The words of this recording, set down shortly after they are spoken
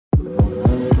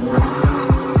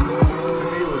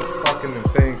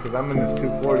because I'm in this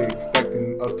 240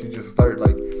 expecting us to just start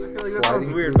like. I feel like that sounds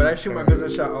weird, but I shoot my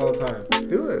business shot all the time.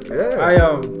 Do it, yeah.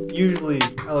 I usually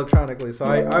electronically, so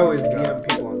I always DM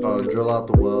people on Twitter. Drill out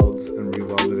the welds and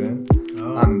re-weld it in.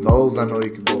 Oh. On those, I know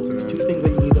you can bolt it There's in. 2 things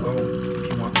that you need to own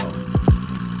if you want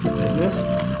wealth. It's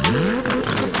business.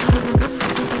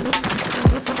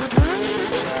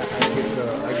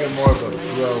 I get more of a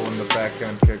thrill when the back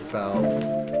end kicks out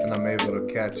and I'm able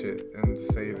to catch it and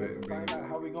save it. And bring it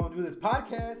How we gonna do this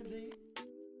podcast, G?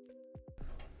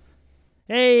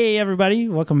 Hey everybody,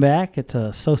 welcome back. It's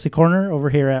a Sosa Corner over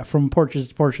here at From Porches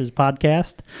to Porches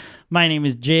podcast. My name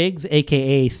is Jigs,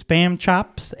 aka Spam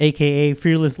Chops, aka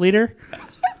Fearless Leader.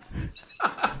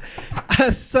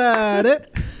 I said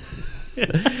it.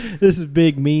 This is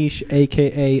Big Mish,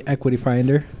 aka Equity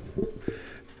Finder.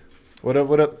 What up,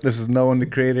 what up? This is Noah the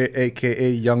Creator,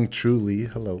 a.k.a. Young Truly.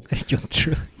 Hello.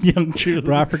 Young Truly.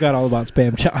 Bro, I forgot all about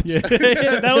Spam Chops. Yeah,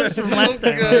 that was from last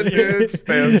time. Good, dude.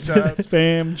 Spam Chops.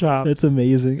 Spam Chops. That's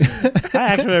amazing. I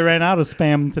actually ran out of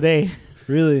spam today.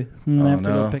 Really? I'm gonna Oh, have to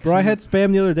no. go pick Bro, I some had up.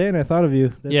 spam the other day and I thought of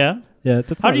you. Yeah? Yeah,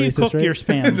 that's How not do you racist, cook right? your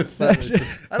spam?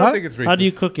 I don't think it's racist. How do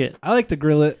you cook it? I like to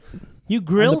grill it. You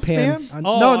grill on the pan. spam?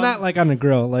 No, not like on a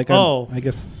grill. Like on, I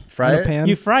guess Fry on a it? pan.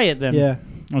 You fry it then? Yeah.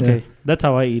 Okay, Yeah. that's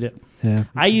how I eat it. Yeah.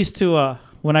 I used to,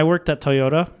 when I worked at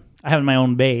Toyota, I had my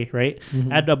own bay, right?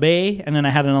 Mhm. I had a bay, and then I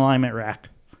had an alignment rack.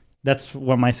 That's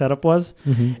what my setup was.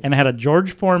 Mhm. And I had a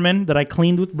George Foreman that I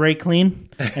cleaned with brake clean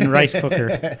and rice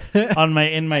cooker on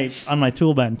my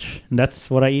tool bench. And that's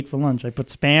what I eat for lunch. I put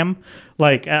spam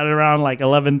like at around like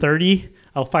 11:30.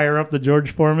 I'll fire up the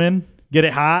George Foreman, get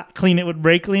it hot, clean it with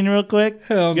brake clean real quick.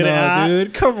 Hell get it no, hot,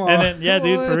 dude. Come on. And then, yeah,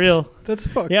 dude, for What? real. That's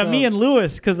fucked Yeah, up. me and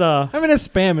Lewis, because I mean, it's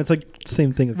spam. It's like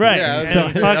same thing. As Right. Yeah, I was So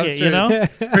gonna say, fuck I'm it, sure you know?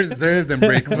 it's preserved and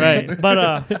break clean. Right.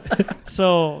 But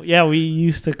so yeah, we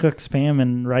used to cook spam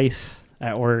and rice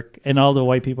at work, and all the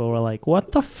white people were like,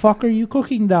 "What the fuck are you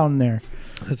cooking down there?"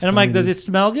 That's And I'm like, funny, "Does dude. it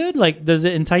smell good? Like, does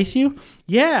it entice you?"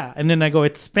 Yeah. And then I go,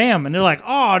 "It's spam," and they're like,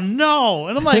 "Oh no!"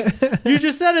 And I'm like, "You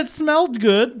just said it smelled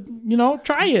good. You know,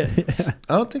 try it."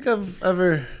 I don't think I've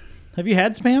ever... Have you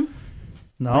had spam?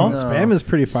 No. No. Spam is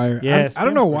pretty fire. Yeah, I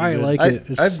don't know spam's why I pretty like I, it.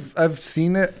 It's just- I've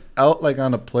seen it out like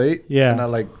on a plate. Yeah. And I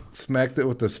like smacked it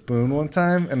with a spoon one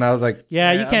time, and I was like,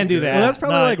 Yeah, you I'm can't do good. that. well, that's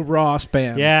probably No, like raw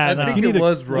spam. Yeah, I no. think You it need to-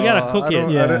 was raw. you gotta cook I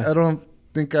don't, it. Yeah. I don't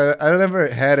think I never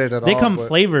had it at They all. come but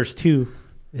flavors too.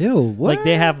 Ew. What? Like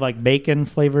they have like bacon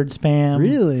flavored spam.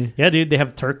 Really? Yeah, dude. They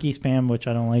have turkey spam, which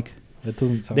I don't like. That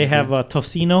doesn't sound. They good. have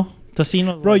tocino.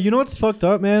 Tocino's Bro, like, you know what's fucked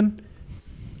up, man?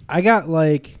 I got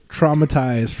like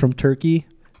traumatized from turkey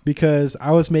because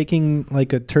I was making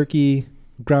like a turkey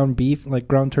ground beef, like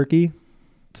ground turkey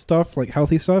stuff, like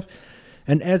healthy stuff.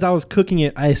 And as I was cooking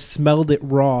it, I smelled it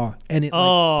raw, and it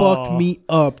like, fucked me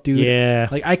up, dude. yeah,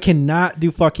 Like I cannot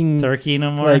do fucking turkey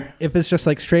no more. like if it's just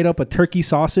like straight up a turkey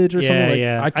sausage or something. Like,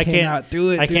 yeah. I cannot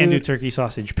do it. I can't do dude. turkey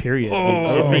sausage. Period. Oh. dude.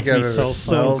 I It don't makes think I've me ever so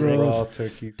smelled fucking gross. raw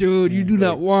turkey. Dude, you do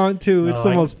not want to. It's No, the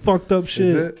I- most fucked up shit.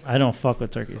 Is it? I don't fuck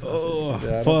with turkey sausage. Oh, Yeah, I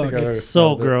don't fuck. think I've ever It's so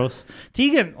smelled it. gross.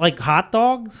 Tegan, like hot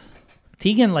dogs.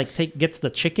 Tegan like gets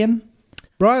the chicken.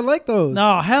 Bro, I like those.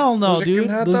 No, hell no, Chicken dude.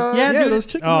 hot Those- dogs? Yeah, yeah, dude. those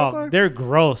chicken hot Oh, dogs. they're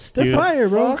gross, They're dude. fire,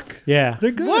 bro. Fuck? Yeah,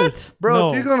 They're good. What, Bro, No.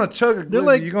 if you're gonna chug a They're glizzy,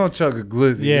 like- you're gonna chug a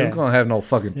glizzy. Yeah. You're gonna have no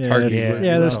fucking Yeah, turkey yeah, glizzy.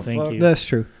 yeah, What that's- the thank fuck? you. That's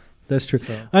true. That's true.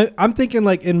 So- I'm thinking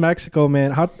like in Mexico,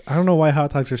 man. I don't know why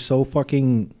hot dogs are so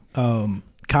fucking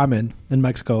common in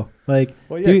Mexico. Like,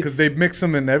 Well, yeah, dude, because they mix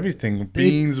them in everything: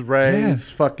 beans, rice,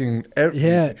 fucking everything.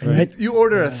 Yeah, And right. You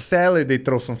order a salad, they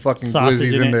throw some fucking Sausage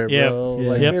glizzies in in it. there, Yep. bro. Yeah.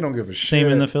 Like Yep. they don't give a shit. Same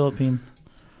in the Philippines.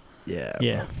 yeah,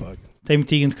 Yeah. bro, fuck. Same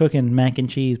Tegan's cooking mac and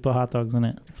cheese. Put hot dogs in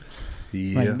it.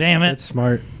 Yeah. Like, damn it. It's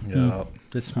smart. Yeah.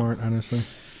 It's smart, honestly.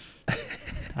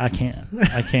 I can't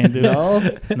do it.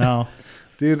 No, No.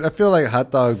 dude, I feel like hot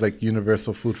dogs like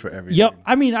universal food for everything. Yep.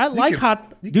 I mean, I You like could-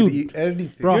 hot. You Dude, could eat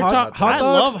anything. Bro, you're hot I dogs-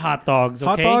 love hot dogs. Okay.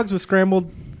 Hot dogs with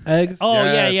scrambled eggs. Oh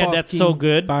yeah, Yeah, that's so Fucking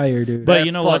good. Fire, dude. But That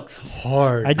you know what? fucks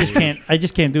hard. I just can't. I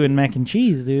just can't do it in mac and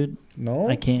cheese, dude. No,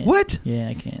 I can't. What? Yeah,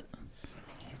 I can't.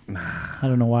 I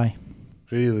don't know why.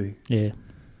 really. Yeah.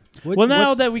 What- Well, now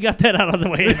what's- that we got that out of the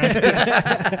way,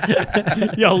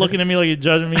 y'all looking at me like you're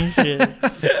judging me. Shit.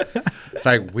 It's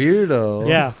like weirdo.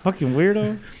 Yeah, fucking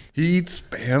weirdo. He eats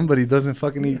spam, but he doesn't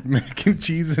fucking eat mac and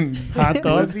cheese and Hot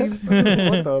dogs. glizzies,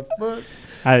 bro. What the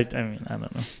fuck? I mean, I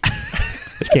don't know.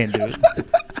 Just can't do it.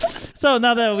 So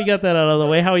now that we got that out of the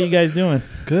way, how are you guys doing?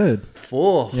 Good.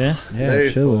 Full. Yeah. Yeah,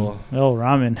 Very chilling. full. Oh,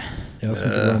 ramen. Yeah, let's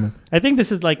make Yeah. it ramen. I think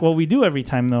this is like what we do every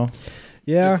time, though.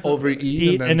 Yeah. Just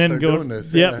overeat and then start go. doing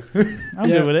this. Yep. I'm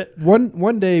good with it.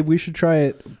 One day we should try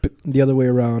it the other way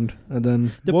around, and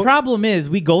then The problem is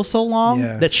we go so long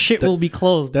Yeah. that shit will be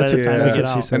closed by that's the what- time yeah. we that's get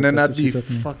what she out. said. And then That's I'd what she be said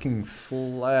to me. fucking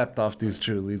slapped off these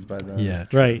Trulies by then. Yeah.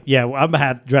 Right. Yeah. Well, I'm gonna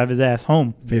have to drive his ass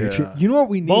home. Very Yeah. true. You know what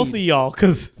we need? Both of y'all,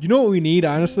 because You know what we need,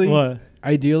 honestly? what?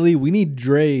 Ideally, we need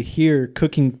Dre here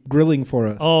cooking, grilling for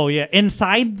us. Oh yeah,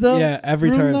 inside the yeah, every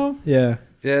room, time. though? Yeah.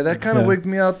 Yeah, that kind of Yeah. wigged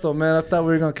me out though, man. I thought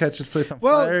we were gonna catch this place on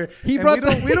Well, fire. he And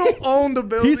brought we don't own the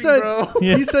building, He said bro.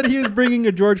 Yeah. he said he was bringing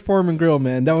a George Foreman grill,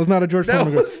 man. That was not a George That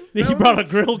Foreman grill. was, He that brought a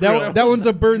was- grill. That one's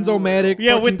a Burns-O-Matic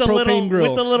Yeah, with the fucking little propane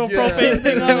grill. Yeah. propane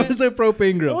thing on that it. was a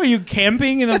propane Oh, grill. are you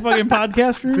camping in a fucking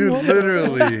podcast room? dude,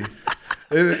 literally.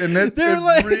 And that They're it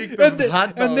like, reeked and, of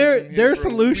hot dogs and their in here their for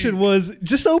a solution week. was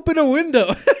just open a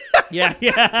window. Yeah,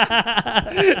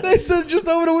 yeah. They said just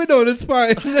open a window and it's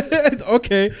fine.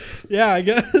 Okay, yeah, I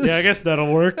guess. Yeah, I guess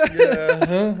that'll work. Yeah,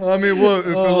 huh? I mean, what if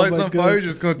Oh it lights my on God. fire? You're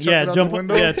just gonna chuck Yeah, it out jump. the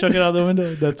window. Yeah, chuck it out the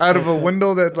window. That's out of a fucked up.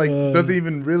 window that like doesn't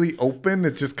even really open.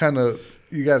 It's just kind of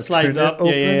you got to Slides turn up. it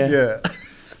Yeah, open. yeah,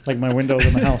 like my windows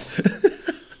in my house.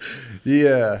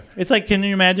 Yeah. It's like, can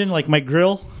you imagine like my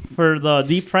grill for the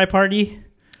deep fry party?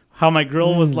 How my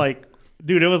grill was like,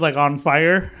 dude, it was like on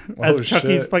fire as Oh,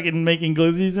 Chucky's shit. fucking making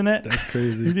glizzies in it. That's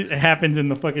crazy. It happens in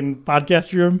the fucking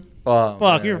podcast room. Oh,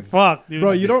 Fuck, man. you're fucked, dude.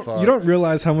 Bro, you don't fucked.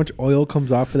 realize how much oil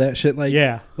comes off of that shit. Like,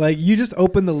 Yeah. like you just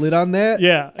open the lid on that.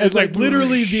 Yeah, and it's like like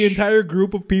literally the entire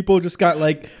group of people just got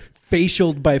like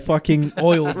facialed by fucking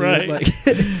oil, dude. Right. Like,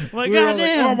 Like, we were all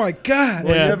goddamn. oh my god.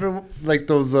 Well, Yeah. you ever like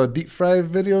those deep fry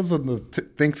videos of the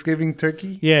Thanksgiving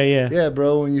turkey? Yeah, yeah. Yeah,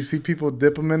 bro. When you see people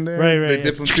dip them in there, Right, right, they yeah.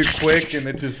 dip them too quick, and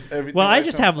it just everything. Well, I lights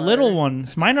just on have fire. little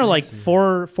ones. Mine are like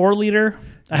four liter.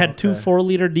 I had two Okay.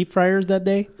 4-liter deep fryers that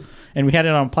day, and we had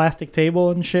it on plastic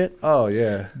table and shit. Oh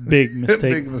yeah, Big mistake.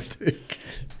 big mistake.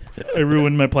 I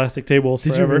ruined my plastic tables Did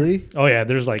you forever. really? Oh yeah,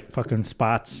 there's like fucking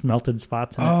spots, melted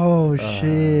spots. In it. Oh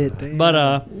shit. Damn.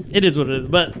 But it is what it is.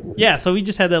 But yeah, so we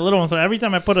just had that little one. So every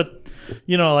time I put a,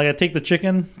 like I take the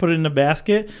chicken, put it in the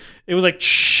basket, it was like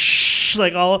shh,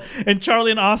 like all. And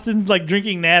Charlie and Austin's like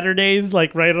drinking Natter Days,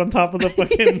 like right on top of the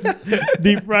fucking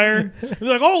deep fryer. They're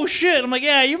like, oh shit! I'm like,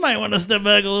 yeah, you might want to step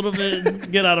back a little bit,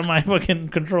 and get out of my fucking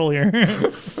control here.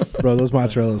 bro, those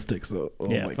mozzarella sticks though. Oh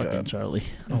yeah, my fucking god. Charlie.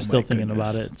 Oh I'm still my thinking goodness.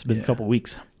 about it. It's been Yeah. a couple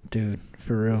weeks. Dude,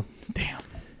 for real. Damn.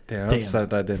 Damn, Damn. I'm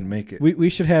sad I didn't make it. We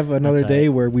should have another That's day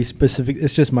alright. where we specific.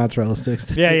 It's just mozzarella sticks.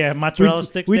 That's Yeah, it. yeah. Mozzarella We,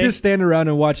 sticks. we day? just stand around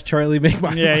and watch Charlie make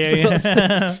my Yeah, yeah,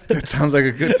 mozzarella sticks. yeah. That sounds like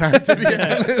a good time to be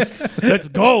honest. Let's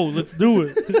go. Let's do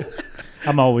it.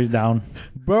 I'm always down.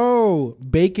 Bro,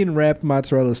 bacon wrapped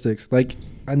mozzarella sticks, like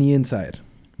on the inside.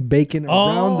 Bacon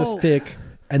around the Oh. stick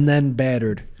and then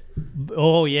battered.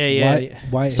 Oh yeah, yeah. Why-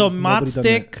 why so has mott nobody done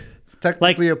stick, like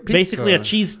Technically a pizza. basically a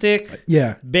cheese stick,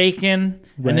 Yeah, bacon,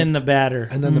 and then Wrapped. the batter.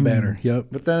 and then the batter. Yep,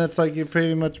 But then it's like you're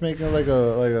pretty much making like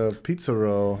a pizza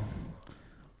roll.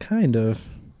 kind of.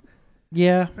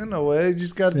 Yeah. In a way, you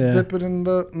just got to Yeah. dip it in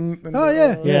the. Oh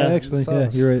yeah, yeah. Yeah. Actually, yeah,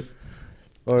 sauce. you're right.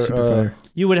 Or Super fire.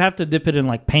 You would have to dip it in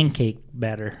like pancake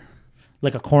batter,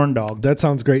 like a corn dog. That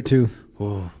sounds great too.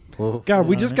 whoa, whoa. God,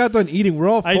 we just got done eating. We're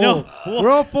all full. I know. We're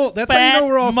all full. That's how Fat you know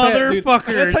we're all fat, dude.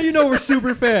 motherfuckers. That's how you know we're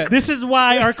super fat. This is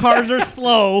why our cars are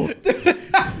slow.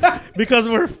 Because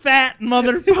we're fat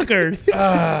motherfuckers.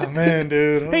 Ah man,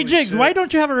 dude. Hey Holy Jigs, shit. why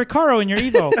don't you have a Recaro in your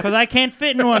Evo? Because I can't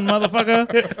fit in one,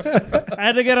 motherfucker. I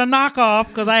had to get a knockoff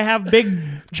because I have big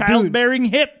childbearing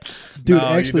hips. Dude, No,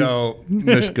 actually, you don't.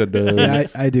 Mishka does. yeah,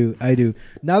 I do.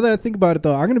 Now that I think about it,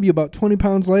 though, I'm gonna be about 20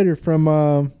 pounds lighter from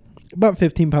about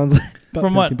 15 pounds. About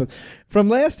From what? 15 pounds. From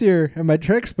last year and my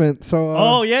trek spent. So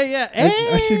Oh yeah, yeah.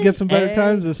 I should get some better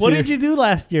times this What year. did you do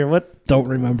last year? What? don't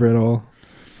remember at all.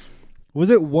 Was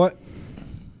it what?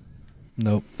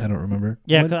 Nope, I don't remember.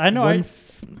 Yeah, 'cause I know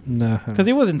Nah, because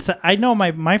it wasn't. I know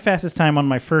my fastest time on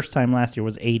my first time last year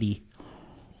was 80.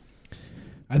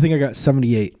 I think I got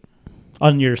 78.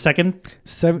 On your second,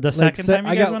 the second time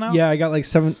you I guys got went out? yeah, I got like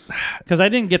 7. because I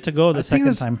didn't get to go the I think second it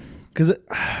was- time. Because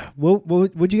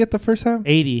what'd you get the first time?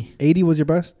 80. 80 was your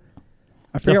best.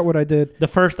 I forgot what I did. The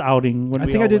first outing when I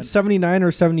we think all I did went. 79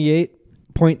 or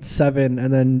 78.7,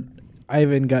 and then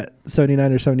Ivan got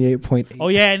 79 or 78.8. Oh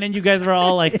yeah, and then you guys were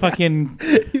all like fucking.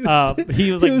 He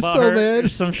was like was so butthurt mad. or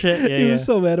some shit. Yeah, he yeah, was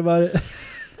so mad about it.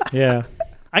 yeah.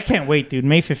 I can't wait, dude.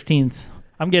 May 15th.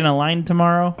 I'm getting a line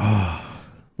tomorrow.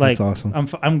 Like, That's awesome.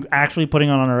 I'm actually putting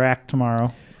on a rack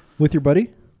tomorrow. With your buddy?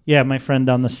 Yeah, my friend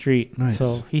down the street. Nice.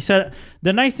 So he said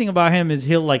the nice thing about him is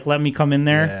he'll like let me come in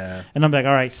there, Yeah. and I'm like,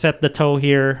 all right, set the toe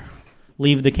here,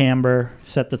 leave the camber,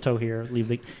 set the toe here, leave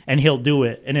the, and he'll do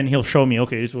it, and then he'll show me,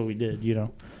 okay, this is what we did,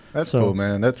 That's So- cool,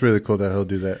 man. That's really cool that he'll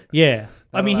do that. Yeah.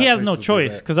 I mean, he has no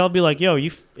choice because I'll be like, yo,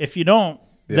 if you don't,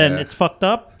 then it's fucked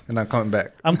up. And I'm coming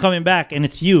back. I'm coming back, and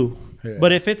it's you. Yeah.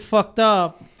 But if it's fucked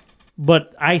up,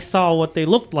 but I saw what they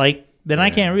looked like, then I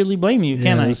can't really blame you,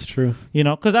 can I? That's true. You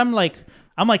know, because I'm like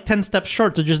 10 steps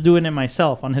short to just doing it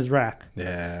myself on his rack.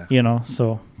 Yeah. You know,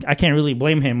 so I can't really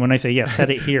blame him when I say, yeah, set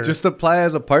it here. Just apply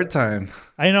as a part-time.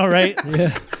 I know, right?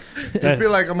 Yeah. Just be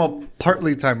like, I'm a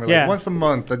partly timer. Like Yeah. once a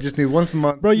month. I just need once a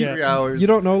month. Bro, 3 hours. You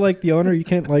don't know like the owner. You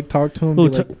can't like talk to him. Who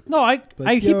be took- like,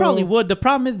 no, he yo. probably would. The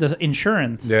problem is the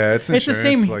insurance. Yeah, it's the insurance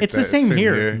same. like it's that. the same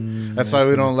here. That's why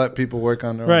we don't let people work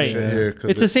on their own Right. shit here. 'cause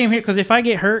It's the same here because if I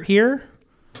get hurt here,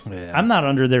 Yeah. I'm not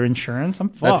under their insurance. I'm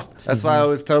fucked. That's why I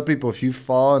always tell people, if you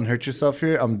fall and hurt yourself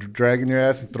here, I'm dragging your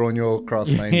ass and throwing you across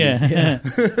 90. Yeah.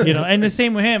 You know, and the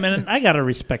same with him. And I gotta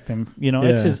respect him. You know,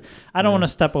 it's Yeah. his. I don't want to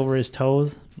step over his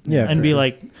toes. Yeah, and for be sure.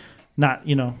 like, not.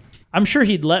 You know, I'm sure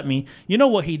he'd let me. You know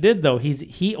what he did though?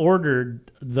 He ordered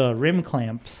the rim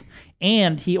clamps.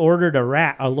 And he ordered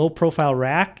a low profile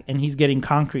rack, and he's getting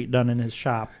concrete done in his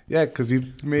shop. Yeah, because you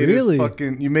made Really?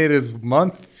 you made his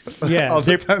month. Yeah, All the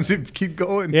they're- times he keep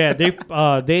going. Yeah,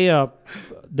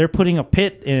 they're putting a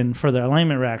pit in for the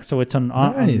alignment rack, so it's an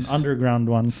Nice. underground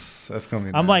one. That's gonna be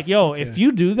I'm nice. like, yo, if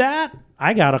you do that,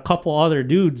 I got a couple other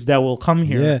dudes that will come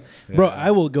here. yeah, bro,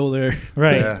 I will go there.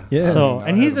 Right. Yeah. Yeah. So, I'll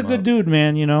and hit he's a him good up. dude,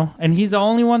 man, you know, and he's the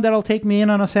only one that'll take me in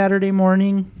on a Saturday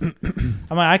morning.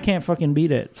 I'm like, I can't fucking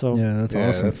beat it. So, Yeah, that's Yeah,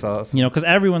 awesome. that's awesome. you know, because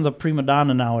everyone's a prima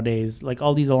donna nowadays. Like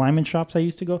all these alignment shops I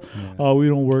used to go, oh, we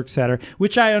don't work Saturday,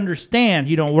 which I understand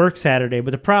you don't work Saturday, but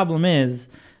the problem is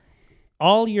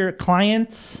all your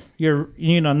clients, your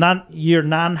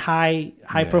non-high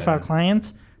profile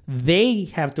clients, they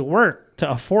have to work to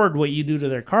afford what you do to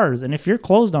their cars, and if you're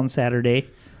closed on Saturday,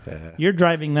 you're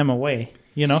driving them away.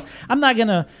 You know,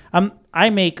 I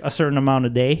make a certain amount a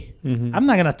day. I'm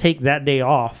not gonna take that day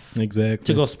off Exactly.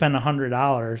 to go spend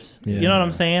 $100. You know what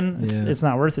I'm saying? It's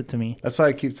not worth it to me. That's why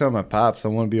I keep telling my pops I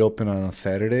want to be open on a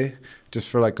Saturday, just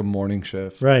for like a morning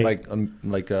shift, Right. Like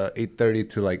 8:30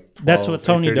 to like 12. That's what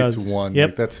Tony 8:30 does. To 1. Yep.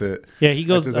 Like, that's it. Yeah, he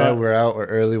goes After that, we're out or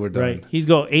early. We're done. right. He's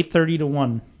go 8:30 to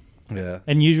 1. Yeah.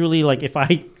 And usually, like if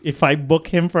I book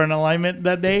him for an alignment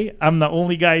that day, I'm the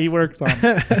only guy he works on.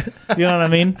 You know what I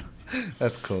mean?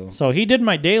 That's cool. So he did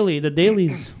my daily. The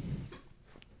dailies,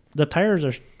 the tires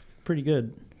are pretty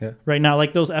good. Yeah. Right now,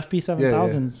 like those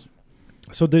FP7000s.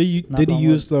 So did he Knock on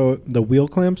use the wheel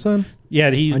clamps then? Yeah,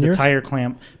 he used On the yours? tire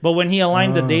clamp. But when he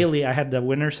aligned the Oh. daily, I had the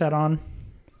winter set on,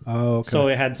 Oh, okay. so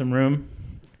it had some room.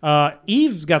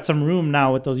 Eve's got some room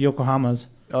now with those Yokohamas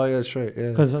Oh yeah, that's right. Yeah.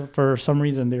 because for some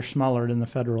reason they're smaller than the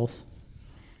Federals.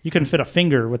 You can fit a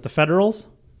finger with the Federals.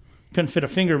 You couldn't fit a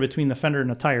finger between the fender and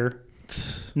the tire.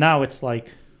 Now it's like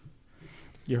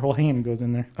your whole hand goes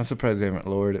in there. I'm surprised they haven't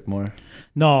lowered it more.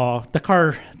 No, the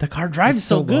car drives It's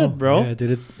so low. good, bro. Yeah,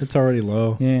 dude, it's already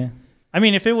low. Yeah. I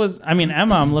mean, if it was,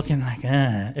 Emma, I'm looking like,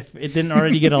 if it didn't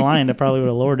already get aligned, I probably would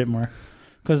have lowered it more.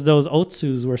 Because those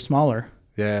Otsus were smaller.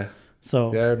 Yeah.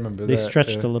 So Yeah, I remember they that.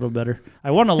 stretched yeah. a little better.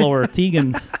 I want to lower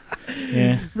Tegan's.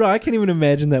 Yeah. Bro, I can't even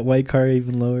imagine that white car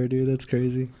even lower, dude. That's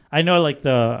crazy. I know, like,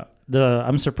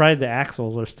 I'm surprised the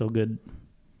axles are still good.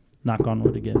 Knock on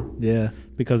wood again. Yeah.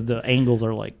 Because the angles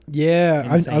are like, Yeah,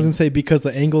 I was Insane. gonna say because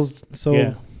the angle's so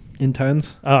Yeah.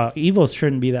 intense. Evos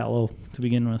shouldn't be that low to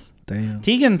begin with. Damn.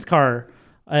 Tegan's car,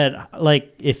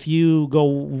 like, if you go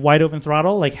wide open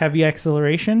throttle, like heavy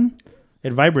acceleration,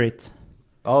 it vibrates.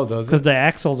 Oh, does Because it? the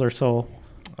axles are so.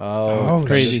 Oh, Oh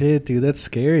crazy. shit, dude, that's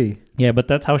scary. Yeah, but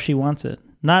that's how she wants it.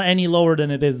 Not any lower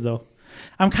than it is, though.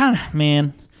 I kind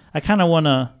of want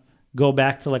to go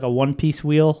back to like a one-piece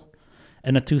wheel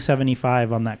and a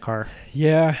 275 on that car.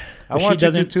 Yeah. I She want you to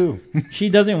doesn't- too. She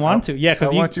doesn't want to. Yeah, I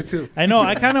because want you to. I know.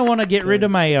 I kind of want to get rid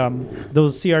of my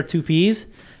those CR2Ps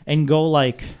and go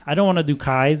like, I don't want to do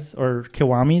Kais or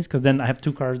Kiwamis because then I have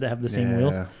two cars that have the same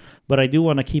wheels. But I do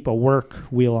want to keep a work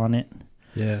wheel on it.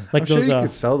 Yeah. Like I'm sure those. you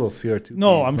could sell those CR2.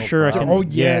 no, I'm sure I can. Oh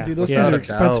yeah, dude, those yeah. things are Without a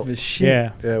expensive doubt. as shit.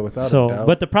 Yeah. Yeah, without a So, doubt.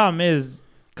 but the problem is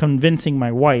convincing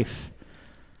my wife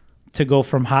to go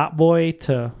from hot boy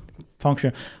to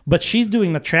function. But she's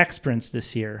doing the track sprints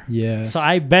this year. Yeah. So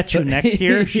I bet you next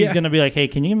year she's Yeah. going to be like, hey,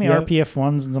 can you give me Yep. RPF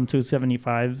 1s and some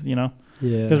 275s, you know?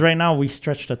 Yeah. Because right now we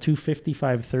stretched a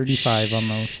 255, 35 on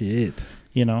those, Shit.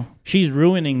 you know? She's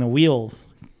ruining the wheels,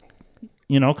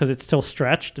 you know, because it's still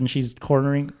stretched and she's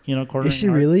cornering, Is she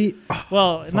hard. really?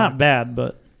 Well, not bad,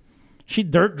 but she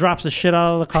dirt drops the shit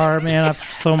out of the car, man. I'm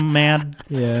so mad.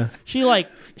 Yeah. She I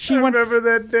went, remember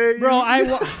that day. bro,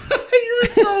 you were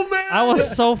so mad. I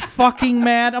was so fucking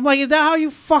mad. I'm like, is that how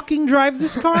you fucking drive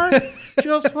this car? She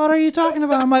goes, "What are you talking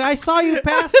about?" I'm like, "I saw you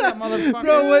pass that motherfucker."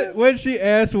 Bro, when she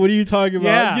asked, "What are you talking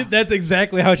about?" Yeah. That's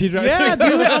exactly how she drives. Yeah,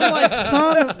 dude. I'm like,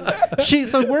 son.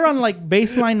 So we're on like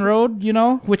Baseline Road,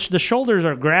 which the shoulders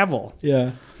are gravel.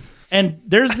 Yeah. And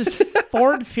there's this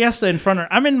Ford Fiesta in front of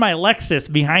her. I'm in my Lexus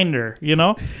behind her,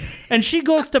 And she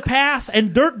goes to pass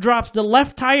and dirt drops the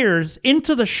left tires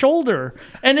into the shoulder.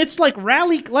 And it's like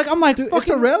rally. Like, I'm like, Dude, fucking, it's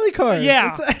a rally car.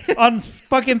 yeah, on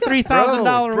fucking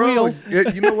 $3,000 wheels.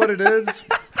 You know what it is?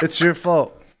 It's your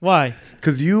fault. Why?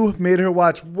 Because you made her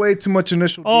watch way too much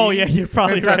Initial D. Oh, yeah, you're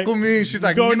probably and right. tackle me. She's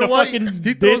like, Go you in know the what? fucking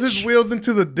He throws ditch. his wheels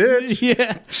into the ditch.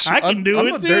 Yeah, I can do I'm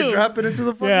it a too. dirt drop it into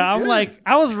the fucking Yeah, I'm like,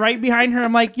 I was right behind her.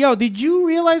 I'm like, yo, did you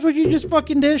realize what you just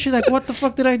fucking did? She's like, what the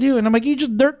fuck did I do? And I'm like, you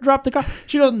just dirt dropped the car.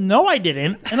 She goes, no, I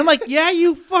didn't. And I'm like, yeah,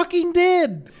 you fucking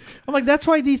did. I'm like, that's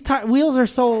why these wheels are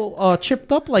so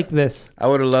chipped up like this. I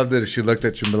would have loved it if she looked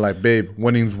at you and be like, babe,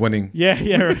 winning's winning.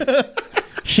 Yeah. Right.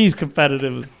 She's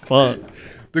competitive as fuck.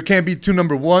 There can't be two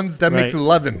number ones. That makes Right.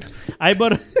 11. I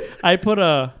bought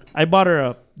her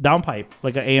a downpipe,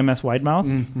 like an AMS wide mouth.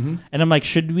 Mm-hmm. And I'm like,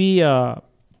 should we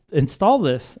install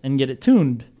this and get it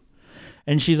tuned?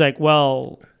 And she's like,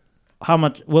 well, how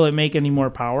much will it make any more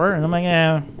power? And I'm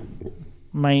like,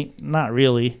 might not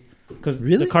really, because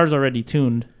Really? the car's already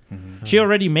tuned. Mm-hmm. She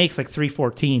already makes like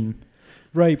 314.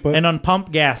 Right, but And on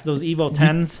pump gas, those Evo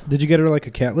 10s, did you get her like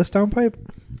a catless downpipe?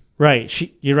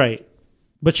 right? You're right,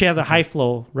 but she has a high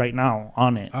flow right now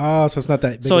on it, Oh, so it's not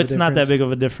that big. so of a it's not that difference. big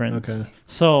of a difference. Okay.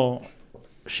 So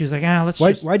she's like, let's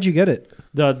just. Why'd you get it?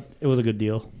 It was a good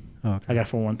deal. Oh, okay. I got it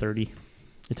for $130.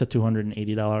 It's a $280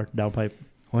 downpipe. Why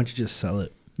don't you just sell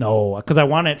it? No, because I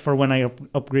want it for when I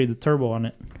upgrade the turbo on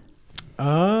it. Oh, You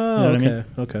know what I okay. mean?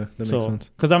 Okay, that So, makes sense.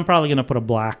 because I'm probably gonna put a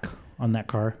black on that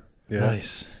car, Yeah.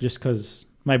 Nice. just because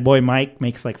my boy Mike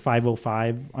makes like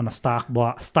 505 on a stock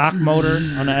motor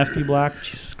on an FP black.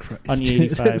 Jesus Christ. On the dude,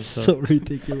 85, That's so- so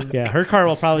ridiculous. Yeah, her car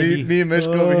will probably be. Me and Mitch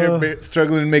go over here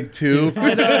struggling to make two.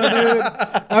 I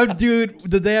know, dude.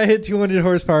 The day I hit 200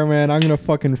 horsepower, man, I'm gonna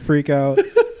fucking freak out.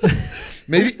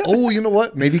 Maybe. Oh, you know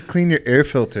what? Maybe clean your air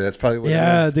filter. That's probably what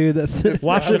Yeah, it is. dude. That's it.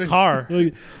 Watch the car.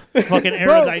 Like, Fucking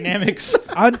aerodynamics.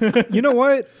 you know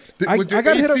what? With your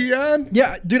got hit up. AC on?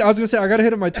 Yeah, dude. I was gonna say I gotta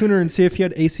hit up my tuner and see if he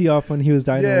had AC off when he was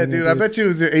dying. Yeah, dude. I bet you it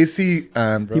was your AC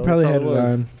on, bro. he probably That's had all it was.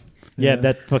 on. Yeah,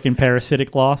 that fucking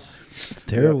parasitic loss. It's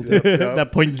terrible. Yep, yep.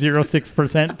 That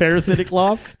 0.06% parasitic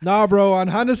loss. Nah, bro. On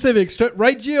Honda Civics,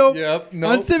 right, Gio? Yep. No.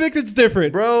 On Civics, it's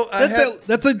different, Bro,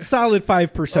 That's a solid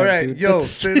 5%. All right, dude. yo,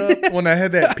 That's- straight up, when I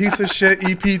had that piece of shit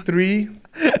EP3,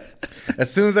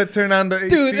 as soon as I turned on the AC,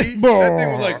 Dude, that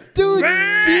thing was like, dude,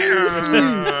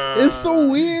 seriously, it's so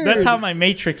weird. That's how my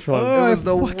Matrix was. Oh, it was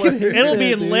the I fucking worst. hate It'll that,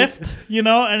 be in dude. lift,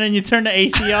 and then you turn the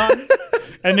AC on,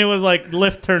 and it was like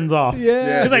lift turns off.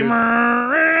 Yeah. It's like,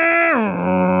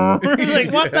 dude. it's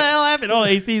like what the hell happened? Oh,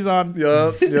 AC's on.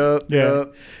 Yup. Yeah.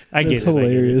 I That's get it.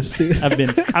 hilarious, dude.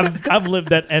 I've lived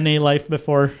that NA life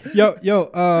before.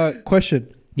 Yo,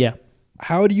 question. Yeah.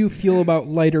 How do you feel about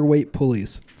lighter weight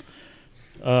pulleys?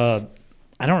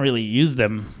 I don't really use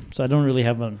them, so I don't really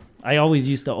have a. I always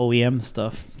use the OEM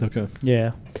stuff. Okay.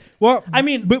 Yeah. Well, I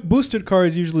mean, boosted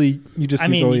cars usually you just I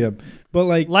use mean, OEM, but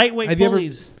like lightweight have you ever-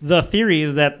 pulleys. The theory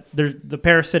is that the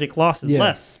parasitic loss is Yeah.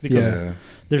 less because Yeah.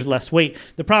 there's less weight.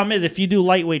 The problem is if you do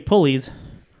lightweight pulleys,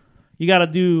 you got to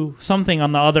do something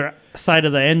on the other side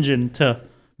of the engine to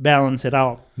balance it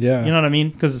out. Yeah. You know what I mean?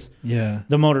 Because Yeah.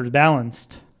 the motor's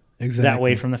balanced Exactly. that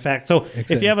way from the fact. So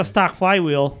if you have a stock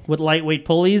flywheel with lightweight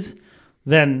pulleys,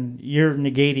 then you're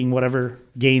negating whatever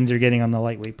gains you're getting on the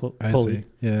lightweight I pulley. see.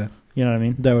 Yeah. You know what I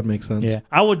mean? That would make sense. Yeah.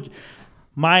 I would.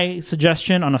 My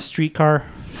suggestion on a street car,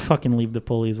 fucking leave the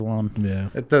pulleys alone. Yeah.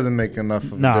 It doesn't make enough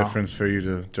of No. a difference for you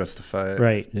to justify it.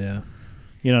 Right. Yeah.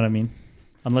 You know what I mean?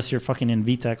 Unless you're fucking in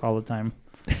VTEC all the time.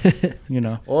 You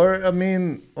know. Or, I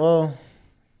mean, well,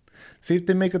 see if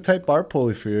they make a Type R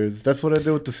pulley for yours. That's what I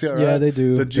did with the CRX. Yeah, they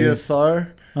do. The GSR.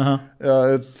 Uh-huh.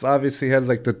 It's obviously has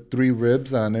like the 3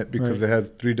 ribs on it because Right. it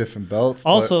has 3 different belts.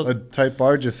 Also- but a Type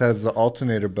R just has the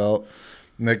alternator belt,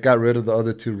 and they got rid of the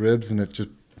other 2 ribs, and it just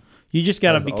You just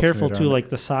got to Has be the careful alternator too, on it. like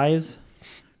the size,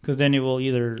 because then it will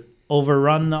either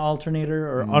overrun the alternator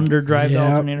or underdrive the Yep,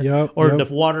 alternator, yep, or yep.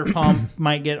 the water pump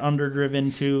might get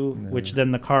underdriven too, which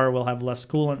then the car will have less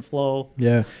coolant flow.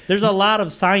 Yeah. There's a lot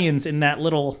of science in that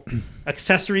little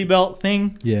accessory belt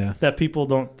thing Yeah. that people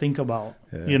don't think about.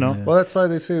 Yeah. You know? Yeah. well, that's why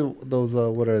they say those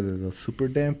what are they? The super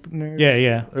dampeners? Yeah,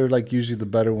 yeah. Or like usually the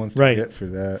better ones to Right. get for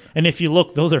that. And if you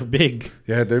look, those are big.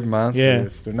 Yeah, they're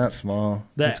monsters. They're not small.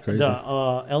 That's crazy. The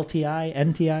LTI,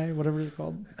 NTI, whatever they're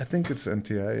called. I think it's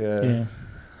NTI. Yeah. Yeah.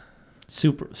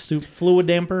 fluid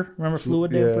damper. Remember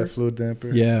fluid damper? Yeah, fluid damper.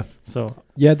 Yeah. So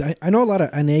Yeah, I know a lot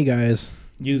of NA guys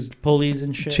used pulleys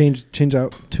and shit. change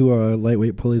out to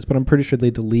lightweight pulleys, but I'm pretty sure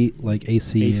they delete like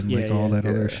AC and like all that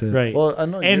other shit. Right. Well, I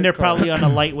know. your And they're car- probably on a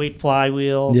lightweight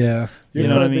flywheel. Yeah. Your You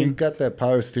know car, what I they mean? got that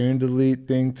power steering delete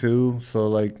thing too. So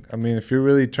like, I mean, if you're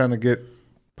really trying to get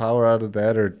power out of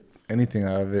that or anything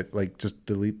out of it, like just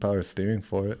delete power steering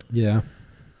for it. Yeah.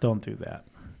 Don't do that.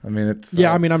 I mean, it's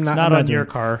Yeah, I mean, I'm not on doing- your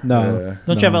car. No. Yeah.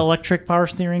 Don't you have No. electric power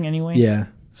steering anyway? Yeah.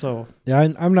 So Yeah,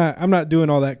 I'm not doing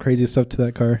all that crazy stuff to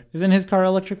that car. isn't his car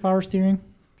electric power steering?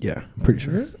 Yeah, I'm pretty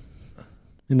sure.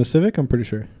 In the Civic, I'm pretty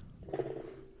sure.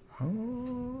 Oh,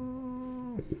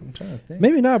 I'm trying to think.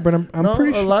 Maybe not, but I'm no,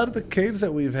 pretty a sure. lot of the Ks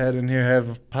that we've had in here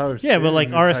have power. Yeah, but steering. like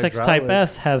It's RSX Type hydraulic.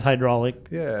 S has hydraulic.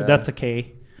 Yeah, But that's a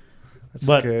K. That's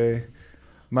but- okay.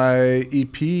 My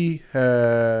EP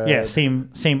had Yeah, same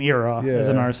era as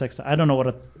an Yeah. RSX. I don't know what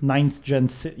a 9th gen,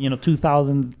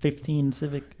 2015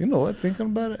 Civic. You know what? Thinking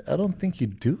about it, I don't think you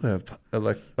do have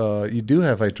you do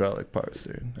have hydraulic power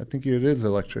steering. I think it is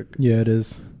electric. Yeah, it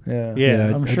is. Yeah.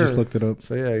 Yeah, I'm I sure. just looked it up.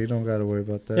 So yeah, you don't got to worry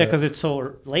about that. Yeah, because it's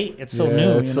so late. It's so Yeah,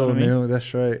 new. It's you know so what I mean? new.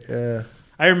 That's right. Yeah.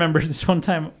 I remember this one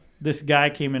time. This guy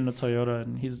came into Toyota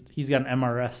and he's got an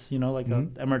MRS, like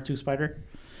Mhm. a MR2 Spider.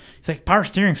 He's like, power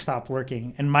steering stopped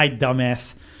working, and my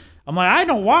dumbass, I'm like, I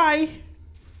know why.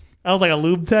 I was like a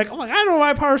lube tech. I'm like, I know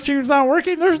why power steering's not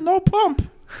working. There's no pump.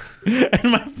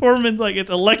 And my foreman's like, it's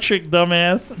electric,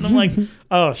 dumbass. And I'm like,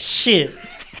 oh shit.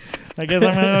 I guess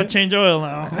I'm gonna go change oil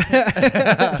now.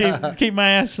 keep my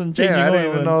ass from changing Yeah, I oil. didn't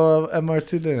even and- know MR2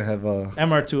 didn't have a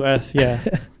MR2S, yeah,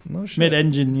 no shit.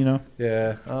 mid-engine,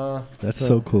 Yeah. That's So-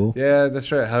 so cool. Yeah,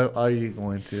 that's right. How are you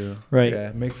going to? Right.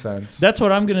 Yeah, makes sense. That's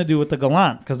what I'm gonna do with the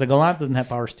Galant because the Galant doesn't have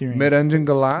power steering. Mid-engine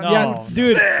Galant. No. Yeah,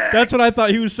 dude, that's what I thought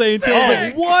he was saying too. I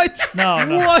was like, what? No,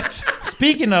 no. What?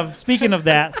 Speaking of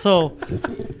that, so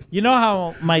you know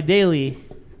how my daily,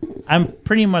 I've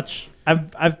pretty much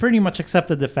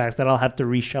accepted the fact that I'll have to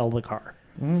reshell the car.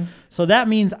 Mm. So that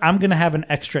means I'm gonna have an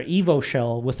extra Evo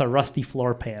shell with a rusty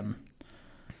floor pan,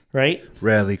 right?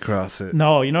 Rally cross it.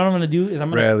 No, you know what I'm gonna do is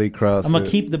I'm Rally cross gonna it.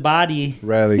 keep the body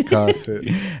Rally cross it.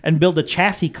 and build a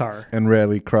chassis car, And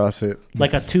rally cross it.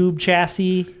 like a tube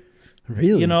chassis.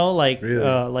 Really? Like Really?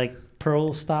 like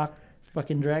Pearl stock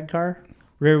fucking drag car,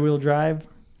 rear wheel drive.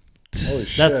 Holy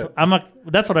shit.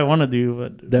 That's what I want to do,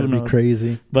 but That'd who be knows?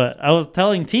 crazy. But I was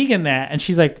telling Tegan that, and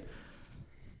she's like,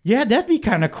 "Yeah, that'd be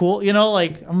kind of cool."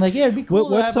 Like I'm like, "Yeah, it'd be cool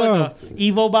What's, to have like a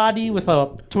Evo body with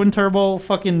a twin turbo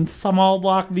fucking small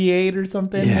block V8 or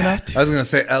something." Yeah. I was going to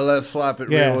say LS swap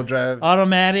it, Yeah. rear wheel drive.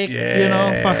 Automatic,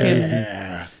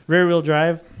 fucking rear wheel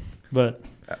drive. But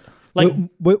like,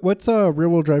 What's a rear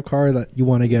wheel drive car that you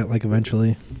want to get like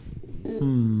eventually?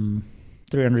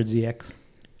 300ZX,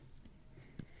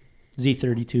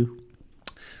 Z32.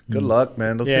 Good luck,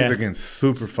 man. Those Yeah. things are getting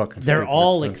super fucking They're super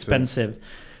all expensive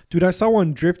Dude, I saw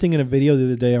one drifting in a video the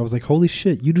other day. I was like, holy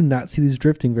shit, you do not see these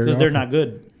drifting very because often. they're not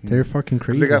good. They're fucking 'Cause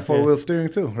crazy. they got Yeah. 4-wheel steering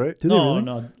too, right? Do they No, really?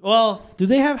 no. Well, do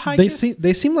they have high? They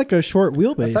seem like a short I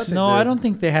wheelbase. thought No, did. I don't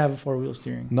think they have 4-wheel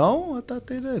steering. No, I thought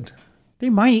they did. They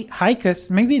might. Hikus.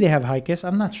 Maybe they have Hikus.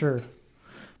 I'm not sure.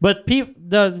 But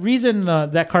the reason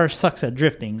that car sucks at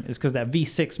drifting is because that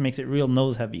V6 makes it real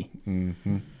nose heavy.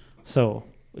 Mm-hmm. So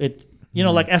like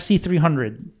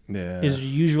SC300 Yeah. is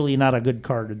usually not a good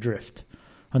car to drift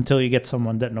until you get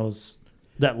someone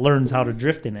that learns how to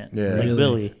drift in it. Yeah. Like Really?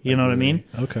 Billy. You know what I mean?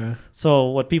 Okay. So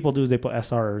what people do is they put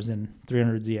SRs in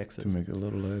 300ZXs. to make it a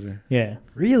little lighter. Yeah.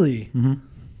 Really? hmm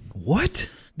What?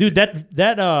 Dude, that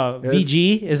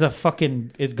VG is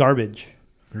is garbage.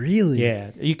 Really? Yeah,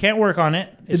 you can't work on it.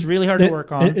 It's really hard to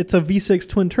work on. It's a V6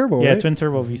 twin turbo, Yeah, right? twin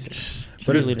turbo V6. But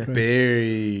 3 it's liter.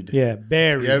 buried. Yeah,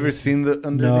 buried. You ever seen the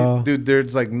underneath? No. Dude,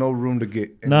 there's like no room to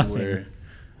get Nothing. anywhere.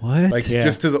 What? Like Yeah.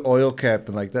 just to the oil cap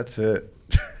and like that's it.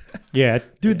 Yeah,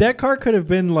 Dude, that car could have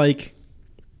been like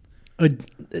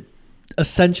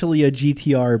essentially a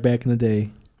GTR back in the day.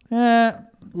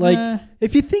 Like,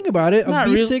 if you think about it, a Not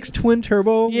V6 twin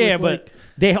turbo. yeah, with, but like,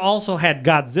 they also had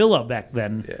Godzilla back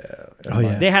then. Yeah. Oh,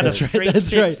 yeah. They had a That's right, straight that's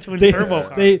six right. twin They- turbo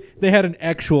car. they had an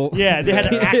actual. Yeah, they had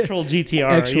an actual GTR.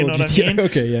 actual you know GTR. what I mean?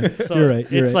 Okay, yeah. So you're right.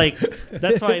 You're it's right. like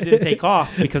that's why it didn't take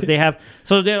off because they have.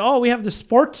 So we have the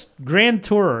sports Grand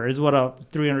Tourer is what a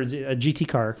 300 a GT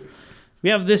car. We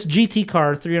have this GT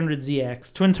car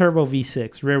 300ZX twin turbo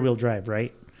V6 rear wheel drive,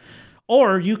 right?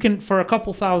 Or you can for a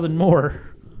couple thousand more,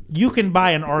 you can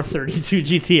buy an R32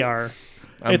 GTR.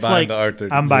 I'm It's buying like, the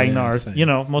R32. I'm buying the Yeah, R. same. You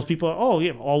know, most people. All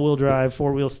wheel drive,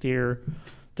 4-wheel steer,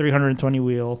 320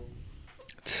 wheel.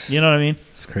 You know what I mean?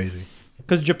 It's crazy.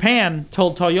 Because Japan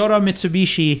told Toyota,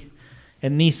 Mitsubishi,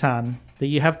 and Nissan that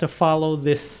you have to follow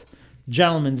this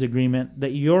gentleman's agreement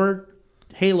that your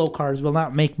Halo cars will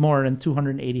not make more than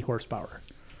 280 horsepower.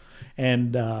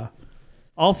 And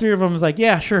all three of them was like,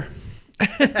 yeah, sure.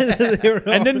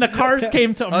 And then the cars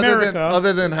came to America.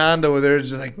 Other than Honda, where they're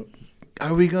just like,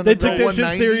 are we gonna? They took go that shit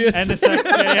 190? serious. And it's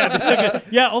like,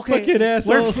 yeah, okay. Fucking We're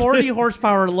assholes. 40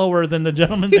 horsepower lower than the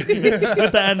gentleman's agreement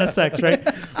with the NSX,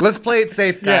 right? Let's play it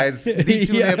safe, guys.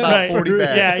 D2 Yeah, about right. 40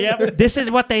 back. Yeah, yeah. This is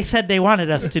what they said they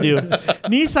wanted us to do.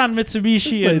 Nissan,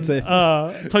 Mitsubishi, Let's and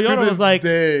play it safe. Toyota To this was like,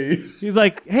 day. he's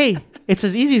like, hey, it's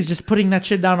as easy as just putting that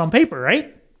shit down on paper,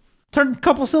 right? Turn a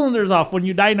couple cylinders off when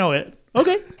you dyno it.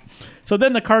 Okay. So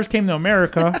then the cars came to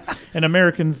America, and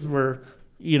Americans were,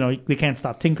 they can't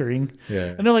stop tinkering. Yeah.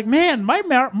 And they're like, man, my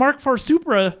Mark IV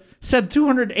Supra said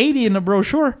 280 in the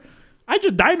brochure. I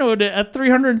just dynoed it at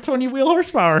 320 wheel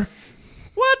horsepower.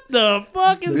 What the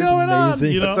fuck is That's going amazing.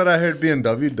 on? You That's know? what I heard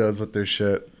BMW does with their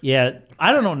shit. Yeah,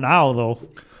 I don't know now though.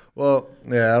 Well,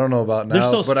 yeah, I don't know about now, They're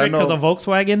so but I strict because know of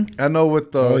Volkswagen. I know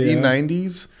with the Oh, yeah.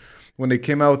 E90s when they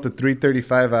came out with the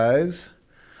 335i's.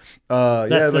 That's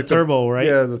the like turbo, right?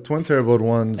 Yeah, the twin turboed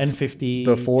ones. N50.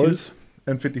 the fours.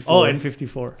 N54. Oh,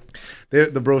 N54.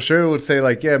 The brochure would say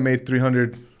like, yeah, made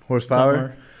 300 horsepower,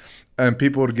 Somewhere. and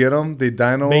people would get them. They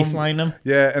dyno them. Baseline them.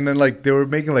 Yeah, and then like they were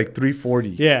making like 340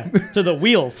 Yeah, to the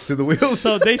wheels. to the wheels.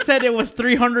 So they said it was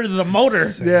 300 to the motor.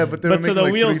 yeah, but they were But to making the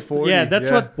like wheels, 340. yeah, that's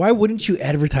what. Why wouldn't you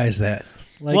advertise that?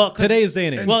 Like Well, 'cause- today's day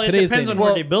and age. Well, it today's depends day on and where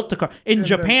Well, they built the car. In and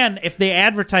Japan, if they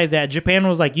advertised that, Japan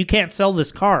was like, you can't sell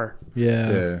this car. age.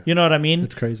 Yeah. Yeah. You know what I mean?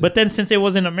 That's crazy. But then since it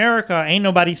was in America, ain't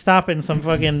nobody stopping some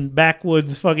fucking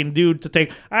backwoods fucking dude to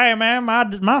take, hey man,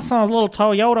 my son's little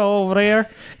Toyota over there.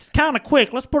 It's kind of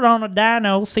quick. Let's put it on a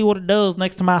dyno, see what it does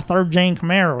next to my third gen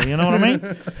Camaro. You know what I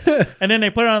mean? And then they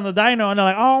put it on the dyno and they're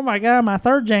like, oh my God, my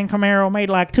third gen Camaro made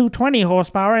like 220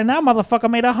 horsepower and that motherfucker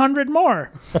made 100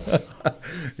 more.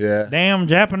 Yeah. Damn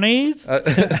Japanese.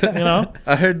 You know?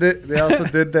 I heard that they also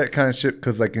did that kind of shit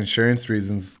because like insurance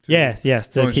reasons. Too. Yes,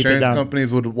 So to keep it insurance down.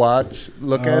 companies would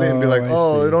look at it and be Oh, like, I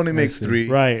 "Oh, see. it only I makes see. 3."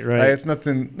 Right. Like, it's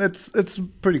nothing. It's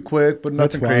pretty quick, but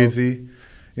That's nothing wild. crazy.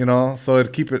 So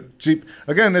it'd keep it cheap.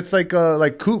 Again, it's like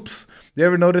coupes. You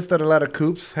ever notice that a lot of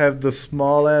coupes have the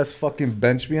small ass fucking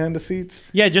bench behind the seats?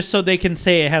 Yeah, just so they can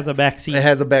say it has a back seat. It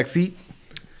has a back seat.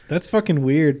 That's fucking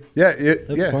weird. Yeah,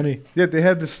 That's funny. Yeah, they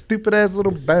had this stupid ass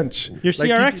little bench. Your Like,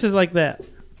 CRX is like that.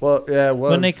 Well, yeah, it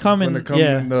was. When they come in-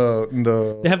 yeah. in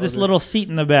the They have this other- little seat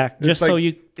in the back, It's just like, so you.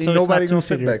 ain't So nobody it's gonna not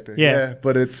sit two-seater. back there. Yeah.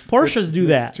 But it's Porsches do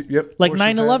that. Yep, Like Porsches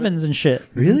have it. 911s and shit.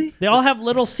 Really? They all have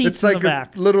little seats It's like in the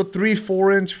back. a little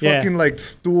 3-4 inch Yeah. fucking like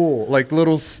stool, like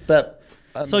little step.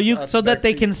 on So the that back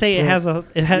they seat. can say it has Yeah.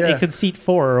 it could seat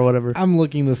 4 or whatever. I'm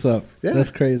looking this up. Yeah.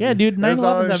 That's crazy. Yeah, dude, There's 911s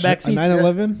all have back A seats.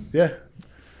 911? Yeah.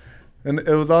 And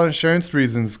it was all insurance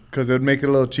reasons because it would make it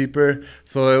a little cheaper.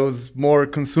 So it was more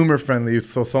consumer friendly.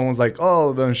 So someone's like,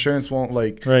 oh, the insurance won't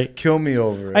like Right. kill me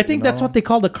over it. I think that's what they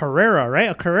called a Carrera, right?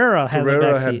 A Carrera has a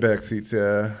Carrera back had seat. back seats,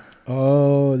 yeah.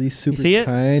 Oh, these super see it?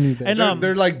 tiny. And,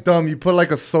 They're like dumb. You put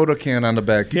like a soda can on the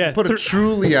back. You Yeah, can put a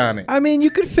Truly on it. I mean, you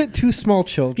could fit 2 small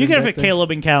children. You can back fit there. Caleb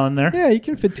and Cal in there. Yeah, you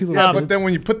can fit 2 little Yeah, kids. but then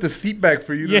when you put the seat back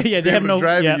for you to Yeah, be they have able to no-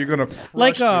 drive yeah. it, you're going to crush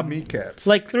Like, your kneecaps.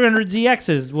 Like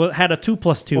 300ZXs had a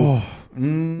 2+2,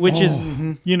 Oh, which is,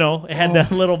 it had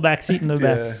that little back seat in the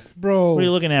back. yeah. bro. What are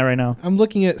you looking at right now? I'm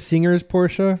looking at Singer's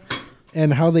Porsche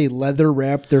and how they leather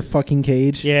wrap their fucking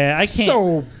cage. Yeah, I can't.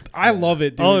 So, I love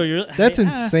it, dude. Oh, you're- That's ah.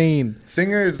 insane.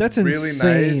 Singer is That's really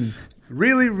insane. nice.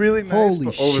 Really, really nice, Holy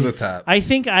but over shit. the top. I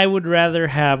think I would rather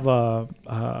have who's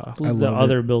the love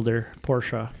other builder?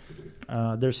 Porsche.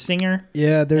 There's Singer,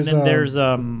 Yeah, there's and then there's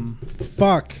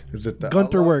fuck. Is it the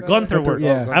Gunther Outlaw Works. guy? Gunther Works.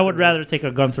 yeah. I would rather take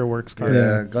a Gunther Works car,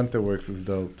 Yeah, Gunther Works is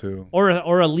dope too. or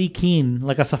a Lee Keen,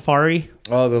 like a Safari.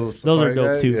 Oh, Those are Safari dope,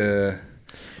 guy? too. Yeah.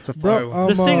 Safari Bro,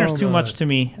 was The Singer's too God. much to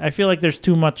me. I feel like there's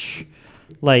too much,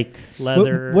 like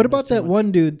leather. What and about there's that too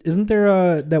one dude? Isn't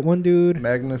there that one dude?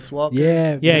 Magnus Walker.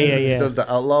 Yeah. Yeah, man. yeah, He yeah. does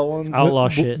the Outlaw ones. Outlaw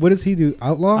What- shit. What does he do?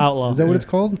 Outlaw? Outlaw. Is that what Yeah. it's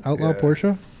called? Outlaw Yeah.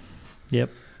 Porsche? Yep,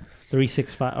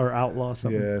 365 or Outlaw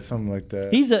something. Yeah, something like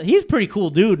that. He's pretty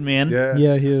cool dude, man. yeah.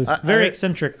 Yeah, he is. Very I,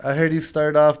 eccentric. I heard he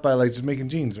started off by like just making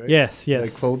jeans, right? Yes, yes.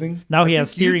 Like clothing. Now he I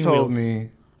has think you steering told wheels. me.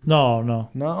 No.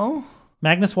 No.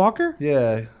 Magnus Walker?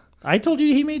 Yeah. I told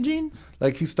you he made jeans?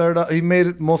 Like he started out, he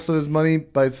made most of his money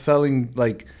by selling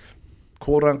like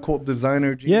quote unquote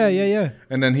designer jeans. Yeah.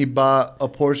 And then he bought a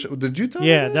Porsche. Did you tell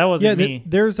Yeah, me that wasn't Yeah, me.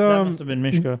 there's that must have been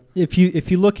Mishka. if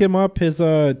you look him up, his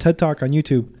TED Talk on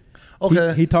YouTube.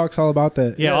 Okay. He talks all about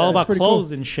that. Yeah, Yeah, all that's about pretty clothes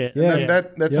cool. and shit. Yeah. And then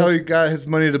that's Yep. how he got his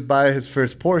money to buy his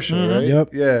first Porsche, Mhm. right? Yep.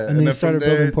 Yeah. And then he started from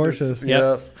there, building just- Porsches.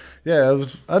 Yep. Yeah,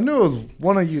 I knew it was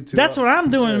one of you two. That's what I'm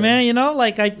doing, Yeah. man. You know,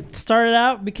 like I started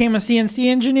out, became a CNC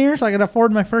engineer, so I could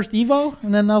afford my first Evo,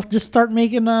 and then I'll just start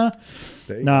making. There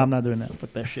you No, go. I'm not doing that.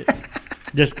 Fuck that shit.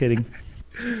 Just kidding.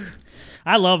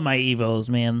 I love my Evos,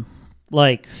 man.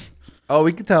 Like, Oh,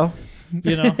 we can tell.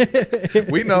 you know,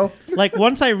 We know. like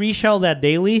once I reshell that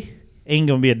daily, ain't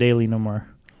gonna be a daily no more.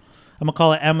 I'm gonna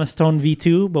call it Emma Stone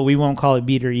V2, but we won't call it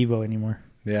Beater Evo anymore.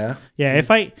 Yeah. Yeah,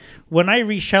 when I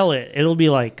reshell it, it'll be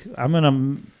like I'm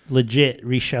gonna legit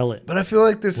reshell it. But I feel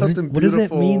like there's What something does that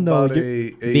beautiful mean, though? about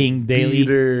a Being daily?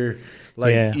 beater,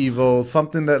 like Yeah. Evo,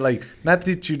 something that like not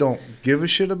that you don't give a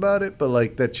shit about it, but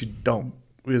like that you don't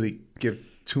really give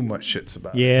too much shits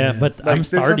about. it. Yeah, but Like, I'm there's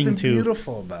starting something to.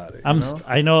 beautiful about it.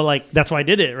 I know, like that's why I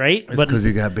did it, right? It's But because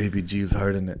you got Baby G's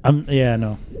heart in it. yeah,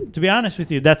 no. To be honest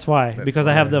with you, that's why. That's because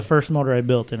I have why. the first motor I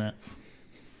built in it.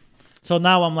 So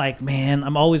now I'm like, man,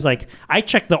 I'm always like, I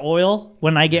check the oil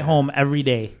when I get home every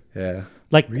day. Yeah.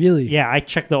 Like, Really? Yeah, I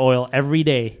check the oil every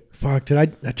day. Fuck, dude,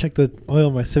 I check the oil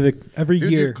in my Civic every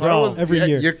Dude, year. your car Bro, was, every yeah,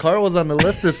 year. Your car was on the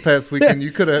lift this past weekend.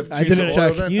 You could have I changed didn't the oil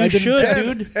check. then. You I didn't should, check.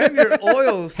 dude. And your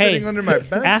oil is Hey, sitting under my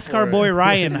bench. Ask for our it. boy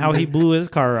Ryan how he blew his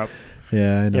car up.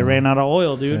 Yeah, I know. It ran out of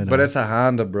oil, I dude. know. But it's a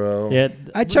Honda, bro. Yeah,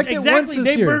 I checked it exactly. once this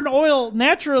They year. burn oil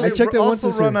naturally. I checked it once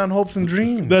also this run year. on hopes and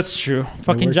dreams. That's true.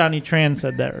 Fucking worked. Johnny Tran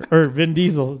said that, or Vin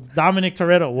Diesel, Dominic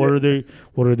Toretto.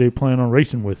 What are they planning on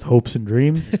racing with? Hopes and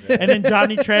dreams. And then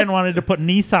Johnny Tran wanted to put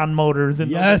Nissan motors in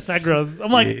Yes. the Segras.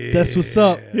 I'm like, That's what's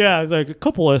up. yeah. I was like, a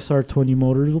couple SR20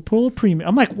 motors will pull a premium.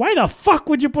 I'm like, why the fuck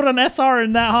would you put an SR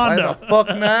in that Why Honda? the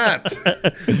fuck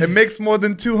not? It makes more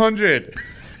than 200.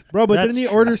 Bro, but That's didn't he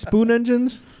true. order spoon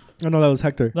engines? Oh, no, that was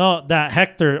Hector. No, that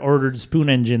Hector ordered spoon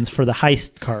engines for the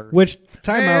heist car. Which,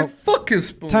 time Man, out. fuck his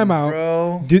spoons, Time out.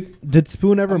 bro. Did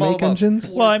Spoon ever I'm all make about engines?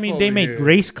 sports Well, I mean, they over made here.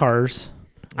 race cars.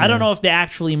 I don't Yeah. know if they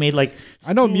actually made like.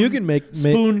 I know spoon- Mugen make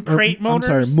spoon crate I'm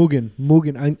sorry, motors?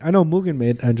 Mugen. I know Mugen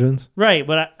made engines. Right,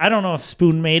 but I don't know if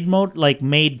Spoon made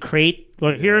made crate.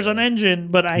 Well, here's an engine,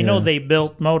 but I know Yeah. they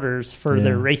built motors for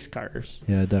their Yeah. race cars.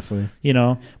 Yeah, definitely. You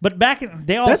know, but back in,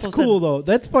 they also That's said- cool though.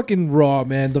 That's fucking raw,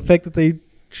 man. The fact that they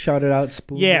shouted out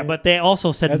Spoon. Yeah, there. but they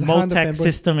also said As a Honda Motec fanboy-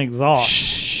 system exhaust.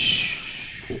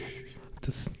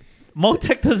 This-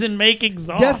 Motec doesn't make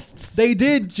exhaust. yes, they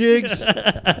did, Jigs.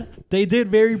 They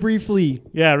did very briefly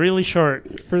Yeah, really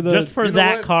short for the just for You know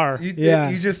that what? car. You, did, Yeah,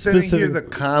 you just didn't hear specific. the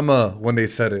comma when they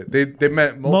said it. They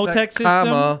meant Motec Motec, system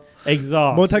comma.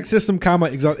 exhaust. Motec system, comma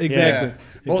exhaust. Exactly.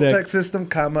 Yeah. Motec system,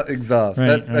 comma, exhaust.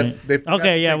 Right, That's they forgot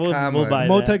Okay, to yeah, say we'll comma. buy that.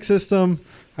 Motec system.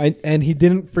 And he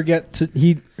didn't forget to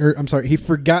he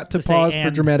forgot to say pause for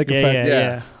and. dramatic Yeah, effect. Yeah, Yeah.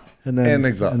 yeah. And then And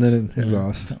exhaust. And then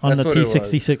exhaust. On That's the what it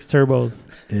was. T66 turbos.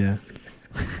 Yeah.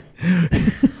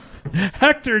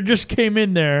 Hector just came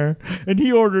in there and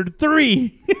he ordered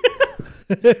 3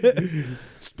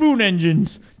 spoon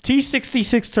engines,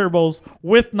 T66 turbos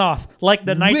with NOS, like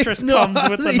the nitrous comes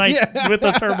with the yeah. with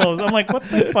the turbos. I'm like, what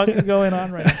the fuck is going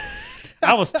on right now?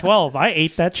 I was 12. I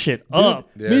ate that shit up.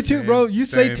 Yeah, Me too, same, bro. You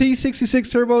say same.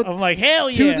 T66 turbo. I'm like,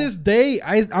 hell To yeah. this day,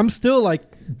 I'm still like,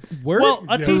 word? well,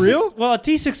 a For T6 real? well, a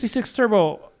T66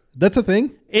 turbo, That's a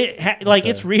thing?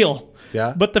 it's real.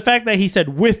 Yeah. But the fact that he said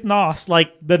with NOS,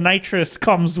 like the nitrous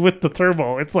comes with the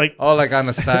turbo, it's like, Oh, like on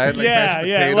the side, like yeah, mashed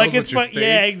yeah, potatoes like with it's your fun. Yeah,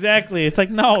 steak? exactly. It's like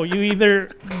no, you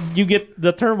get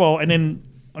the turbo and then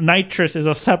nitrous is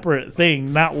a separate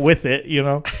thing, not with it. You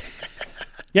know.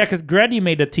 Yeah, because Greddy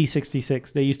made a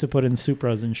T66. They used to put in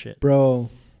Supras and shit. Bro,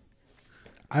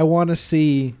 I want to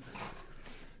see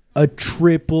a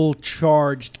triple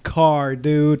charged car,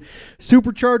 dude.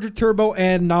 Supercharger turbo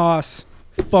and NOS.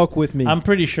 Fuck with me. I'm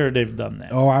pretty sure they've done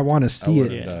that. Oh, I want to see it.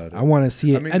 wouldn't doubt it. I want to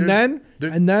see it. I mean, and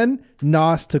there's- then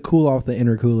NOS to cool off the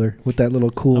intercooler with that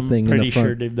little cool I'm thing in pretty the front.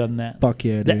 sure they've done that. Fuck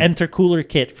yeah, The dude. intercooler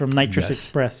kit from Nitrous Yes.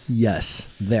 Express. Yes,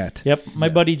 that. Yep, my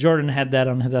Yes. buddy Jordan had that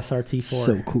on his SRT4.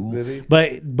 So cool. Did he?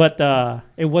 But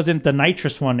it wasn't the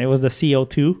nitrous one. It was the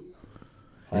CO2.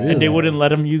 And they wouldn't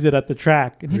let him use it at the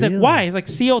track. And he's Really? like, why? He's like,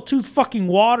 CO2's fucking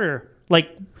water. Like,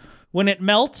 when it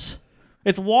melts,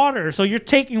 it's water. So you're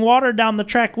taking water down the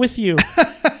track with you.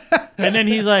 And then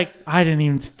he's like, I didn't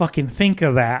even fucking think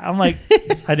of that. I'm like,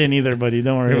 I didn't either, buddy.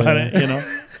 Don't worry about it, you know?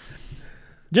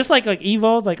 Just like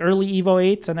Evos, like early Evo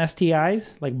 8s and STIs,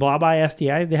 like Blob Eye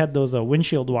STIs, they had those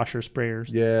windshield washer sprayers.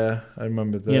 Yeah, I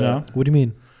remember that. You know? What do you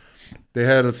mean? They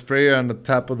had a sprayer on the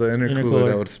top of the intercooler, Intercooler.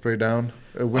 that would spray down.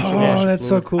 A windshield Oh, washer that's so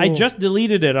fluid. cool. I just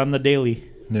deleted it on the daily.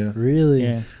 Yeah. Really?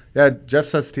 Yeah, Yeah,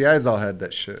 Jeff's STIs all had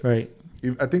that shit. right.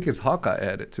 I think it's Hawkeye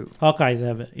had it too. Hawkeyes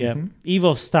have it. Yeah.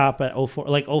 Evo stop at 04,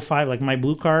 like 05, like my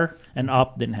blue car and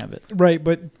up didn't have it. Right,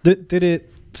 but did it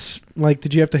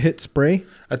did you have to hit spray?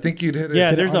 I think you'd hit it. Yeah,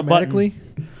 Did it there's a button. automatically?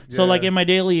 So like Yeah. in my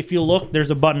daily, if you look, there's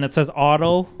a button that says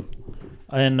auto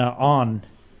and on.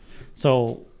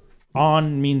 So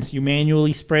on means you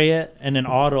manually spray it, and then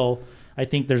auto, I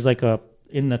think there's like a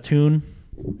in the tune.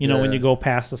 You know, when Yeah. you go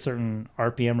past a certain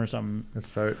RPM or something,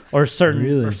 That's right. or certain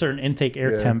Really? or certain intake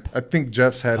air Yeah. temp. I think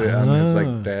Jeff's had it on his Ah.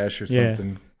 like dash or Yeah.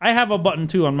 something. I have a button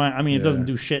too on mine. I mean, it Yeah. doesn't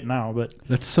do shit now, but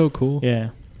That's so cool. yeah.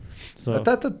 So I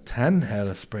thought the 10 had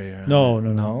a sprayer. on No, it.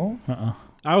 no, no. No?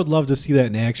 I would love to see that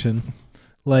in action.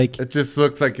 Like, It just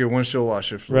looks like your windshield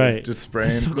washer fluid. Right. Just spraying.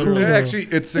 It's so cool, Yeah, though. actually,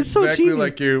 it's It's so exactly cheesy.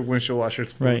 like your windshield washer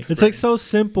fluid. Right. it's like so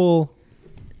simple.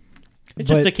 It's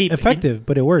just but to keep effective,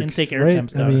 but it works. intake air right?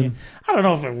 temps I down. mean, I don't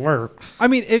know if it works.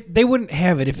 they wouldn't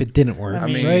have it if it didn't work. I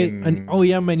mean- right? An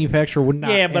OEM manufacturer would not.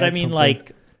 Yeah, but add I mean,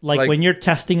 something. like when you're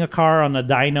testing a car on the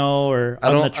dyno or I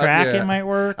on the don't- track, yeah. it might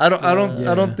work. I don't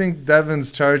Yeah. think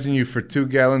Devin's charging you for 2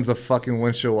 gallons of fucking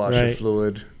windshield washer Right.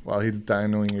 fluid while he's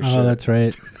dynoing your Oh, shit. that's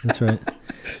right. That's right.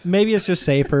 Maybe it's just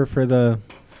safer for the.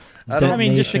 I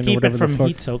mean, just to detonation or keep it whatever the from fuck.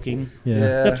 heat soaking. Yeah.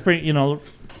 Yeah. That's pretty. You know,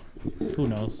 who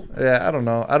knows? Yeah, I don't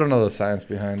know. I don't know the science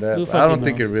behind that. Who But I don't fucking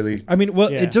think it knows? really. I mean,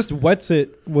 well, Yeah. it just wets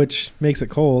it, which makes it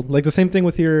cold. Like the same thing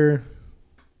with your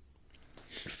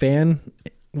fan,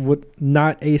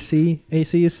 not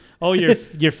ACs. Oh,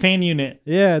 your fan unit.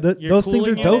 Yeah, Your those things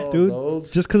are cooling dope, unit? dude.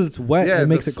 Those- Just because it's wet, yeah, it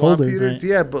makes the it colder. swamp heaters, Right.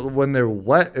 yeah, but when they're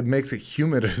wet, it makes it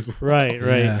humid as well. Right,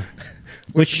 right. Yeah.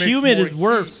 Which makes humid more is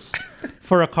worse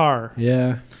for a car.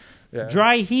 Yeah. Yeah.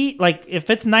 Dry heat, like if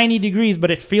it's 90 degrees,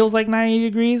 but it feels like 90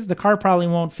 degrees, the car probably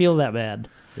won't feel that bad.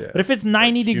 Yeah. But if it's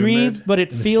 90 Like degrees, humid. but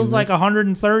it feels humid. like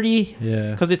 130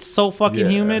 Yeah. because it's so fucking Yeah.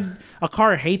 humid, a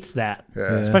car hates that, Yeah.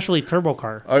 Yeah. especially turbo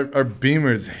car. Our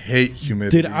Beamers hate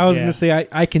humidity. Dude, I was Yeah. gonna say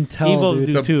I can tell. Evos dude.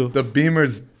 do the, too. the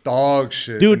Beamers dog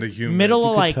shit in the Dude, humid. middle You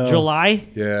of could like tell. July,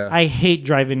 Yeah. I hate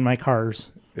driving my cars.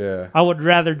 Yeah. I would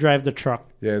rather drive the truck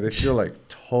Yeah, they feel like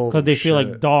total because they feel shit.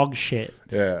 like dog shit.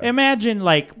 Yeah.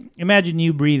 Imagine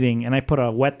you breathing and I put a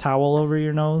wet towel over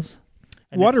your nose.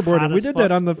 and it's hot Waterboarding. We as did fuck.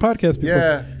 that on the podcast before.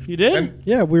 Yeah. You did? And-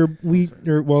 Yeah,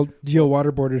 Gio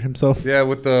waterboarded himself. Yeah,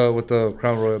 with the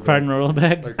Crown Royal. Crown Royal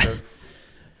bag. Like that.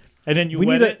 And then you we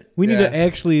wet need it. We need Yeah. to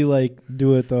actually like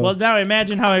do it though. Well, now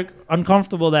imagine how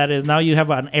uncomfortable that is. Now you have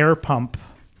an air pump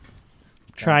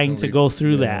trying to Constantly- go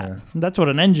through yeah. that. That's what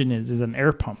an engine is an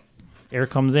air pump. Air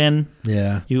comes in,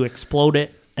 yeah. you explode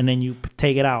it, and then you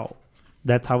take it out.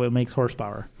 That's how it makes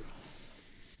horsepower.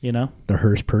 You know? The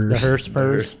hearse The purrs. hearse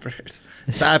purrs. Spurs.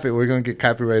 Stop it. We're going to get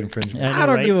copyright infringement. know, I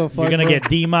don't give a fuck, You're going to bro. get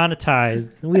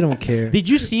demonetized. We don't care. Did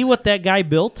you see what that guy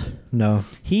built? No.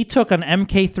 He took an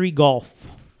MK3 Golf,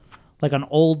 like an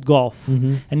old Golf,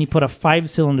 Mm-hmm. and he put a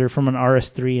 5-cylinder from an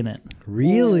RS3 in it.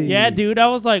 Really? Yeah, dude. I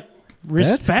was like,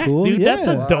 respect, cool, dude. That's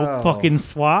a yeah. dope Wow. fucking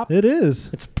swap. It is.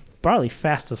 It's probably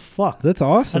fast as fuck. That's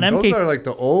awesome. An Those MK are like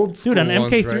the old school Dude, an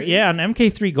MK3, ones, right? yeah, an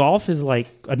MK3 Golf is like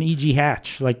an EG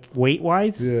hatch, like weight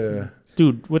wise. Yeah.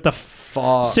 Dude, with a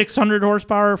Fuck. 600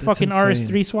 horsepower fucking insane.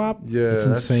 RS3 swap. Yeah. That's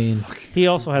insane. He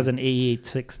also has an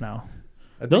AE86 now.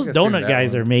 I think Those I've seen donut that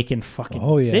guys one. are making fucking.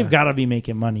 Oh, yeah. They've got to be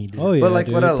making money, dude. Oh yeah. But like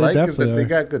dude. what I They like is definitely that they are.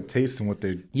 got good taste in what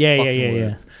they Yeah, fucking yeah, with.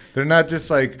 yeah. They're not just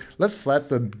like, let's slap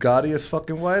the gaudiest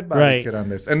fucking wide body Right. kit on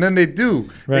this. And then they do.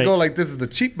 They Right. go like, this is the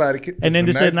cheap body kit. And then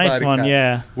this just is that nice body one, kit.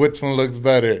 yeah. Which one looks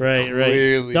better? Right, right.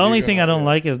 Clearly, The only you're thing I gonna- don't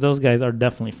like is those guys are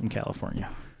definitely from California.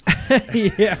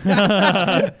 yeah.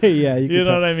 Yeah. You, You could know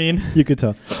tell. what I mean? You could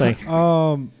tell. It's like,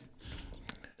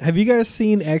 Have you guys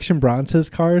seen Action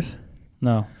Bronze's cars?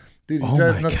 no. Dude, he Oh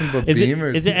drives my nothing but Is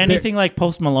Beamers. it anything like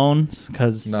Post Malone's?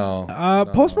 Because No.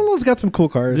 Post Malone's got some cool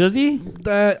cars. does he?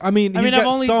 I mean, he's I've got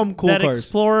only some cool that cars.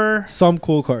 Explorer. Some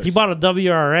cool cars. He bought a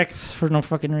WRX for no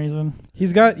fucking reason.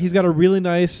 He's got a really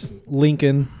nice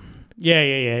Lincoln.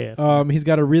 Yeah. He's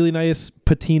got a really nice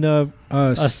patina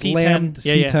slammed C10.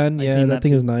 Yeah, C10. I Yeah, seen that that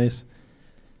thing too. is nice.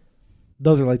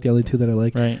 Those are like the only two that I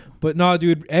like. Right. But no,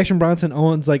 dude, Action Bronson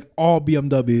owns like all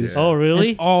BMWs. Yeah. Oh, really?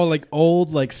 And all like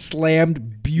old, like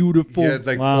slammed, beautiful. Yeah, it's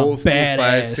like Wow. old school Badass,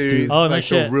 5 dude. Series. Oh, no like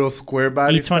shit. a real square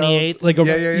body E28. like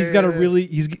Yeah, he's got a yeah. really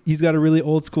he's got a really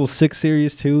old school 6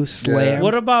 Series too. Slammed.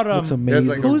 What about Looks He amazing. has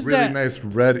like Who's a really that? nice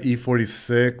red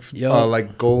E46, Yo.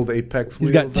 like gold Apex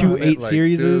He's wheels. got two on it. 8 Like,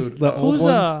 series. dude, The old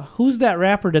ones. who's that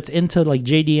rapper that's into like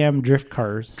JDM drift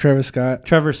cars? Travis Scott.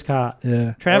 Trevor Scott.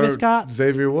 Yeah. Travis or Scott?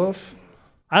 Xavier Wolf.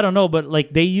 I don't know, but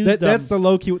like they used That's the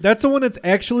low key. That's the one that's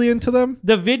actually into them.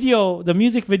 the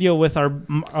music video with our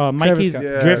Mikey's Scott.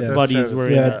 Yeah, drift that's buddies Travis were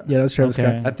Scott. in Yeah, it. yeah, that's Travis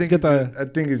Okay. Scott. I think Get the- I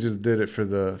think he just did it for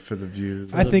the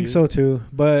views. I think so too.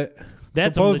 But They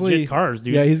had some supposedly legit cars,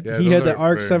 dude. Yeah, he Yeah, had those the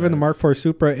are RX-7, very the Mark nice. IV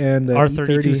Supra, and the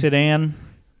R32 E30. sedan.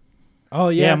 Oh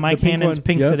Yeah, yeah, Mike the pink Hannon's one.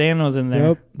 pink Yep. sedan was in there.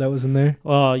 Yep, that was in there.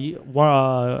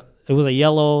 It was a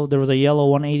yellow. There was a yellow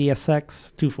 180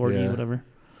 SX, 240, Yeah. whatever.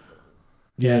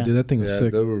 Yeah, Yeah. dude, that thing was Yeah,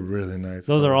 sick. they were really nice.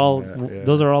 Those are cars all. in that, yeah.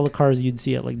 Those are all the cars you'd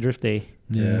see at like Drift Day,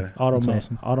 Yeah, Automass, that's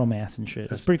awesome. Automass and shit. It's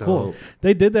That's pretty cool. dope.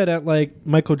 They did that at like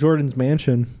Michael Jordan's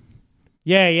mansion.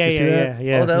 Yeah, You see that?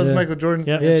 yeah. Oh, that was Yeah. Michael Jordan's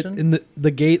Yeah. mansion? Yeah, in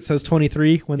the gate says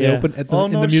 23 when they Yeah. open at the, Oh,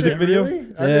 in no the music shit, video. really? I Yeah.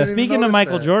 didn't even Speaking of notice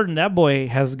Michael that. Jordan, that boy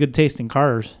has good taste in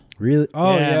cars. Really?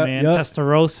 Oh yeah, man. Yep.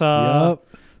 Testarossa. Yep.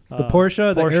 The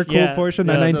Porsche, the air-cooled yeah. Porsche Yeah.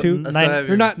 992. I still Nine-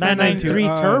 haven't or not even seen 993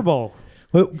 992, turbo.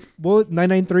 What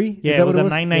 993? Yeah, Is that it was what a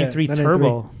 993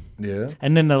 turbo. Yeah.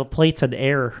 And then the plates had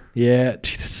air. Yeah, dude,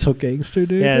 that's so gangster,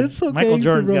 dude. Yeah, That's so Michael gangster,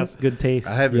 Jordan's bro. got good taste.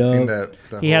 I haven't Yup. seen that.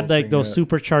 He had like those thing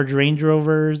supercharged Range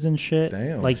Rovers and shit.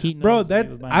 Damn. Like he knows Bro, what that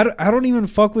he was buying. I don't even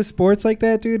fuck with sports like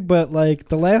that, dude. But like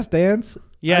The Last Dance,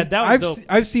 Yeah, that was dope.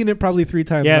 I've seen it probably 3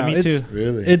 times. Yeah, now. me It's, too. yet.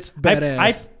 Really? It's badass.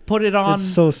 I put it on. It's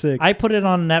so sick. I put it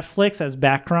on Netflix as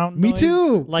background. Me noise,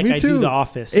 too. Like Me I too. do The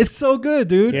Office. It's so good,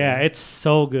 dude. yeah, it's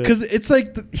so good. Because it's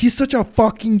like he's such a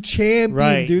fucking champion,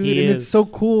 Right, dude, he and is. it's so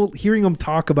cool hearing him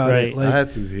talk about Right. it. I Like,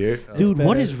 had to hear it. Dude,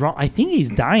 what bad. is wrong? I think he's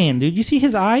dying, dude. You see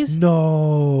his eyes?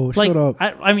 no, Like, shut up,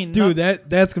 I mean, dude.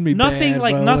 That's gonna be nothing bad,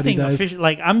 like bro, when he nothing dies. official.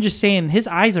 Like I'm just saying, his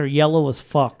eyes are yellow as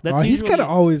fuck. That's He's usually, kind of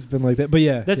always been like that, but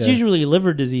yeah, that's yeah. usually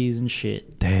liver disease and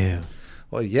shit. damn.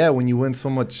 Well, yeah, when you win so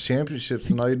much championships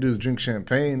and all you do is drink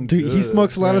champagne. Dude, he ugh.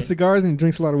 smokes a lot of Right. cigars and he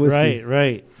drinks a lot of whiskey.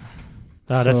 Right.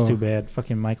 Oh, that's So- too bad.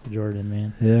 Fucking Michael Jordan,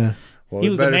 man. Yeah. Well, He we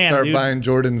was the better man, start dude. buying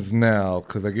Jordans now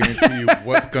because I guarantee you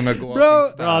what's gonna go Bro, up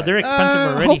in stock. Oh, they're expensive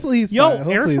already. hopefully he's Yo, fine.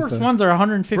 Hopefully Air he's Force fine. Ones are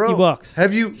 150 Bro, bucks.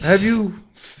 Have you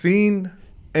seen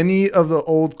any of the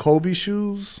old Kobe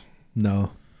shoes?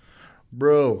 No.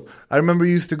 Bro, I remember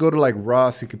you used to go to like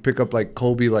Ross. You could pick up like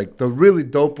Kobe, like the really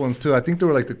dope ones too. I think they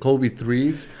were like the Kobe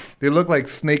 3s. They look like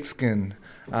snakeskin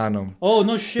on them. Oh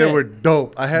no shit. They were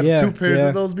dope. I had Yeah, 2 pairs yeah.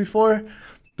 of those before.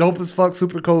 Dope as fuck,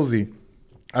 super cozy.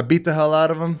 I beat the hell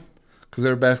out of them because they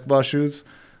were basketball shoes.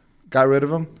 Got rid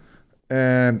of them,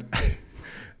 and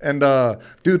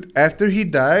dude, after he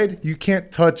died, you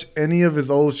can't touch any of his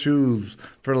old shoes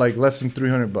for like less than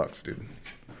 $300, dude.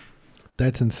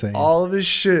 That's insane. All of his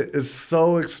shit is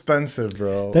so expensive,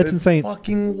 bro. That's It's insane.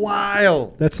 Fucking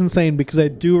wild. That's insane because I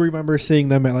do remember seeing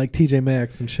them at like TJ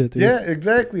Maxx and shit, dude. Yeah,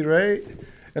 exactly, right?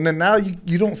 And then now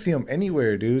you don't see them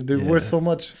anywhere, dude. They're worth so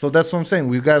much. So that's what I'm saying.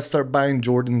 We've got to start buying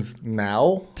Jordans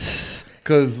now.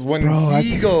 Because when Bro,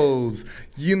 he goes,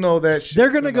 you know that shit.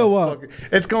 They're gonna go up.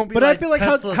 It's going to be But like I feel like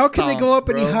Tesla how can they go stock, up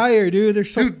any bro. higher, dude? They're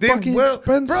so Dude, they fucking will.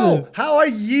 expensive. Bro, how are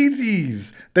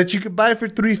Yeezys that you could buy for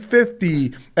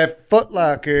 $350 at Foot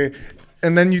Locker,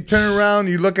 and then you turn around,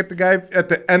 you look at the guy at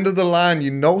the end of the line,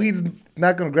 you know he's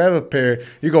not gonna grab a pair.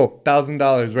 You go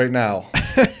 $1,000 right now,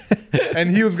 and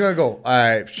he was gonna go, all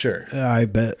right, sure. I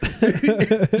bet.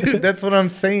 Dude, that's what I'm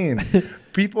saying.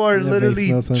 People are That makes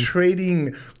literally no sense.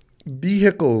 trading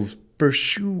vehicles for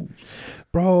shoes.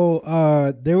 Bro,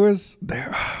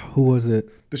 who was it?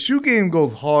 The shoe game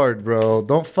goes hard, bro.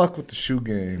 Don't fuck with the shoe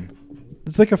game.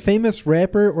 It's like a famous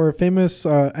rapper or a famous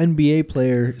NBA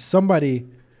player. Somebody,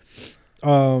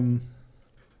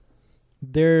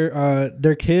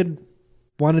 their kid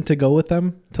wanted to go with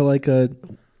them to like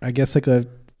I guess like a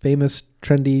famous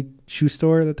trendy shoe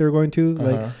store that they were going to.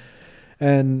 Like,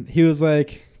 and he was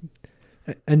like,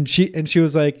 and she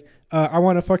was like, I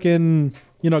want to fucking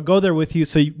go there with you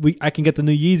so I can get the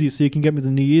new Yeezys so you can get me the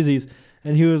new Yeezys.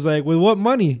 And he was like, with what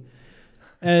money?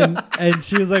 And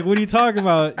she was like, what are you talking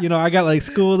about? I got like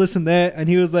school, this and that. And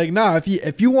he was like, nah,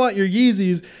 if you want your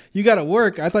Yeezys, you got to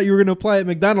work. I thought you were going to apply at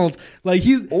McDonald's. Like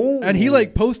and he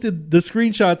like posted the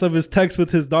screenshots of his text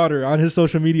with his daughter on his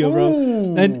social media, bro.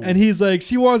 Ooh. And he's like,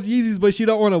 she wants Yeezys, but she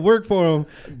don't want to work for them.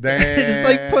 Damn. Just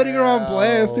like putting her on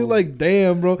blast, dude. Like,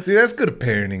 damn, bro. Dude, that's good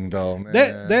parenting, though, man.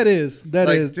 That is.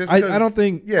 just I don't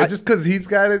think. Yeah, just because he's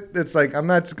got it, it's like I'm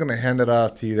not just gonna hand it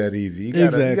off to you that easy. You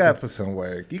gotta put some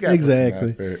work. You gotta put some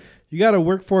effort. You got to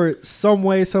work for it some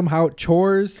way, somehow.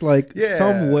 Chores, like Yeah,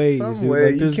 some way. Some way.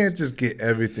 Like, you there's- can't just get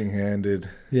everything handed.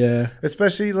 Yeah.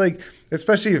 Especially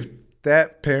if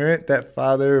that parent, that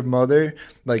father or mother,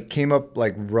 like came up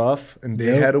like rough and they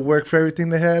Yep. had to work for everything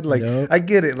they had. Like Yep. I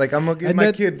get it. Like I'm gonna give And my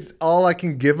that- kids all I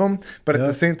can give them, but at Yep.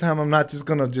 the same time, I'm not just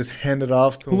gonna just hand it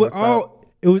off to them.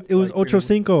 It was like, Ocho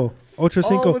Cinco. Ocho Oh,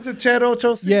 Cinco. was it Chad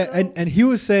Ochocinco? Yeah, and he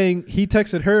was saying, he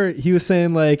texted her, he was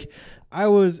saying like, I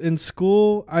was in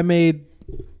school,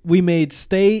 we made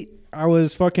state, I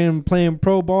was fucking playing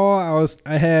pro ball,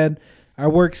 I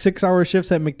worked 6-hour shifts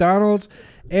at McDonald's,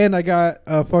 and I got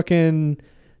a fucking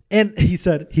And he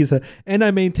said, and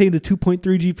I maintained a 2.3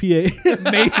 GPA.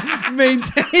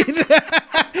 Maintained.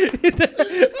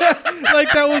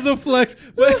 Like that was a flex.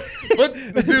 But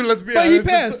dude, let's be but honest. he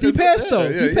passed. He passed though.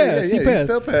 He passed. He He passed.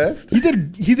 still passed.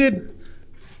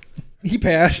 He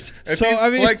passed. If So he's I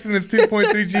mean, flexing his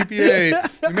 2.3 GPA,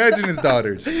 imagine his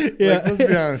daughters. Yeah. Like, let's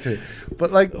be honest here.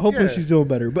 But like, hopefully yeah, she's doing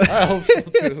better. But I hope so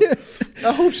too.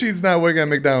 I hope she's not working at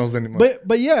McDonald's anymore.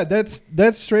 but yeah, that's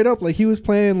straight up. Like he was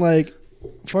playing like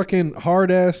fucking hard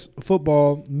ass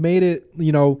football, made it,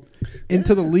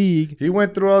 into the league. He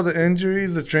went through all the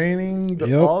injuries, the training,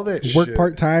 Yep. all that shit. Worked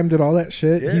part time, did all that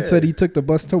shit. He Yeah. said he took the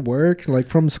bus to work, like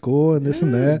from school and this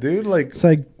and Yeah, that. dude. Like, It's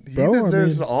like, he bro, I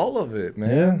deserves mean, all of it,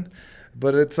 man.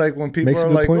 But it's like when people Makes a are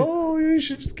good like, point. "Oh, you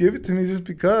should just give it to me just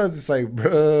because." It's like,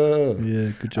 bro,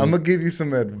 yeah, good job. I'm gonna give you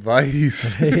some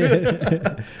advice.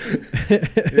 Yeah,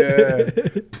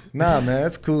 nah, man,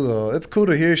 it's cool though. It's cool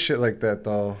to hear shit like that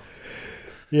though.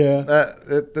 yeah,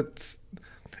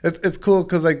 It's cool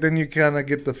because like then you kind of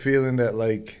get the feeling that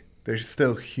like they're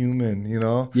still human, you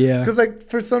know? Yeah. Because like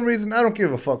for some reason I don't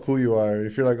give a fuck who you are.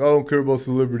 If you're like, oh, I don't care about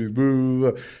celebrities, blah,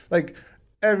 blah, blah. Like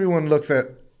everyone looks at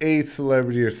a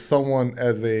celebrity or someone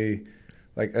as a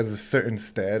certain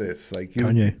status. Like you,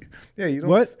 Kanye. Yeah, you don't.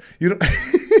 What? You don't.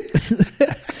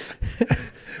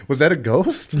 Was that a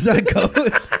ghost? Was that a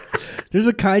ghost? There's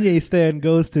a Kanye stan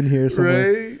ghost in here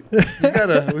somewhere.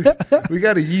 Right? We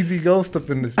got a Yeezy ghost up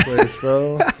in this place,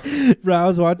 bro. Bro, I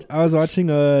was watching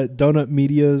Donut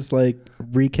Media's like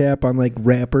recap on like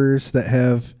rappers that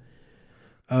have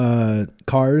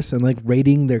cars and like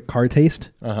rating their car taste.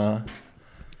 Uh-huh.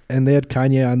 And they had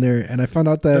Kanye on there, and I found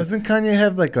out that Doesn't Kanye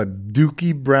have like a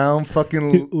Dookie Brown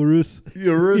fucking Urus.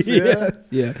 Urus? Yeah.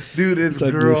 Yeah. Dude, it's It's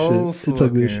ugly gross shit. It's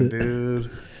ugly looking, shit.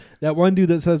 dude. That one dude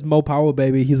that says Mo Power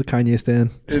Baby, he's a Kanye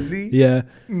stan. Is he? Yeah.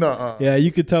 No. Yeah,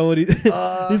 you could tell what he he's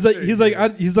like sure he's he like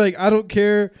is. he's like I don't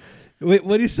care. Wait,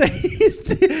 what did he say?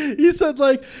 He said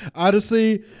like,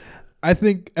 honestly, I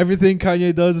think everything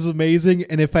Kanye does is amazing,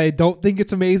 and if I don't think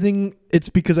it's amazing, it's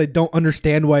because I don't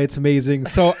understand why it's amazing.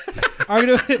 So I'm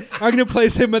gonna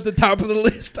place him at the top of the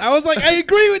list. I was like, I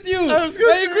agree with you. I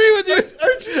agree with you.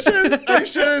 Aren't you sure? Are you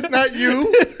sure it's not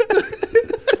you?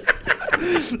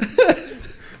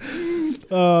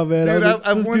 Oh man, Dude,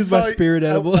 this dude's my spirit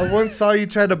animal. I once saw you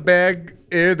try to bag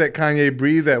air that Kanye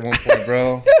breathed at one point,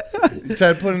 bro. You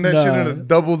tried putting that shit in a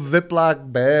double Ziploc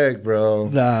bag, bro.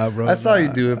 Nah, bro. I saw you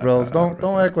do it, bro. Don't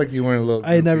act like you weren't a little.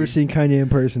 I had never groupie. seen Kanye in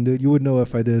person, dude. You would know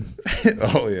if I did.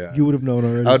 Oh yeah. You would have known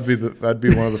already. I'd be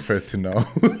one of the first to know.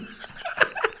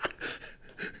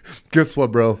 Guess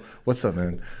what, bro? What's up,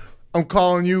 man? I'm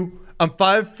calling you. I'm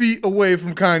 5 feet away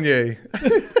from Kanye.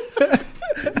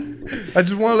 I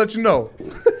just want to let you know.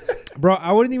 Bro,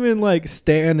 I wouldn't even like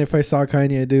stand if I saw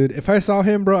Kanye, dude. If I saw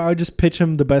him, bro, I would just pitch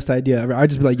him the best idea ever. I'd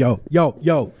just be like, yo,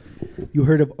 you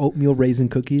heard of oatmeal raisin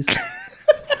cookies?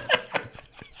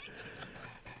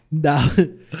 Now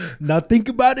think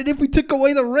about it if we took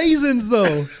away the raisins,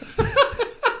 though.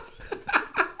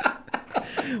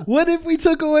 What if we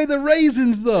took away the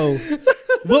raisins, though?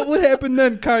 What would happen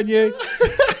then, Kanye?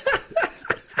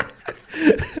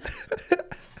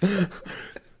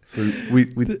 So we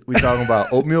talking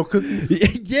about oatmeal cookies?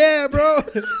 Yeah, bro.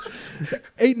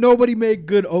 Ain't nobody make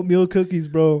good oatmeal cookies,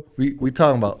 bro. We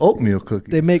talking about oatmeal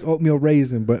cookies. They make oatmeal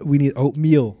raisin, but we need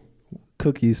oatmeal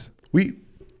cookies. Wait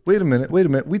a minute.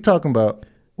 We talking about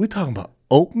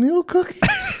oatmeal cookies?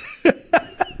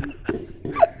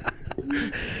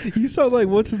 You sound like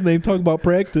what's his name talking about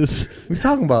practice. We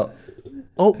talking about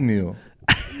oatmeal.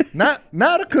 not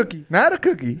a cookie,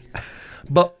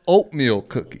 but oatmeal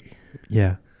cookie.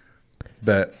 Yeah.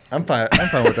 Bet. I'm fine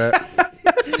with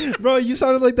that. Bro, you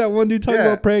sounded like that one dude talking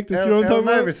about practice. You know what I'm talking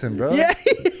about? Iverson, bro. Yeah.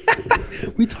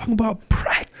 We talking about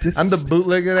practice. I'm the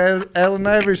bootlegger Allen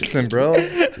Iverson, bro.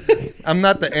 I'm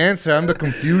not the answer. I'm the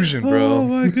confusion, bro. Oh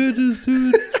my goodness,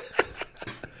 dude.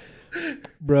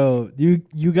 Bro,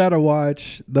 you gotta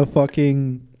watch the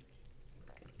fucking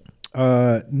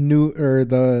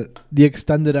the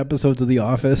extended episodes of The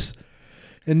Office.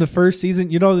 In the first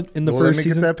season, in the Well, first let me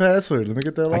season, get that password. Let me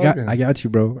get that login. I got you,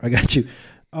 bro. I got you.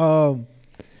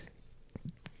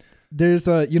 There's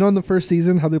in the first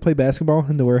season how they play basketball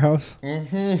in the warehouse.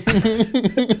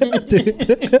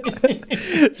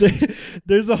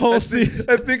 There's a whole scene.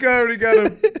 I think I already got a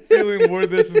feeling where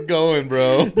this is going,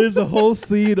 bro. There's a whole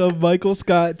scene of Michael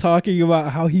Scott talking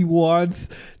about how he wants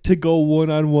to go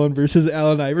 1-on-1 versus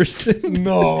Allen Iverson.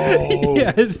 No.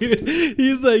 Yeah, dude.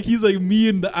 He's like me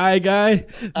and the I guy.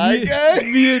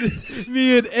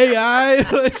 Me and AI.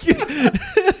 Like,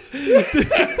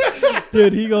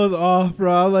 dude, he goes off,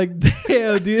 bro. I'm like,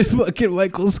 damn, dude, fucking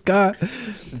Michael Scott.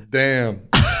 Damn.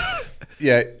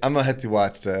 Yeah, I'm gonna have to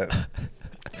watch that.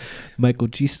 Michael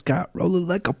G. Scott rolling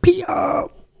like a peon.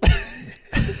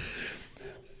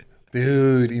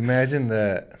 Dude, imagine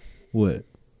that. What?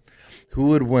 Who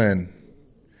would win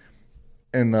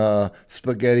in a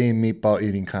spaghetti and meatball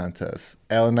eating contest?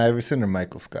 Allen Iverson or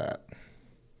Michael Scott?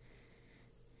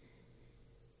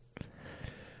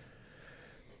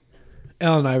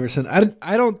 Allen Iverson.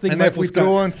 I don't think. And Michael if we Scott...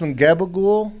 throw in some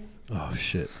gabagool, Oh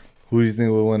shit. who do you think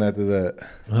will win after that?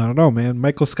 I don't know, man.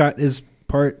 Michael Scott is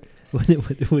part. What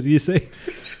do you say?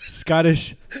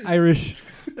 Scottish, Irish,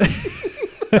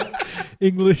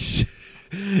 English.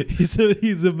 He's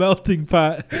a melting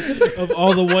pot of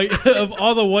all the white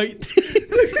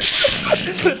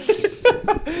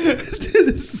Dude,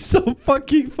 this is so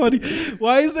fucking funny.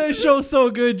 Why is that show so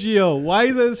good, Gio? Why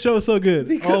is that show so good?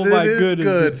 Because oh my it is goodness,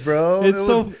 good, dude. bro.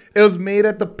 It's It was made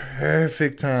at the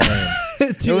perfect time.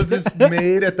 It was just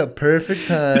made at the perfect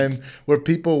time where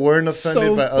people weren't offended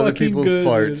So by other fucking people's good,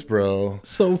 farts, dude. bro.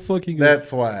 So fucking good.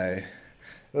 That's why.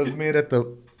 It was made at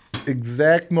the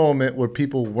exact moment where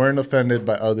people weren't offended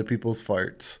by other people's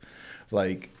farts.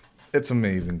 Like, it's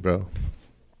amazing, bro.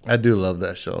 I do love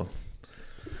that show.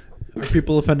 Are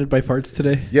people offended by farts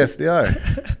today? Yes, they are.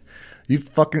 You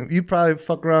probably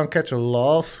fuck around and catch a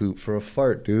lawsuit for a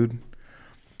fart, dude.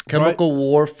 Chemical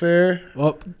warfare.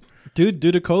 Well, dude,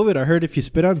 due to COVID, I heard if you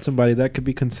spit on somebody, that could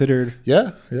be considered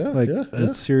Yeah.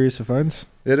 a serious offense.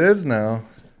 It is now.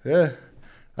 Yeah.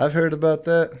 I've heard about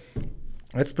that.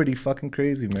 That's pretty fucking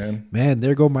crazy, man. Man,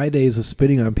 there go my days of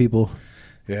spitting on people.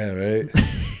 Yeah, right?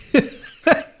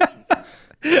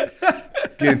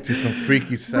 Get into some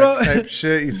freaky sex Bro. type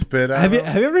shit. You spit out. Have you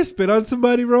ever spit on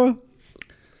somebody, bro?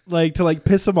 Like to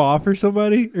piss them off or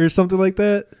somebody or something like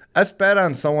that? I spat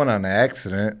on someone on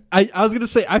accident. I was gonna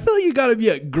say I feel like you gotta be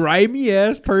a grimy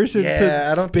ass person Yeah, I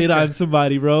to don't spit think on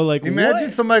somebody, bro. Like Imagine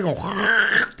what? somebody going,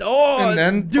 Oh, and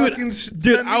then dude, fucking dude,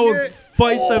 sending I would it.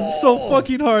 fight them so Oh.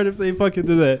 fucking hard if they fucking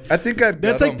do that. I think I'd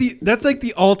That's gut like 'em. that's like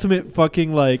the ultimate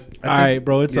fucking all right,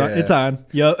 bro. It's on. yeah. It's on.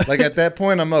 Yep. Like at that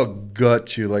point, I'm gonna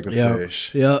gut you like a Yep.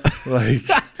 fish. Yep.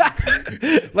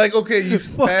 Like, okay, you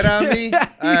spat on me. You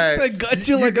All right. said got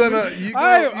you You like gonna- a. you all gonna-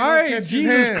 right, you all gonna right. catch his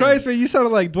Jesus hands. Christ, man, you sounded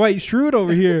like Dwight Schrute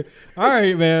over here. All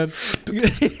right, man.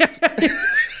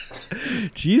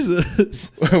 Jesus.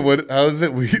 What? How is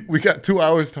it? We got 2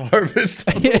 hours to harvest.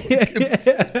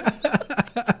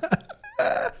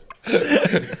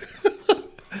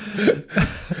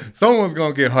 Someone's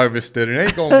gonna get harvested. It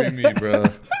ain't gonna be me, bro.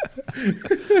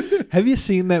 Have you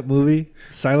seen that movie,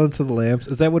 Silence of the Lambs?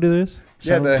 Is that what it is?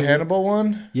 Yeah, Silence the of the- Hannibal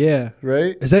one, Yeah.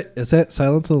 right? Is that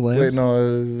Silence of the Lambs? Wait,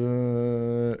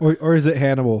 no. It was, Or is it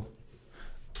Hannibal?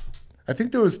 I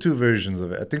think there was 2 versions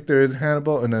of it. I think there is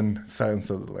Hannibal and then Silence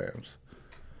of the Lambs.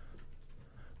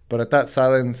 But I thought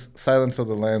Silence of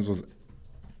the Lambs was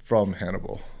from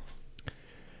Hannibal.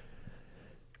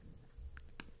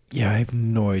 Yeah, I have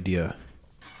no idea.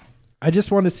 I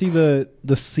just want to see the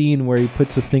scene where he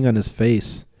puts the thing on his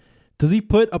face. Does he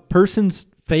put a person's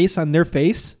face on their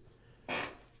face?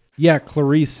 Yeah,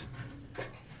 Clarice.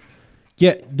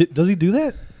 Yeah, does he do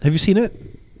that? Have you seen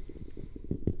it?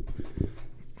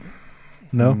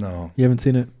 No? No. You haven't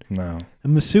seen it? No.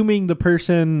 I'm assuming the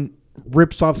person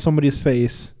rips off somebody's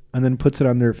face and then puts it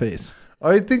on their face.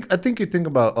 I think you think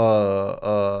about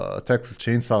Texas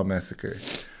Chainsaw Massacre.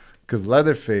 Because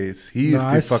Leatherface, he used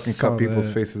No, to I fucking saw cut people's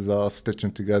that. faces off, stitch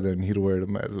them together, and he'd wear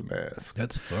them as a mask.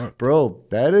 That's fucked. Bro,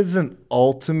 that is an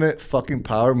ultimate fucking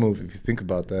power move if you think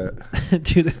about that.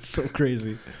 Dude, that's so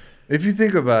crazy. If you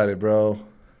think about it, bro.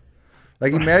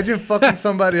 Like, imagine fucking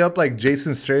somebody up like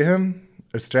Jason Statham,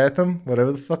 or Stratham,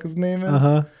 whatever the fuck his name is.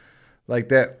 Uh-huh. Like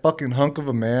that fucking hunk of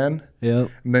a man.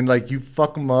 Yep. And then, like, you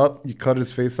fuck him up, you cut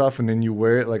his face off, and then you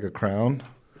wear it like a crown.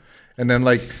 And then,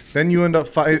 like, then you end up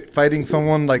fighting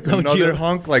someone like No, another Gio.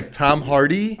 hunk, like Tom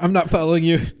Hardy. I'm not following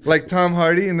you. Like Tom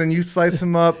Hardy, and then you slice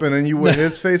him up, and then you wear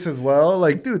his face as well.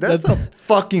 Like, dude, that's a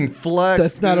fucking flex.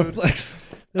 That's not a dude. flex.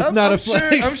 That's I'm- not I'm a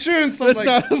flex. Sure, I'm sure in some That's like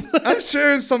not a flex. I'm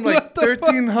sure in some like What the fuck?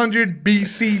 1300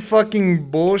 BC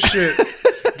fucking bullshit,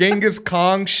 Genghis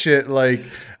Kong shit. Like,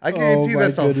 I guarantee Oh my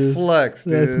that's goodness. a flex,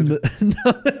 That's dude.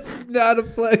 no, that's not a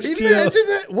flex. Imagine Gio.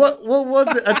 that. What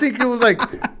was it? I think it was like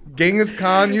Genghis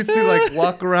Khan used to like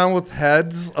walk around with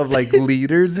heads of like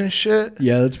leaders and shit.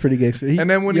 Yeah, that's pretty gangster. And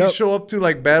then when Yep. he show up to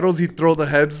like battles, he'd throw the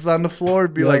heads on the floor,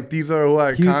 be Yep. like, "These are who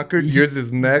I He- conquered. he- Yours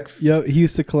is next." Yep, he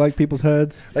used to collect people's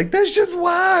heads. Like that's just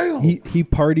wild. He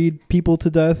partied people to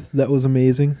death. That was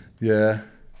amazing. Yeah,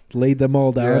 Laid them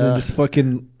all down Yeah. and just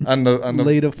fucking on the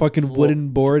laid a fucking floor. wooden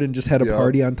board and just had a Yep.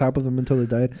 party on top of them until they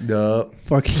died. Yup.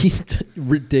 Fucking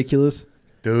ridiculous.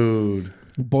 Dude.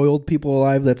 boiled people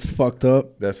alive. That's fucked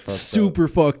up. That's fucked Super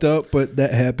fucked up, but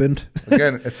that happened up.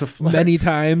 Again, it's a flex. many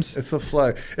times. It's a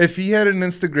flex. If he had an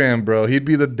Instagram, bro, he'd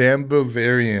be the Dan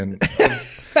Bilzerian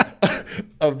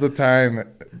of the time,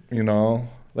 you know?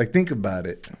 Like, think about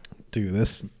it. Dude,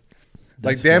 that's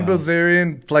Like, Dan wild.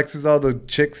 Bilzerian flexes all the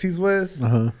chicks he's with.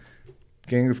 Uh-huh.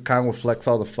 Genghis Khan will flex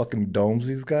all the fucking domes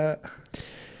he's got.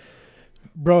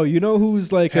 Bro, you know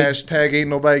who's like Hashtag ain't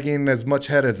nobody getting as much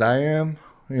head as I am,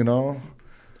 you know?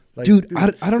 Like, dude, I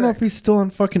don't know if sick. he's still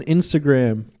on fucking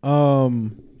Instagram.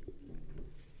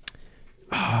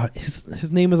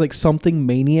 His name is like something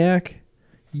maniac.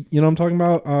 You know what I'm talking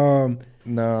about?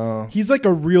 No. He's like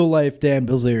a real life Dan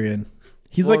Bilzerian.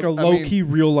 He's like a Well, I low mean- key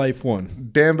real life one.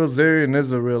 Dan Bilzerian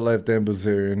is a real life Dan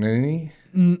Bilzerian, ain't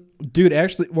he? Dude,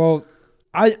 actually, well,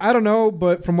 I don't know,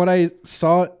 but from what I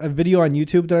saw, a video on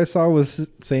YouTube that I saw was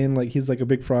saying like he's like a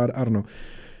big fraud. I don't know.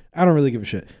 I don't really give a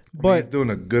shit. But he's But doing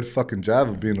a good fucking job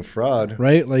of being a fraud.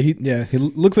 right, like he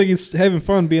looks like he's having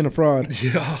fun being a fraud.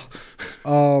 Yeah.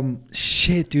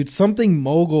 Shit, dude, something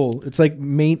mogul. It's like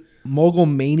mogul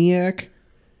maniac.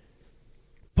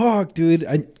 Fuck, dude,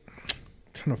 I'm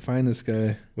trying to find this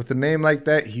guy. With a name like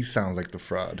that, he sounds like the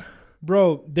fraud.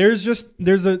 Bro, there's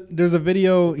a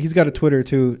video. He's got a Twitter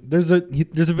too. There's a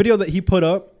video that he put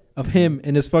up of him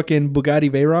in his fucking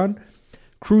Bugatti Veyron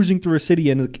cruising through a city,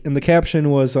 and the caption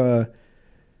was "on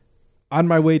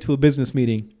my way to a business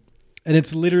meeting," and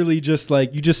it's literally just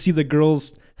like you just see the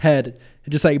girl's head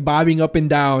just like bobbing up and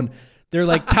down. They're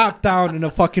like top down in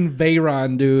a fucking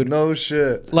Veyron, dude. No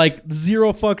shit. Like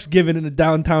zero fucks given in a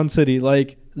downtown city.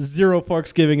 Like zero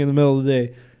fucks giving in the middle of the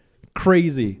day.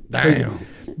 Crazy. Damn. Crazy.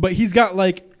 But he's got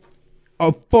like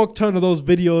a fuck ton of those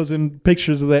videos and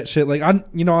pictures of that shit. Like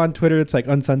on Twitter, it's like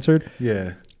uncensored.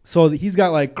 Yeah. So he's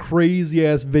got like crazy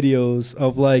ass videos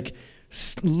of like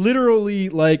literally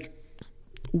like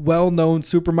well-known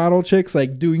supermodel chicks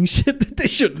like doing shit that they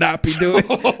should not be doing.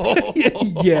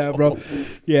 Yeah, bro.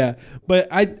 Yeah. But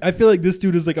I feel like this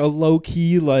dude is like a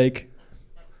low-key like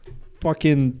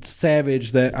fucking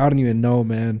savage that I don't even know,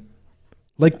 man.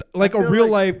 Like a feel real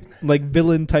like- life like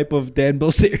villain type of Dan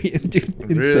Bilzerian, dude.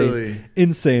 Insane. Really?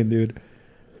 Insane, dude.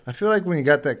 I feel like when you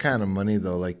got that kind of money,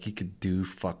 though, like, he could do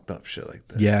fucked up shit like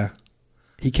that. Yeah.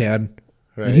 He can.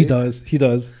 Right? And he does. He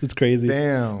does. It's crazy.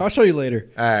 Damn. I'll show you later.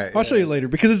 All right. I'll show you later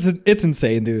because it's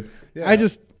insane, dude. Yeah.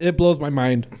 It blows my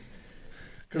mind.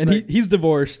 'Cause, And like- he's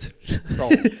divorced. Oh,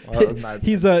 well, I'm not-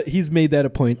 He's made that a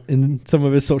point in some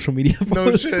of his social media No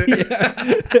posts. shit.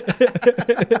 Yeah.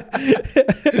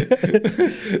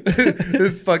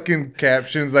 His fucking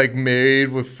captions like married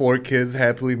with 4 kids,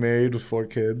 happily married with 4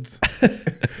 kids.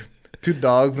 2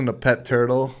 dogs and a pet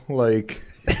turtle. Like,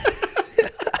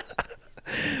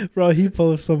 Bro, he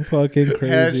posts some fucking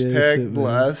crazy ass shit, hashtag man.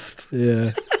 blessed.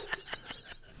 Yeah.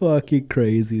 Fucking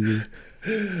crazy, dude.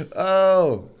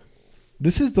 Oh.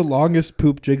 This is the longest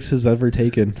poop Jigs has ever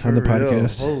taken on the For real.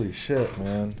 podcast. Holy shit,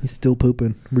 man. He's still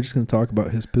pooping. We're just going to talk about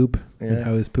his poop Yeah. and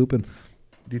how he's pooping.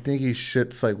 Do you think he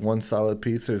shits like one solid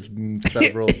piece or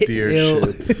several deer Ew.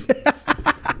 shits?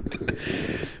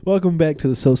 Welcome back to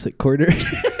the So Sick Corner,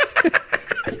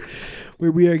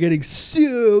 where we are getting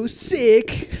so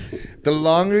sick. The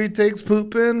longer he takes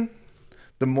pooping,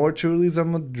 the more Trulies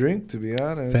I'm going to drink, to be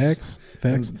honest. Facts.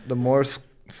 And the more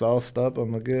sauced up I'm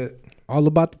going to get. All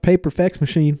about the paper fax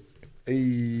machine.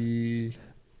 Hey.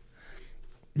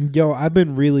 Yo, I've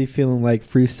been really feeling like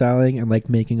freestyling and like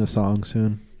making a song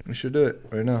soon. We should do it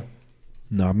right now.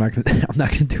 No, I'm not gonna. I'm not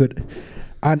gonna do it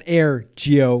on air,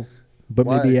 Gio. But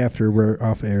Why? maybe after we're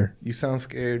off air. You sound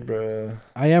scared, bro.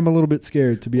 I am a little bit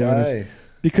scared, to be honest, Why?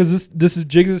 because this is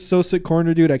Jigs' So Sick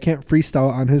Corner, dude. I can't freestyle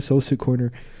on his So Sick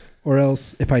Corner, or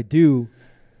else if I do,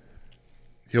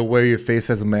 You'll wear your face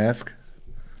as a mask to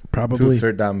probably,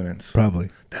 assert dominance. probably.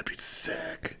 That'd be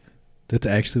sick. That's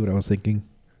actually what I was thinking.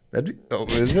 That'd be. Oh,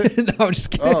 is it? No, I'm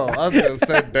just kidding. Oh, I was gonna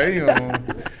say, damn.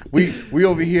 We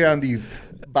over here on these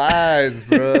vibes,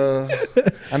 bro.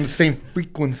 On the same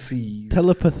frequencies.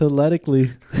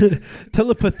 Telepathetically.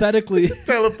 Telepathetically.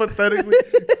 Telepathetically.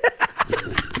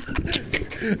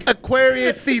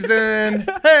 Aquarius season.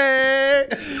 Hey.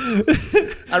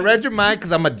 I read your mind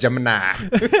because I'm a Gemini.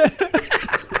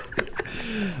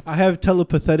 I have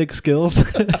telepathetic skills.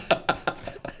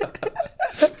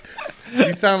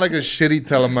 You sound like a shitty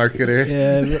telemarketer.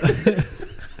 Yeah.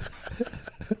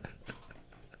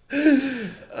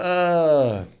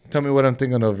 Tell me what I'm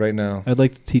thinking of right now. I'd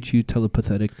like to teach you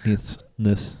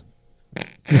telepatheticness.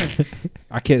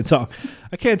 I can't talk.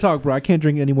 I can't talk, bro. I can't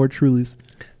drink any more Trulies.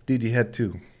 Dude, you had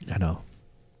 2. I know.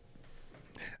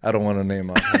 I don't want to name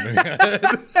off.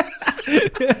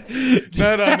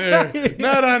 Not on there.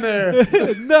 Not on there.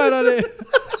 Not on it.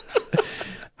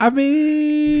 I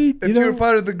mean, If you were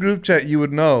part of the group chat, you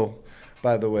would know,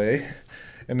 by the way.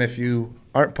 And if you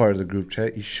aren't part of the group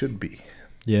chat, you should be.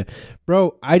 yeah,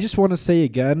 bro. I just want to say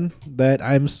again that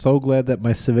I'm so glad that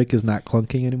my Civic is not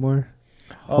clunking anymore.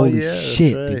 Holy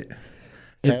shit, that's dude.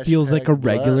 It feels like a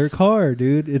regular blessed. car,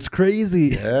 dude. It's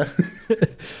crazy. Yeah.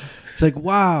 It's like,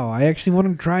 wow, I actually want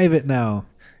to drive it now.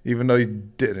 Even though you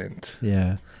didn't.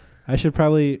 Yeah. I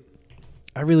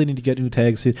really need to get new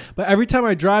tags, dude. But every time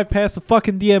I drive past the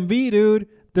fucking DMV, dude,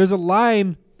 there's a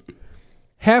line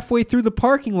halfway through the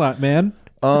parking lot, man.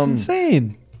 It's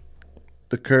insane.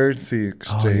 The currency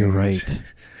exchange. Oh, you're right.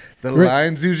 The Right.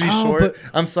 line's usually Oh, short. but-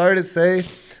 I'm sorry to say,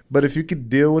 but if you could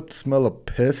deal with the smell of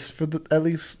piss for at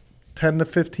least 10 to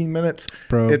 15 minutes,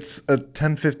 Bro. it's a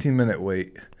 10, 15 minute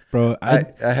wait. Bro, I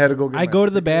had to go get I my go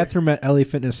to the sticker. bathroom at LA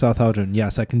Fitness South Hadron.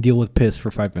 Yes, I can deal with piss for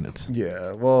 5 minutes.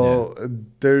 Yeah, well,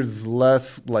 there's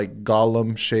less like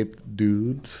golem shaped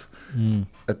dudes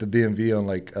at the DMV on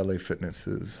like LA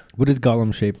Fitnesses. What is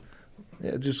Gollum shape?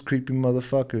 Yeah, just creepy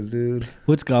motherfuckers, dude.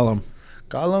 What's Gollum?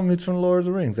 Gollum, it's from Lord of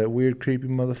the Rings. That weird, creepy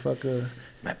motherfucker.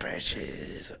 My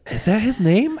precious. Is that his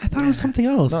name? I thought it was something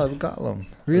else. No, it's Gollum.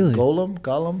 Really? It's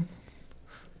Gollum.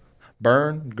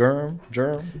 Burn,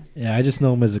 Germ. Yeah, I just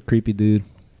know him as a creepy dude.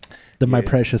 My Yeah.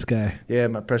 precious guy. Yeah,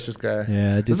 my precious guy.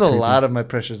 Yeah, it is There's a creepy. lot of my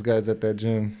precious guys at that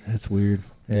gym. That's weird.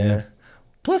 Yeah.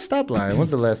 Plus, stop lying. When's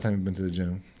the last time you've been to the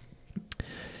gym?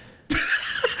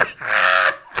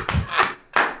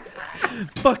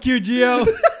 Fuck you, Gio.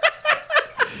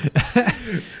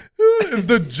 Is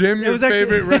the gym your was actually-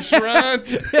 favorite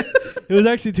restaurant? It was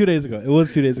actually 2 days ago. It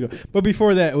was 2 days ago. But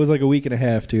before that, it was like a week and a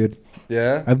half, dude.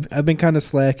 Yeah. I've been kind of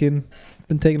slacking.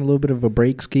 Been taking a little bit of a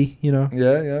break ski, you know.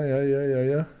 Yeah.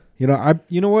 You know,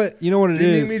 you know what it Do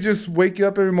you is. need me to just wake you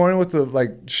up every morning with a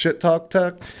like shit talk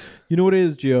text? You know what it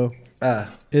is, Gio?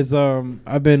 Is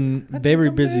I've been very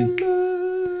busy.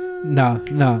 No.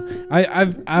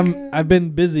 I've been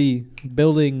busy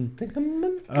building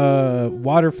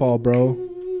waterfall, bro.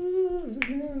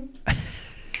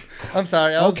 I'm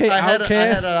sorry. Okay, I had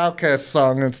Outkast. an Outcast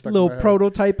song and stuck in Little my head.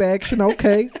 prototype action,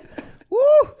 okay. Woo!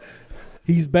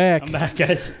 He's back. I'm back,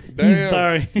 guys. Damn.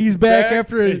 Sorry. He's back Back-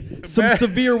 after some back-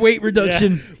 severe weight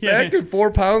reduction. Yeah. Back and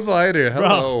 4 pounds lighter.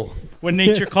 Hello. Bro, when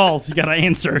nature calls, you gotta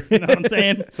answer. You know what I'm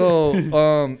saying? So, answer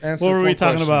What were this we one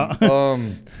talking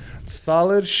question.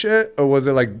 Solid shit, or was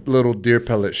it like little deer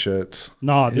pellet shits?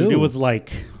 No, dude, it Ew. was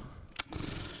like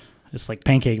it's like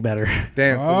pancake batter.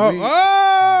 Damn. So Oh,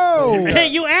 we, oh! Hey,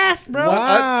 you asked, bro. Well,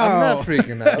 I'm not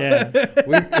freaking out. Yeah,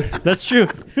 We, that's true.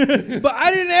 But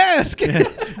I didn't ask.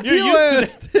 You're You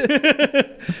used to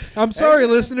asked. I'm sorry,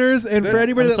 listeners, and for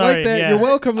anybody I'm that sorry, liked that, yeah. you're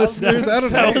welcome, listeners. I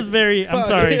don't that know. was very. I'm Fuck.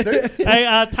 sorry.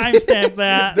 I timestamp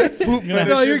that. poop You're gonna-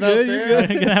 No, you're fetishes good, out you're there. good.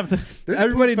 You're gonna have to, There's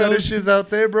Everybody poop knows. fetishes out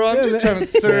there, bro. I'm Yeah, just trying to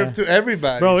serve to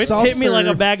everybody. bro. It hit me like a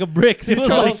Self-serve. bag of bricks. It was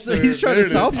like, Self-serve. He's trying to There it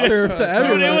is. self-serve to Dude,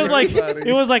 everyone. dude, it was like, Everybody.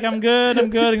 it was like, I'm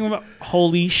good.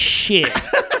 Holy shit.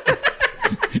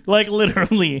 Like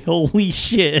literally, holy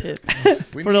shit.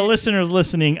 We For the need- listeners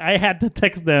listening, I had to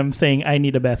text them saying I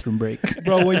need a bathroom break.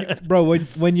 bro.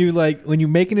 When you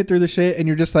making it through the shit, and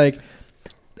you're just like,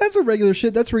 that's a regular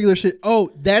shit. That's regular shit.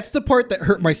 Oh, that's the part that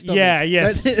hurt my stomach. Yeah,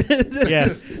 yes. That-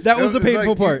 Yes. That was the It's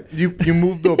painful like part. You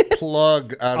moved the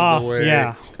plug out of the Oh, way,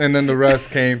 yeah. and then the rest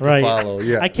came to Right. follow.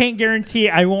 Yeah, I can't guarantee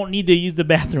I won't need to use the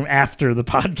bathroom after the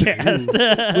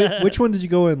podcast. Which one did you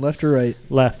go in, left or right?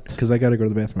 Left. Because I gotta go to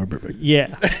the bathroom.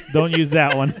 Yeah. Don't use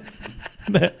that one.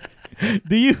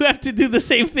 Do you have to do the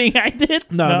same thing I did?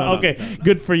 No. Okay.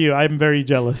 Good for you. I'm very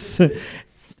jealous.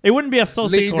 It wouldn't be a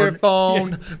social leave your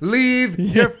phone. Leave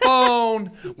your phone.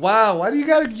 Wow, why do you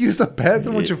gotta use the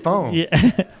bathroom with your phone?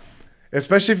 Yeah.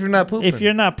 Especially if you're not pooping. If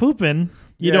you're not pooping,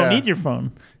 you don't Yeah. need your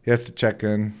phone. he has to check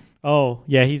in. Oh,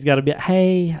 yeah, he's got to be,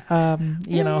 hey,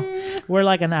 we're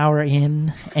like an hour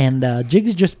in, and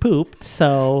Jigs just pooped,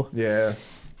 so, Yeah.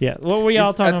 yeah. What were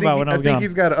y'all talking about when I was think gone?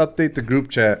 he's got to update the group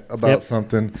chat about Yep.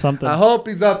 something. Something. I hope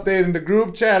he's updating the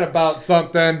group chat about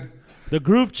something. The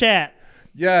group chat.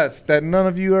 Yes, that none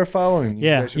of you are following. You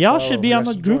Yeah, guys y'all follow. should be You on guys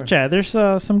the should group join. chat. There's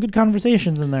some good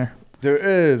conversations in there. There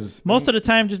is. Most of the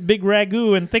time, just Big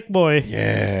Ragu and Thick Boy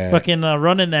Yeah. fucking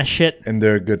running that shit. And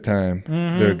they're a good time.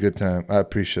 Mm-hmm. They're a good time. I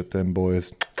appreciate them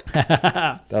boys.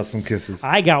 That was some kisses.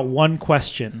 I got one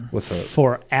question. What's up?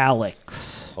 For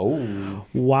Alex. Oh.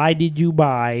 Why did you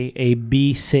buy a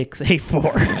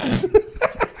B6A4?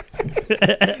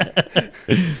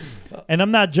 And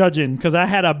I'm not judging because I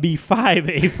had a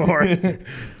B5A4.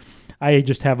 I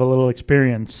just have a little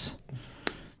experience.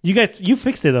 You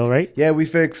fixed it though, right? Yeah, we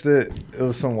fixed it. It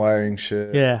was some wiring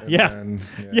shit. Yeah, And yeah. then,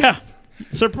 Yeah.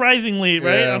 Surprisingly,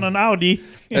 right? Yeah. On an Audi.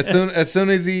 As soon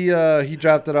as he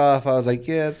dropped it off, I was like,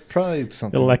 yeah, it's probably something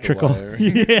with the Electrical.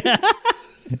 wiring. Yeah.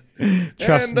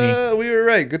 Trust and me. we were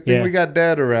right. Good thing Yeah. we got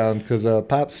Dad around because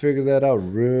Pops figured that out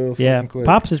real Yeah. fucking quick.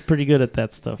 Pops is pretty good at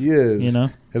that stuff. He is. You know?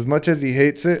 As much as he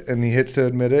hates it and he hates to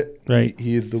admit it, Right.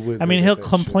 he is the wizard. I mean, at he'll that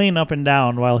complain up and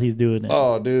down while he's doing shit. it.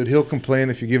 Oh, dude, he'll complain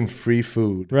if you give him free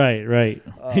food. Right, right.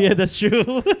 Yeah, that's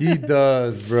true. He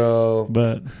does, bro.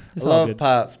 But I it's all love good.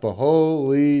 Pops, but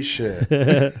holy shit.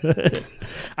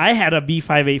 I had a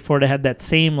B584 that had that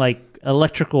same like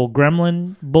electrical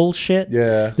gremlin bullshit.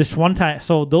 Yeah. This one time,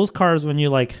 so those cars, when you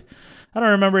like, I don't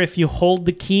remember if you hold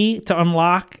the key to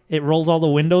unlock, it rolls all the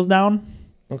windows down.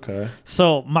 Okay.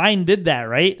 So mine did that,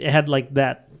 right? It had like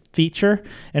that feature.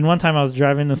 And one time I was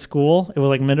driving to school, it was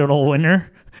like middle of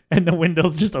winter, and the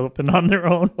windows just opened on their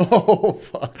own. Oh,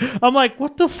 fuck. I'm like,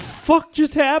 what the fuck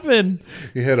just happened?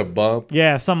 You hit a bump.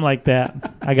 Yeah, something like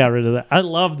that. I got rid of that. I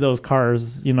love those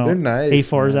cars, you know. They're nice,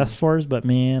 A4s, man. S4s, but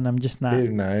man, I'm just not. They're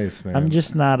nice, man. I'm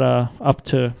just not up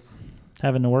to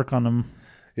having to work on them.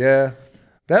 Yeah.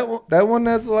 That one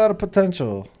has a lot of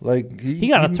potential. Like He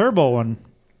got a turbo one,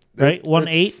 right?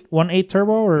 1.8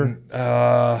 turbo or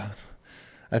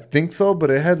I think so,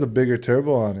 but it has a bigger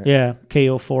turbo on it. yeah,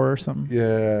 KO4 or something.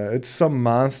 Yeah, it's some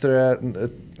monster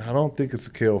I don't think it's a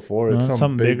KO4. It's No, some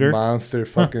something big bigger? monster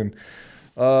fucking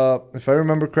if I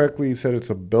remember correctly, he said it's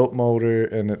a built motor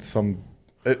and it's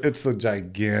a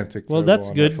gigantic Well, turbo that's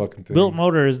on good. that fucking thing. Built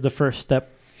motor is the first step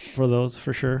for those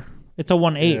for sure. It's a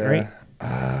 1.8, Yeah. right?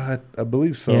 I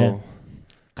believe so. Yeah.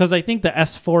 Because I think the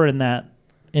S4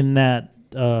 in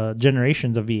that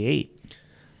generation's a V8.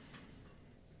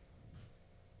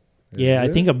 Yeah, I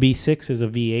it? think a B6 is a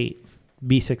V8,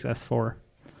 B6 S4.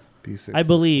 B6 I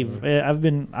believe. I've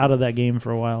been out of that game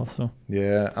for a while, so.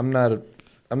 Yeah, I'm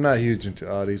not huge into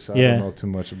Audis, so I Yeah. don't know too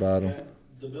much about them.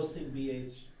 The Bilstein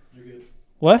B8s, they're good.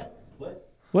 What? What?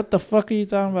 What the fuck are you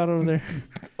talking about over there?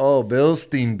 Oh,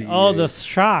 Bilstein B8. Oh, the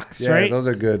shocks, Yeah, right? those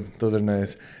are good. Those are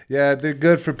nice. Yeah, they're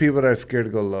good for people that are scared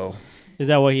to go low. Is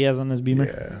that what he has on his Beamer?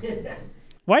 Yeah.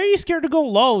 Why are you scared to go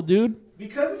low, dude?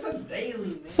 Because it's a daily,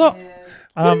 man. So-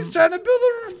 But he's trying to build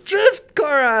a drift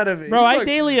car out of it. Bro, He's I like-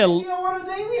 daily, you don't want a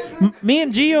daily? me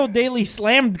and Gio daily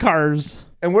slammed cars.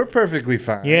 And we're perfectly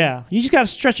fine. Yeah, you just gotta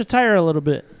stretch a tire a little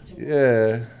bit,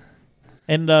 Yeah.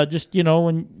 and just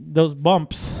when those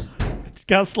bumps, just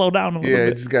gotta slow down a little Yeah,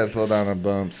 bit. just got to slow down on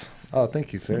bumps. Oh,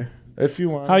 thank you, sir. If you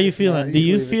want. How you If not, feeling? Do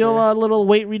you can leave it feel there. a little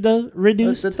weight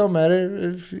reduced? It don't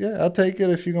matter. I'll take it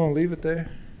if you're going to leave it there.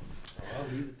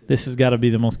 This has got to be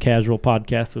the most casual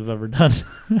podcast we've ever done.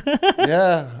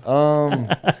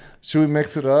 Yeah. Should we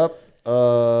mix it up?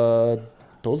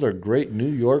 Those are great New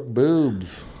York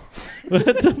boobs. What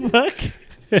the fuck?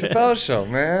 Chappelle Show,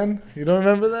 man. You don't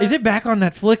remember that? Is it back on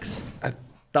Netflix? I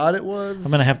thought it was.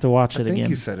 I'm gonna have to watch I it think again.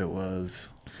 you said it was.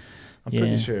 I'm Yeah.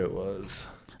 pretty sure it was.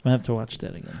 I'm gonna have to watch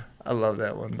that again. I love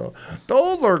that one though.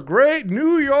 Those are great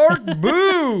New York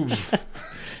boobs.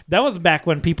 That was back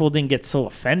when people didn't get so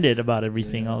offended about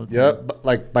everything all the time. Yep, but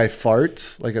like by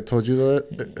farts, like I told you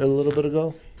that a little bit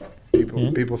ago.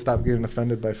 People stop getting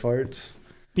offended by farts.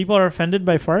 People are offended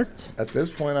by farts? At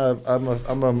this point, I'm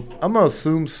gonna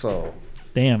assume so.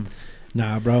 Damn.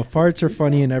 Nah, bro. Farts are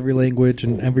funny in every language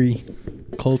and every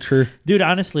culture. Dude,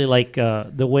 honestly, like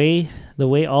the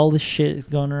way all this shit is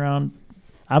going around,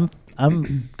 I'm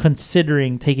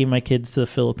considering taking my kids to the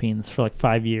Philippines for like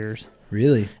 5 years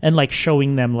Really? and like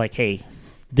showing them like, hey,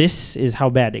 this is how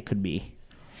bad it could be.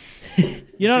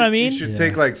 You know what I mean? You should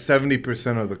take like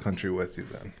 70% of the country with you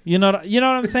then. You know what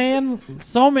I'm saying?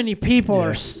 So many people Yeah.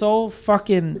 are so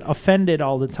fucking offended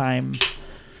all the time,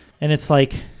 and it's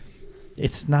like,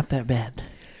 it's not that bad.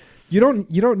 You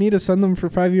don't need to send them for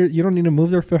 5 years. You don't need to move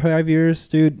there for 5 years,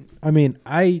 dude. I mean,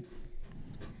 I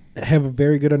have a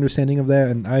very good understanding of that,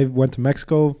 and I went to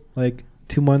Mexico like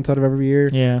 2 months out of every year.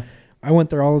 Yeah, I went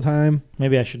there all the time.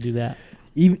 maybe I should do that.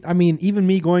 Even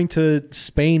me going to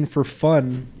Spain for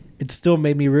fun, it still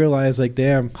made me realize, like,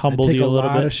 damn, Humbled I take you a little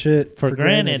lot bit of shit for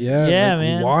granted. Yeah, like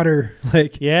man. Water,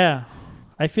 like, Yeah,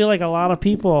 I feel like a lot of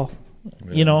people,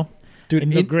 dude, in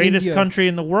the greatest India- country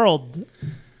in the world,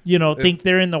 think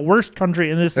they're in the worst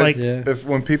country, and it's like, Yeah. If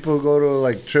when people go to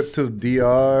like trip to the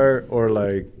DR or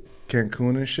like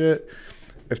Cancun and shit,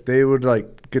 if they would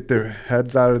like get their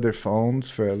heads out of their phones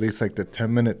for at least like the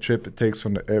 10-minute trip it takes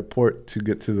from the airport to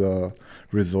get to the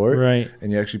resort, Right.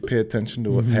 and you actually pay attention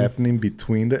to what's happening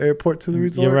between the airport to the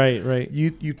resort, You're right.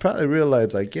 you probably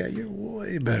realize like, yeah, you're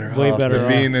way better Way off better than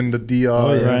off. being in the DR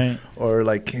Oh, yeah. Right. or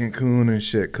like Cancun and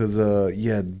shit, because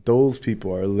yeah, those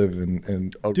people are living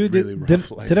in a Dude, really rough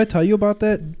did, life. did I tell you about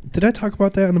that? Did I talk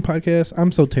about that on the podcast?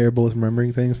 I'm so terrible with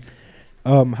remembering things.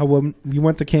 How when we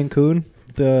went to Cancun,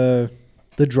 the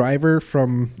driver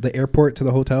from the airport to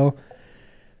the hotel,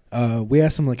 we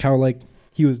asked him like how like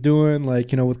he was doing,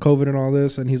 like, you know, with COVID and all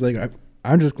this, and he's like,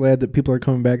 I'm just glad that people are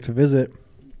coming back to visit.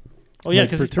 Oh yeah, Like,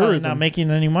 because for he's probably tourism. not making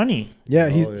any money. Yeah,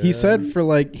 he yeah.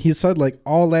 said like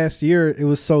all last year it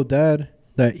was so dead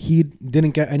that he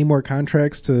didn't get any more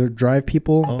contracts to drive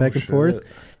people Oh, back and shit. forth,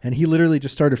 and he literally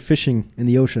just started fishing in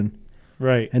the ocean,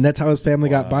 Right. and that's how his family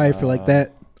got by for like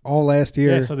that all last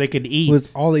year. Yeah, so they could eat. Was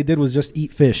all they did was just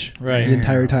eat fish Right. the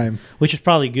entire time. Which is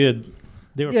probably good.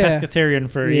 They were Yeah. pescatarian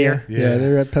for a year. Yeah, they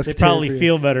were at pescatarian. They probably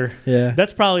feel better. Yeah.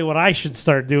 That's probably what I should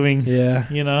start doing. Yeah.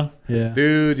 You know? Yeah.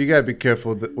 Dude, you gotta be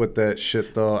careful with that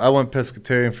shit though. I went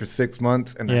pescatarian for 6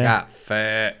 months and I Yeah. got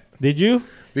fat Did you?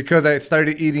 because I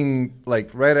started eating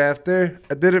like right after.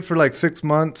 I did it for like 6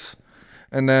 months,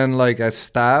 and then like I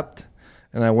stopped,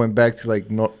 and I went back to like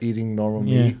eating normal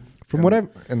Yeah. meat. From and, what I've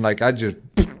and like I just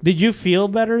Did you feel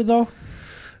better though?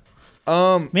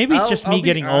 Maybe it's just me be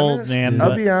getting old, honest, man, I'll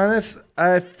but- be honest.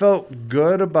 I felt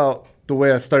good about the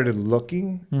way I started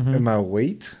looking Mm-hmm. and my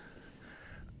weight.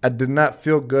 I did not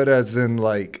feel good as in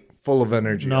like full of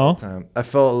energy No? all the time. I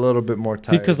felt a little bit more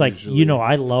tired. Because like usually. you know,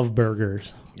 I love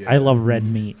burgers. Yeah. I love red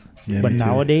meat. Yeah, but me too.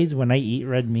 nowadays when I eat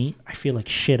red meat, I feel like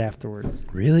shit afterwards.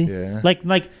 really. Yeah. Like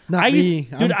Not I me.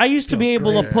 used, dude, I used to be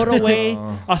able to put away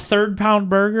a 3-pound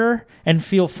burger and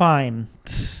feel fine.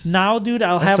 Now, dude,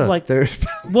 I'll That's have a like third.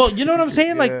 well, you know what I'm saying?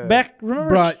 Yeah. Like back remember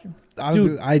Bro,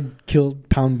 Dude. I killed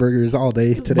pound burgers all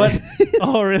day today. But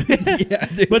oh really? yeah,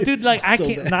 dude. But dude, like I So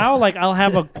can't bad. now. Like I'll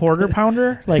have a 1/4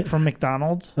 pounder, like from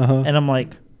McDonald's, Uh-huh. and I'm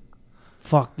like,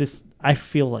 "Fuck this!" I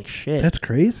feel like shit. That's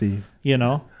crazy. You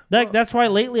know, that's why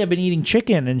lately I've been eating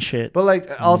chicken and shit. But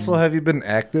like, also, have you been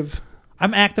active?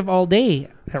 I'm active all day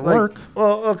at Like, work.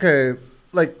 Well, okay.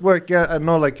 Like work, yeah. I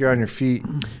know, like you're on your feet.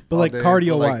 But all like day,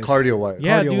 cardio like wise. cardio wise.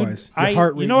 Yeah, dude. cardio-wise, your I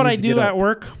heart you rate know what I needs to do get at up.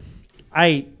 work?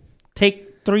 I take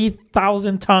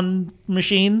 3,000-ton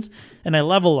machines and I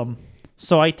level them.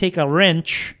 So I take a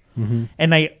wrench Mm-hmm.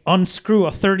 and I unscrew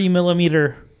a 30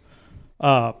 millimeter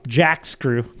jack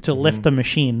screw to lift the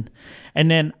machine, and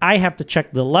then I have to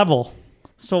check the level.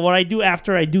 So what I do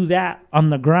after I do that on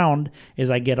the ground is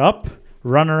I get up,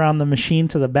 run around the machine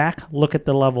to the back, look at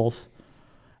the levels,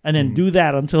 and then do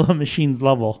that until the machine's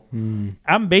level.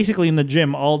 I'm basically in the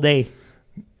gym all day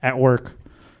at work.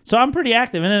 So I'm pretty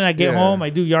active. And then I get Yeah. home, I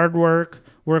do yard work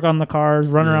on the cars,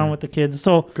 run around with the kids.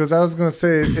 So Because I was gonna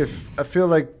say, if I feel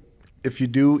like if you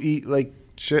do eat like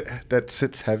shit that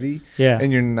sits heavy, Yeah.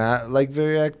 and you're not like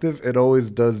very active, it always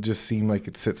does just seem like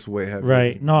it sits way heavy.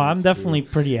 right. No, I'm definitely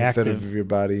pretty instead active. of your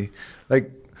body.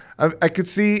 Like I could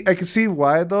see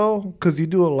why though, because you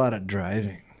do a lot of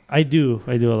driving. I do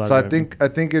a lot So of I driving.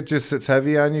 think it just sits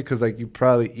heavy on you because like you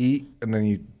probably eat and then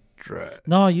you drive.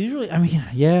 No, usually, I mean,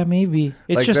 yeah, maybe.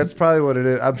 It's Like just that's probably what it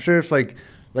is. I'm sure if like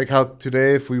how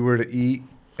today if we were to eat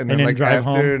and then then like drive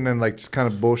after home. and then like just kind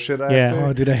of bullshit Yeah. after.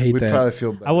 Oh, dude, I hate we'd that. probably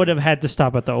feel bad. I would have had to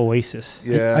stop at the Oasis.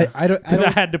 Yeah. I don't, Because I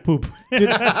had to poop. dude,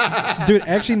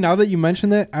 actually, now that you mention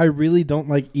that, I really don't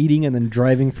like eating and then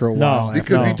driving for a No, while.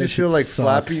 because after. you That just shit feel like sucks.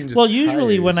 sloppy and just Well,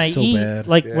 usually tired. when I So eat, bad.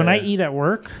 like when I Yeah. eat at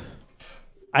work,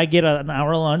 I get an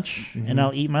hour lunch Mm-hmm. and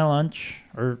I'll eat my lunch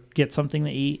or get something to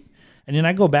eat, and then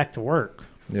I go back to work.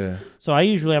 Yeah. So I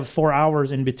usually have 4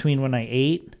 hours in between when I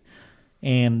ate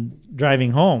and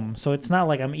driving home. So it's not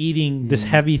like I'm eating this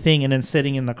heavy thing and then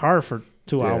sitting in the car for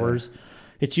 2 Mm. Yeah. hours.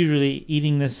 It's usually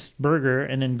eating this burger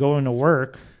and then going to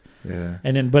work. Yeah.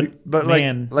 And then, but like-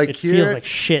 man, like it here- feels like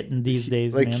shit in these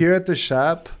days, Like man. here at the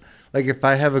shop, like if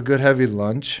I have a good heavy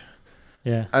lunch,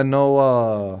 Yeah. I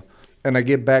know and I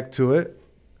get back to it,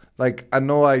 like I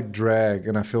know I drag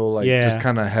and I feel like Yeah. just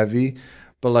kind of heavy,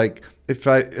 but like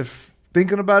if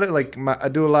thinking about it, like I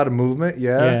do a lot of movement,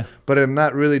 Yeah. but I'm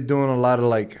not really doing a lot of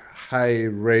like high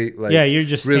rate, like Yeah, you're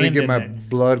just really get standing my there.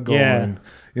 blood going. Yeah.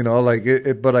 You know, like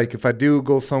but like if I do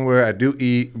go somewhere, I do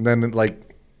eat, and then like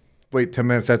wait 10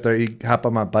 minutes after I eat, hop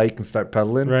on my bike and start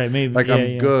pedaling. Right, maybe. Like yeah, I'm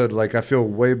yeah. good. Like I feel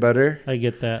way better. I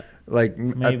get that. Like I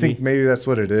Maybe. think maybe that's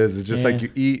what it is. It's just like Yeah.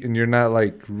 you eat and you're not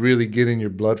like really getting your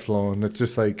blood flowing. It's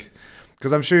just like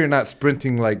because I'm sure you're not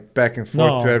sprinting like back and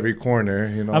forth No. to every corner.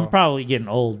 You know. I'm probably getting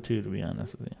old too, to be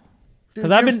honest with you. Dude,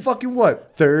 'Cause I've you're been- fucking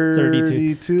what?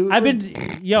 32? I've been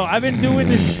doing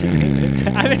this.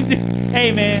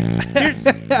 Hey man,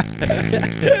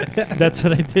 that's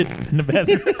what I did in the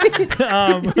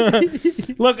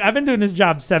bathroom. Look, I've been doing this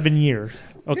job 7 years,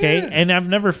 okay, Yeah. and I've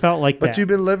never felt like But that. you've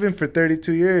been living for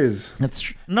 32 years.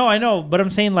 No, I know, but I'm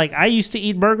saying like I used to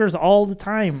eat burgers all the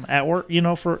time at work,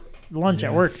 for lunch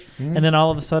at work, Mm-hmm. and then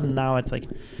all of a sudden now it's like.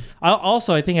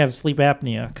 I think I have sleep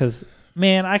apnea because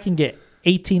man, I can get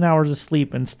 18 hours of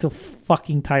sleep and still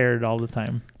fucking tired all the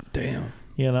time. Damn.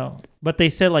 But they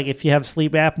said like if you have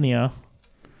sleep apnea,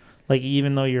 like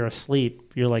even though you're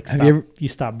asleep, you're like Have stop, you you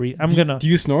stop breathing. Do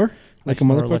you snore like a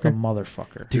snore motherfucker? like a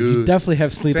motherfucker. Dude, you definitely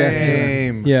have sleep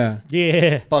same. apnea. Yeah.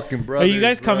 Yeah. Fucking brother. Are you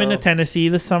guys coming to Tennessee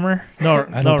this summer? No, I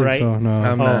don't no, think right? so. No.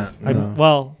 I'm not.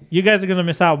 Well, you guys are gonna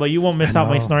miss out, but you won't miss out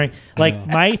my know. snoring. Like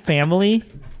my family,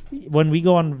 when we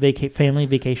go on family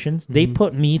vacations, they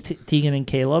put me, Tegan, and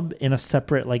Caleb in a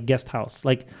separate like guest house.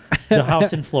 Like the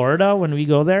house in Florida, when we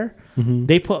go there,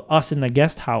 they put us in the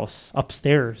guest house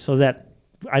upstairs so that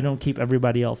I don't keep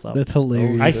everybody else up. That's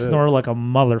hilarious. I shit. snore like a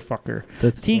motherfucker.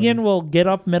 That's Tegan will get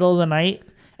up middle of the night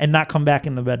and not come back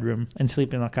in the bedroom and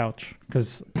sleep in the couch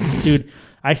because, dude,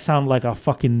 I sound like a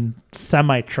fucking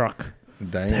semi truck.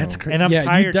 Damn. That's crazy. And I'm You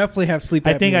tired. definitely have sleep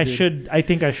apnea. I think I dude. should. I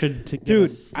think I should. To get Dude,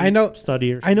 a I know- sleep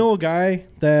study. Or I know a guy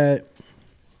that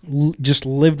just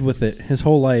lived with it his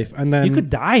whole life, and then you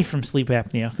could die from sleep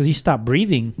apnea because you stop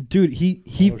breathing. dude,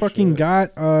 he Oh, fucking shit.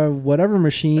 got whatever A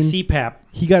machine. CPAP.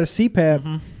 He got a CPAP.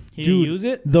 Mhm. He Dude, didn't use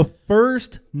it. The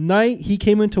first night he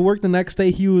came into work the next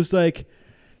day, he was like,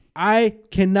 I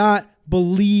cannot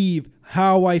believe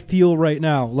how I feel right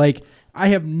now. Like, I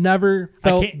have never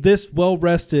felt can't- this well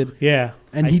rested. Yeah,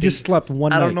 And I he think- just slept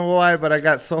one I night. don't know why, but I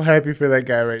got so happy for that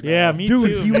guy right now. Yeah, me Dude,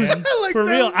 too. he was- man. Like, For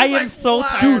that real. was I am like, so wow.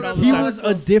 tired. Dude, all the he time. was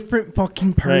a different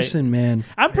fucking person, man.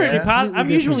 I'm pretty. Yeah. I'm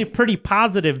Completely usually pretty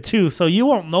positive too, so you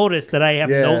won't notice that I have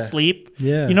no Yeah. sleep.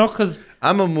 Yeah. Because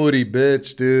I'm a moody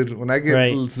bitch, dude. When I get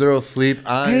Right. zero sleep,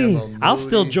 I Hey, am a I'll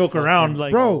still moody joke fucking around,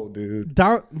 like- Bro, dude.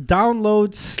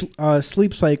 Download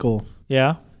Sleep Cycle.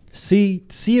 yeah. See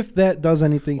if that does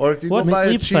anything. Or if you What's go buy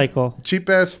sleep a cycle? cheap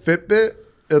ass Fitbit,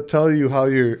 it'll tell you how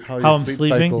your How I'm sleep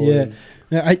sleeping? cycle Yeah. is.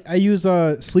 Yeah, I use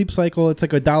Sleep Cycle. It's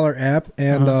like $1 app,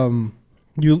 and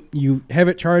Uh-huh. you have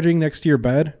it charging next to your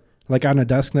bed, like on a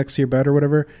desk next to your bed or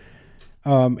whatever,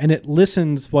 and it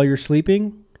listens while you're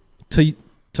sleeping to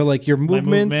like your My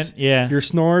movements, movement. Yeah. your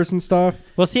snores and stuff.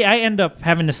 Well, see, I end up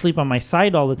having to sleep on my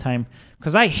side all the time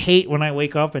because I hate when I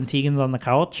wake up and Tegan's on the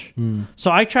couch. So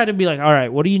I try to be like, all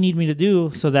right, what do you need me to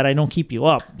do so that I don't keep you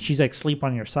up? She's like, sleep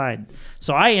on your side.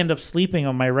 So I end up sleeping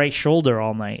on my right shoulder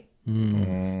all night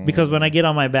because when I get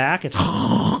on my back, it's.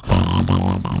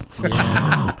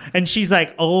 And she's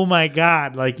like, "Oh my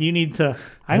god! Like you need to."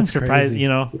 I'm That's surprised. crazy.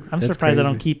 I'm That's surprised I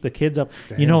don't crazy. keep the kids up.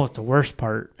 You know what the worst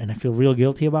part, and I feel real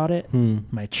guilty about it. Hmm.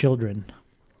 My children.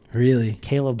 Really?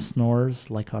 Caleb snores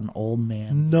like an old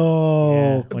man. No,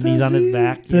 Yeah, when he's on his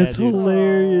back. that's yeah, dude.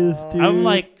 hilarious, dude. I'm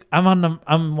like,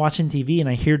 I'm watching TV and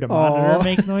I hear the monitor Aw.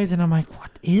 make noise and I'm like,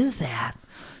 what is that?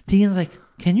 Tegan's like,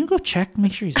 can you go check,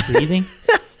 make sure he's breathing?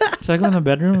 So I go in the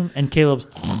bedroom and Caleb's.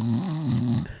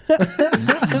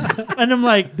 And I'm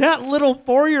like, that little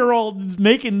 4-year-old is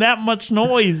making that much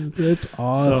noise. that's So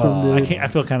awesome, I dude. can't. I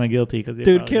feel kind of guilty because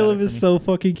Dude, Caleb is so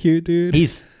fucking cute, dude.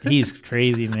 He's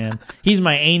crazy, man. He's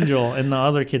my angel, and the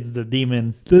other kid's the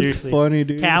demon. That's Seriously, funny,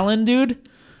 dude. Callan, dude.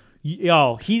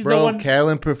 Yo, he's the Bro, one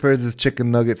Callan prefers his chicken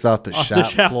nuggets off the, off shop, the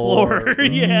shop floor.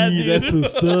 Yeah, Yee, dude. that's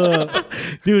what's up.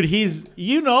 Dude, he's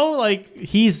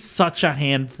he's such a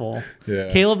handful.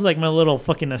 Yeah. Caleb's like my little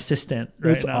fucking assistant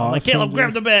right That's now. I'm like, awesome, Caleb, dude.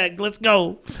 grab the bag, let's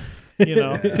go.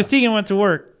 Because Tegan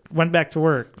went back to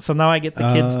work, so now I get the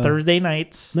kids Thursday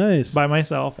nights Nice. by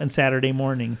myself and Saturday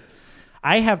mornings.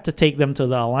 I have to take them to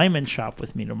the alignment shop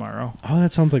with me tomorrow. Oh,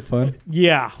 that sounds like fun.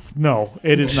 Yeah, no,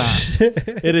 it is not.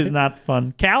 It is not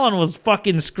fun. Callan was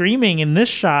fucking screaming in this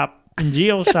shop, in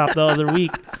Geo's shop the other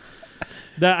week.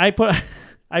 That I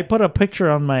put a picture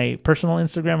on my personal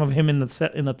Instagram of him in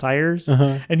the tires,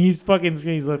 and he's fucking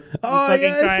screaming. He's like, Oh, fucking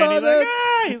yeah, I crying. saw He's that. like, ah!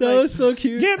 He's That like, was so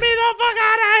cute. get me the fuck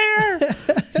out of here.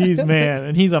 He's man,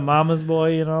 and he's a mama's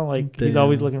boy, like he's Damn.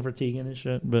 always looking for Tegan and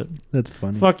shit. But That's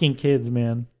funny. fucking kids,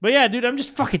 man. But yeah, dude, I'm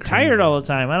just fucking tired all the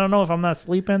time. I don't know if I'm not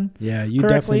sleeping. Yeah, you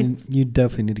correctly.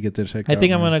 definitely need to get this checked out. I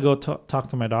think I'm man. gonna go talk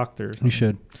to my doctor. or You something.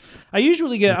 should. I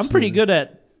usually get. I'm pretty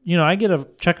Absolutely. good at. I get a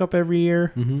checkup every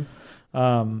year.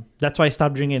 Mm-hmm. That's why I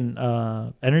stopped drinking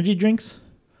energy drinks.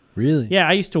 Really? Yeah,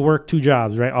 I used to work 2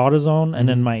 jobs, right? AutoZone and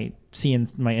then my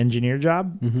engineer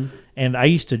job. Mm-hmm. And I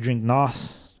used to drink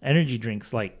NOS energy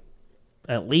drinks like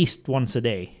at least once a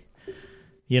day.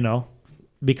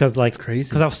 because like crazy.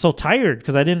 because I was so tired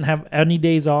because I didn't have any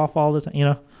days off all the time, you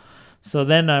know. So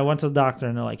then I went to the doctor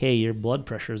and they're like, "Hey, your blood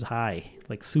pressure is high,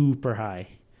 like super high."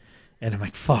 And I'm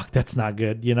like, "Fuck, that's not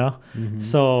good," you know.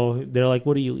 So they're like,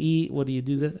 "What do you eat? What do you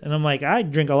do?" This? And I'm like, "I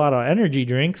drink a lot of energy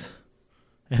drinks."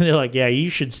 And they're like, "Yeah, you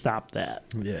should stop that."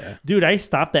 Yeah. Dude, I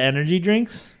stopped the energy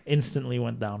drinks, instantly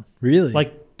went down. Really?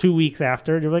 Like 2 weeks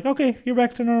after, they're like, "Okay, you're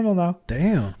back to normal now."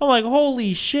 damn. I'm like,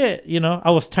 "Holy shit!" You know,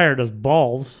 I was tired as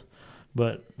balls,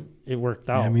 but it worked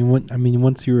out. Yeah, I mean,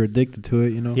 once you were addicted to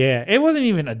it, you know. Yeah, it wasn't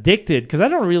even addicted because I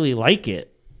don't really like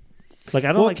it. Like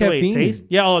I don't Well, like the way it caffeine. tastes.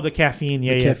 Yeah, oh, the caffeine.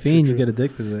 Yeah, The yeah. caffeine, true, you true. get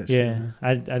addicted to that. shit, Yeah, man.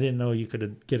 I didn't know you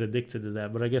could get addicted to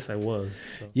that, but I guess I was.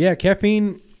 So. Yeah,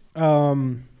 caffeine.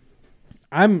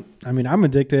 I'm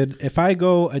addicted. If I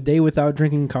go a day without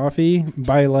drinking coffee,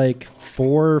 by like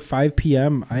 4 or 5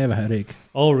 p.m., I have a headache.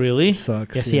 Oh, really? It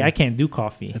sucks. Yeah. See, I can't do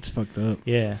coffee. That's fucked up.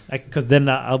 Yeah, because then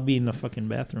I'll be in the fucking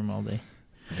bathroom all day.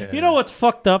 Yeah. You know what's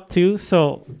fucked up too?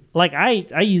 So like I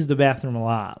use the bathroom a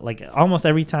lot, like almost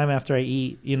every time after I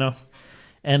eat, you know.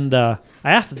 And I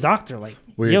asked the doctor, like,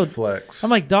 Weird yo, flex. I'm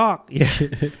like, "Doc," yeah.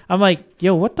 I'm like,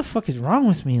 "Yo, what the fuck is wrong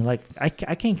with me? Like, I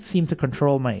can't seem to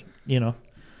control my, you know."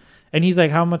 And he's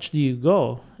like, "How much do you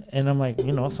go?" And I'm like,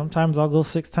 "You know, sometimes I'll go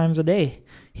 6 times a day."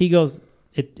 He goes,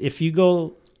 "If you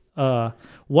go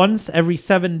once every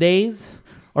 7 days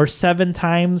or 7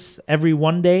 times every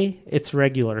 1 day, it's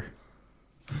regular."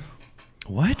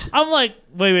 What? I'm like,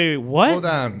 wait, what? Hold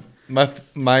on. My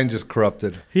mind just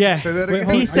corrupted. Yeah. Say that Wait, again. hold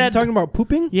on. He Are you said- talking about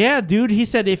pooping? Yeah, dude. He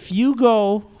said if you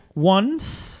go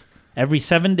once every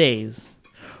 7 days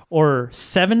or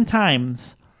 7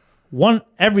 times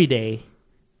every day,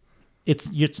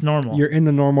 it's normal. You're in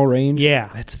the normal range? Yeah.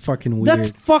 That's fucking weird.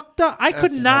 That's fucked up. I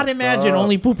could That's not fucked imagine up.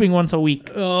 only pooping once a week.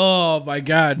 oh my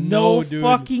god, No, no, dude.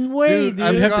 fucking way, Dude, dude.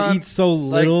 I'd I've have gone, to eat so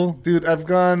like, little. dude, I've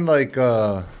gone like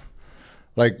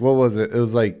what was it? It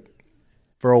was like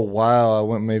for a while I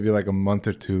went maybe like a month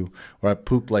or two where I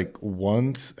pooped like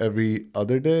once every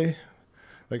other day.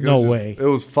 Like it No was just- way. It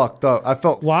was fucked up. I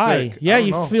felt Why? sick. Yeah, I don't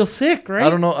you know. feel sick, right? I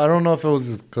don't know. I don't know if it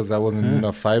was because I wasn't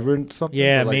enough fiber and something.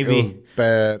 Yeah, but, like, maybe. It was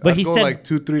bad. But I'd he go said- like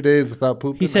 2-3 days without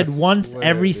pooping. He said I once swear,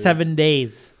 every dude. 7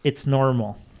 days, it's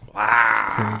normal.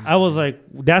 Wow. I was like,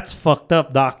 that's fucked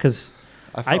up, Doc, because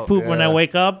I felt- poop when I yeah.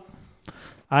 wake up.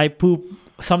 I poop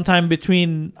sometime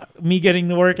between me getting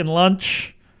to work and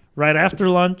lunch, right after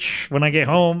lunch, when I get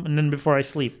home, and then before I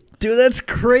sleep. Dude, that's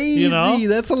crazy. You know?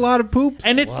 That's a lot of poops.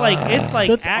 And it's like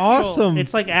That's actual, awesome.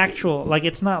 It's like actual, like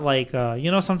it's not like you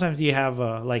know, sometimes you have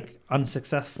like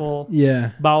unsuccessful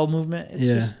yeah, bowel movement. It's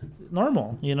Yeah. just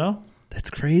normal, you know. that's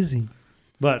crazy.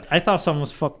 But I thought something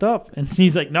was fucked up, and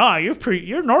he's like, "Nah,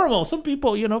 you're normal. Some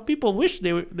people, you know, people wish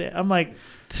they were." I'm like,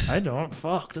 I don't.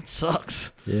 Fuck, that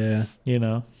sucks. Yeah, You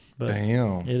know, but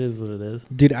Damn. it is what it is.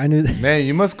 dude, I knew that. Man,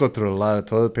 you must go through a lot of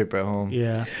toilet paper at home.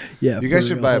 Yeah, Yeah, You guys for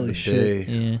should real, buy a holy bidet. shit.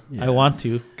 yeah. Yeah. I want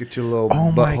to. Get your little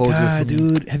Oh my butthole god, just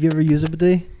dude! Have you ever used a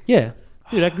bidet? Yeah,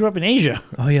 dude. I grew up in Asia.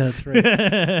 Oh yeah, that's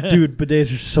right. Dude,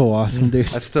 bidets are so awesome, dude.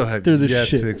 I still have They're the yet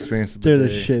shit. to experience a They're the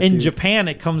bidet. shit. In dude. Japan,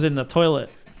 it comes in the toilet,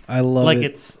 I love like it.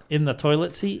 it's in the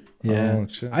toilet seat. Yeah, Oh,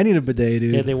 shit. I need a bidet,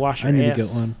 dude. Yeah, they wash I your need ass. to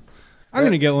get one. I'm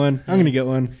gonna get one. I'm gonna get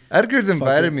one. Edgar's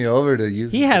invited it. me over to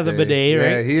use. He the has a bidet,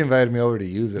 Yeah, right? he invited me over to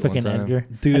use it Fucking one time. Edgar.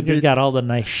 Dude, Edgar's dude. got all the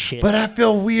nice shit. But I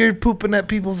feel weird pooping at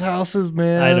people's houses,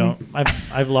 man. I don't.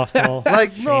 I've lost all.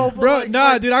 Like no, but Bro, like,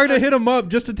 nah, dude, I'm gonna hit him up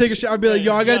just to take a shit. I'll be like,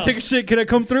 yo, I gotta Yo. take a shit. Can I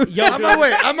come through? Yo, I'm on my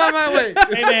way. I'm on my way.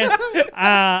 Hey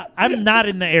man, I'm not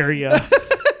in the area.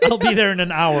 I'll be there in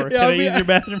an hour. Can I'll I be- use your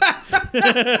bathroom?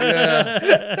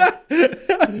 Yeah.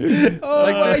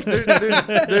 Oh my Like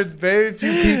there's very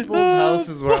few people's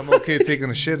houses where I'm okay taking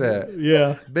a shit at.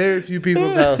 Yeah. Very few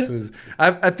people's houses.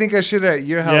 I think I shit at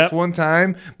your house Yep. one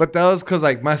time, but that was because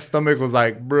like my stomach was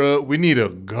like, bro, we need to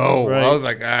go. Right. I was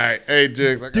like, all right, hey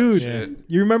Jigs, I got Dude, shit.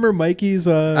 you remember Mikey's?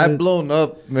 I've blown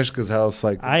up Mishka's house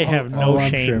like I have no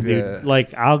I'm shame, sure. dude. Yeah.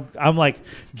 Like I'm like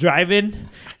driving,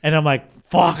 and I'm like,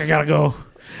 fuck, I gotta go.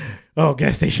 Oh,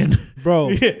 gas station,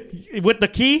 Bro. with the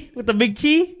key, with the big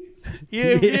key. You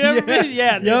ever been?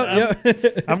 Yeah, dude,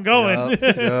 Yep. I'm going.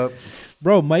 Yup.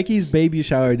 Bro, Mikey's baby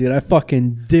shower, dude. I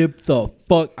fucking dipped the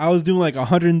fuck. I was doing like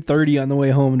 130 on the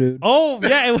way home, dude. Oh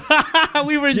yeah,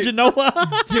 we were in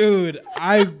Genoa. Dude,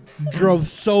 I drove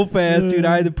so fast, dude.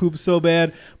 I had to poop so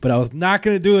bad, but I was not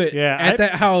gonna do it Yeah, at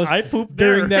that house I pooped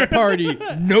during there. that party.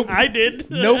 Nope. I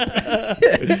did. Nope.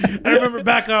 I remember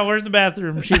back on, where's the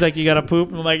bathroom? She's like, you got to poop?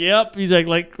 And I'm like, yep. He's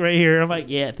like right here. I'm like,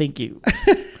 yeah, thank you.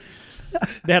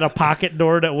 They had a pocket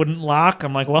door that wouldn't lock.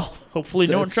 I'm like, well, hopefully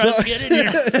no one That tries sucks. to get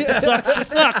in here. Sucks to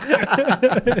suck.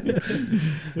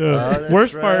 that's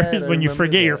Worst part right. is I when you remember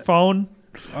forget your that. phone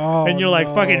Oh, and you're like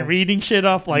no. fucking reading shit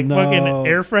off like No. fucking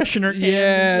air freshener cans.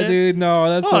 Yeah, and shit. dude. No,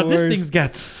 that's Oh, the this worst. thing's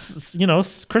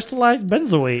got crystallized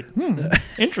benzoate.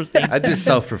 Interesting. I just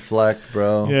self-reflect,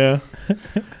 bro. Yeah.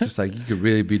 Just like you could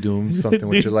really be doing something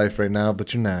with your life right now,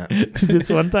 but you're not. This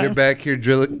one You're time, back here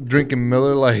drinking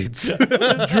Miller Lights.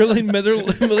 Drilling Miller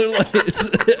Lights.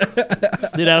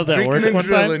 did I have that Drinking work and one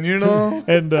drilling, time, you know?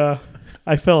 and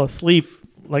I fell asleep.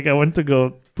 Like I went to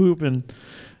go poop and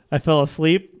I fell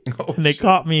asleep, Oh, and they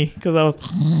caught me because I was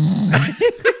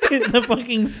in the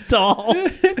fucking stall.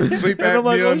 Sleep And I'm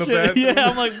like, apnea oh, in the shit. bathroom. Yeah,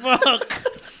 I'm like, fuck.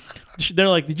 They're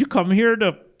like, did you come here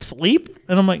to sleep?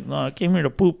 And I'm like, no, I came here to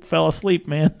poop. Fell asleep,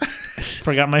 man.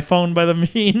 Forgot my phone by the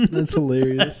machine. That's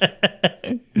hilarious.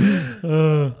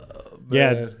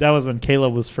 Yeah, Man. that was when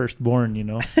Caleb was first born, you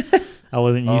know. I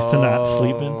wasn't used to not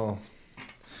sleeping. Oh.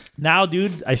 Now,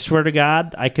 dude, I swear to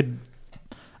God, I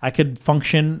could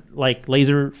function like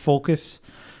laser focus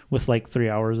with like 3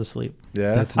 hours of sleep.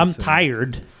 Yeah. That's I'm insane.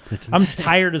 tired. That's I'm insane.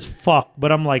 tired as fuck,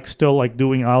 but I'm like still like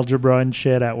doing algebra and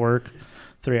shit at work.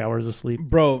 3 hours of sleep.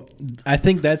 Bro, I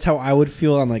think that's how I would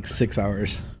feel on like 6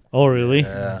 hours. Oh, really?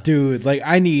 Yeah. Dude, like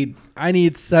I need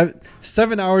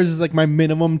 7 hours is like my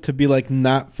minimum to be like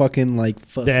not fucking like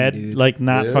fussy, Dead, dude. like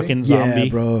not Really? fucking zombie. Yeah,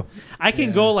 bro. I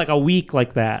can go like a week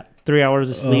like that. 3 hours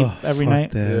of sleep Ugh, every fuck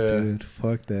night. That, Yeah. dude.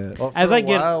 Fuck that. Well, As for I a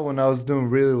get- while when I was doing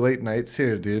really late nights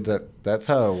here, dude, that's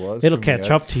how it was. It'll for me. catch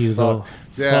I up to you, though. sucked.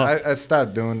 Yeah, Fuck. I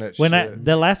stopped doing that When shit.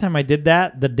 the last time I did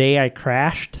that, the day I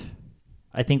crashed,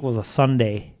 I think was a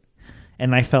Sunday,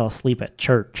 and I fell asleep at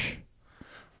church.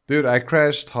 Dude, I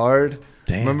crashed hard.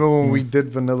 Damn. Remember when we did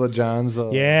Vanilla John's?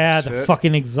 Yeah, the shit?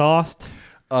 fucking exhaust.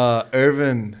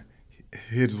 Irvin,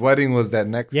 his wedding was that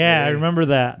next Yeah, day. I remember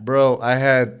that. Bro, I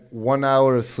had 1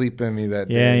 hour of sleep in me that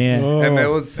Yeah, day. yeah. And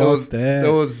Oh, it fuck was that. it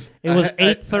was It was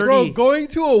I- 8:30. Bro, going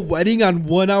to a wedding on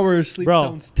 1 hour of sleep Bro,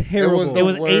 sounds terrible. It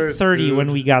was worst, 8:30 dude.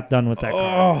 when we got done with that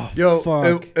car. Oh, Yo,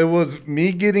 fuck. it was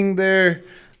me getting there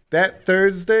that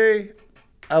Thursday.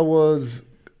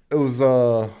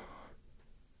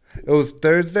 It was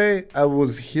Thursday. I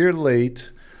was here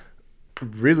late,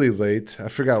 really late. I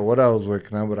forgot what I was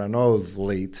working on, but I know I was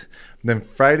late. Then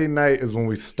Friday night is when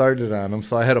we started on them,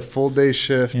 so I had a full day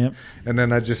shift, Yep. and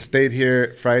then I just stayed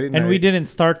here Friday night. And we didn't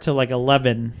start till like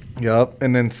 11. Yup,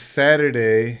 and then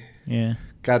Saturday Yeah.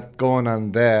 got going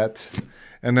on that,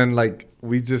 and then like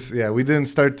we didn't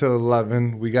start till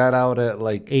 11. We got out at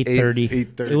like 8:30.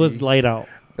 8:30. It was light out.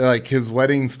 Like his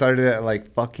wedding started at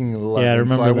like fucking 11. Yeah, I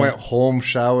remember so I that. went home,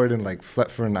 showered, and like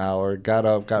slept for an hour. Got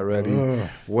up, got ready, Ugh,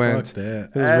 went. fuck that.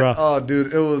 It was rough. Oh,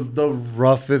 dude, it was the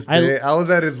roughest I- day. I was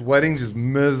at his wedding, just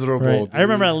miserable. Right. Dude. I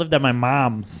remember I lived at my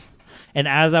mom's, and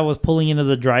as I was pulling into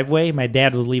the driveway, my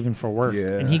dad was leaving for work,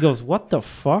 Yeah. and he goes, "What the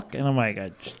fuck?" And I'm like,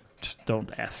 "I just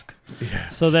don't ask."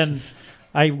 So then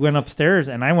I went upstairs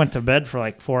and I went to bed for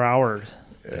like 4 hours.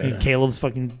 And Caleb's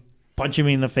fucking punching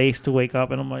me in the face to wake up,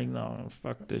 and I'm like, "No,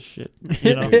 fuck this shit,"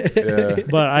 you know. Yeah.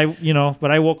 But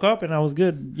I woke up and I was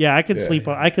good. Yeah, I could Yeah. sleep.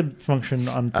 I could function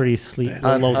on pretty sleep,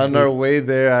 On, low on sleep. our way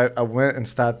there, I went and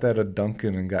stopped at a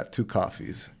Dunkin' and got 2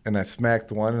 coffees. And I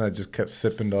smacked one, and I just kept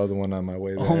sipping the other one on my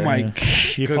way there. Oh my Yeah.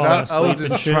 You fall Because I was asleep and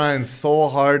just shit. trying so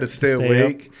hard to stay stay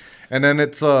awake. And then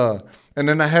and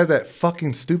then I had that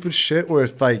fucking stupid shit where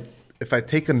if I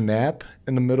take a nap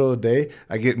in the middle of the day,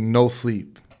 I get no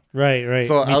sleep. Right.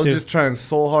 So Me I was too. just trying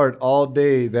so hard all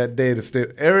day that day to stay.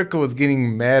 Erica was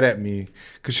getting mad at me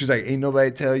because she's like, "Ain't nobody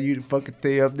tell you to fucking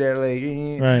stay up there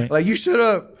late." Right. Like, you shut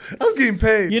up. I was getting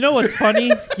paid. You know what's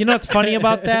funny? You know what's funny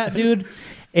about that, dude?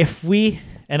 If we,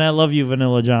 and I love you,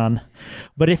 Vanilla John,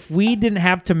 but if we didn't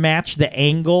have to match the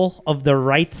angle of the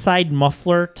right side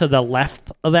muffler to the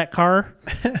left of that car,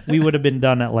 we would have been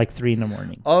done at like 3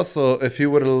 a.m. Also, if he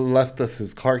would have left us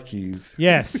his car keys.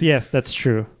 Yes, that's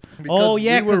true. Because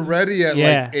we were 'cause- ready at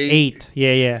yeah, like 8.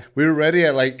 Yeah. We were ready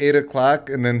at like 8 o'clock,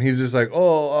 and then he's just like,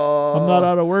 "Oh, I'm not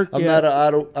out of work I'm yet."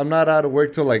 I'm not out of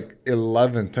work till like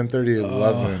 10:30,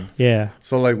 11. Yeah.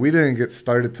 So like we didn't get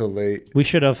started till late. We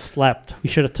should have slept. We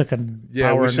should have took a Yeah,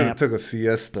 power we should have nap. took a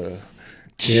siesta.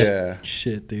 Yep. Yeah,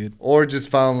 Shit, dude. or just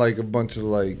found like a bunch of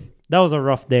like That was a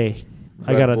rough day.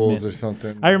 I Red gotta Bulls admit. or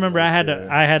something. I remember I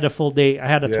had a full day. I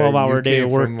had a 12-hour you day came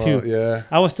of work from, too. Yeah,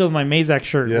 I was still in my Mazak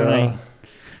shirt yeah,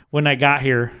 when I got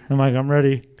here. I'm like, I'm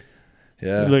ready.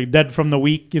 yeah. Like dead from the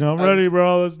week, I'm ready,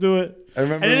 bro. Let's do it. I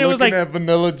remember and then it looking was like- at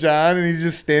Vanilla John, and he's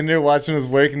just standing there watching his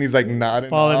work, and he's like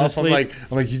nodding Falling off. I'm asleep.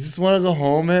 like, you just want to go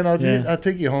home, man? I'll Yeah.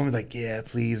 take you home. He's like, yeah,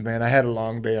 please, man. I had a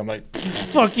long day. I'm like,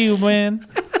 Fuck you, man.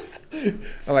 I'm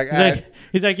like,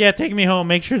 He's like, yeah, take me home.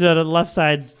 Make sure that the left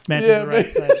side matches Yeah, the right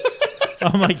man. side.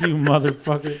 I'm like, you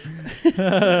motherfucker.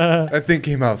 That thing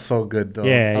came out so good, though.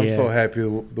 Yeah, I'm yeah. so happy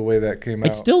the way that came out.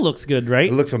 It still looks good,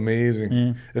 right? It looks amazing.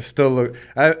 Yeah. It still look.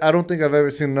 I don't think I've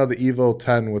ever seen another Evo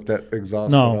 10 with that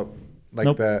exhaust No. setup like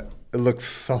Nope. that. It looks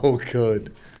so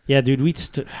good. Yeah, dude.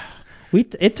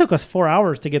 It took us 4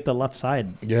 hours to get the left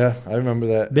side Yeah, I remember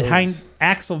that. behind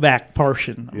axle back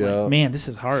portion. I'm Yeah. like, man, this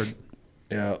is hard.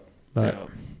 Yeah. But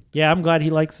yeah, I'm glad he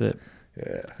likes it.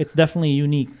 Yeah. It's definitely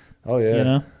unique. Oh yeah. You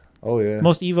know, Oh yeah.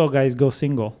 most Evo guys go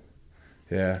single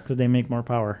Yeah. because they make more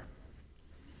power.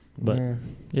 But Yeah.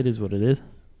 it is what it is.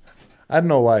 I don't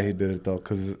know why he did it though,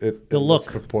 because The looks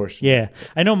look. proportionate. Yeah,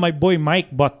 I know my boy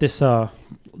Mike bought this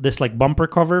like bumper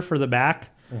cover for the back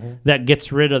that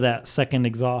gets rid of that second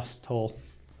exhaust hole.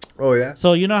 Oh yeah.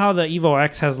 So you know how the Evo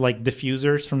X has like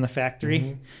diffusers from the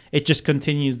factory? It just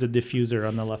continues the diffuser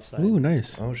on the left side, Ooh,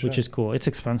 nice. Oh shit. which is cool. It's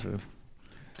expensive.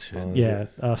 Oh, Yeah,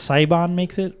 Cybon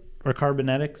makes it or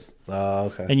Carbonetics, Oh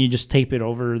okay. and you just tape it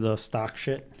over the stock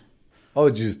shit. Oh,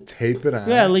 did you just tape it on?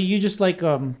 Yeah, like you just like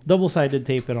double-sided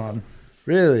tape it on.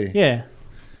 Really? Yeah,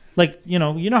 like you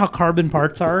know how carbon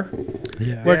parts are,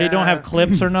 Yeah. where they don't have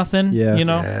clips or nothing. Yeah. you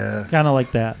know, Yeah. kind of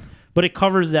like that. But it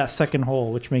covers that second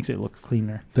hole, which makes it look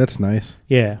cleaner. That's nice.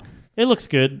 Yeah, it looks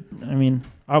good. I mean,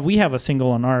 we have a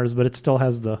single on ours, but it still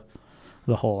has the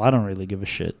hole. I don't really give a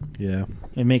shit. Yeah.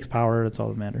 It makes power. That's all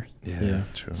that matters. Yeah.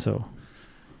 True. So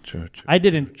True. I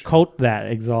didn't coat that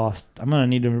exhaust. I'm gonna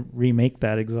need to remake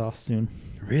that exhaust soon.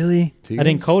 Really? I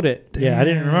didn't coat it. Yeah, I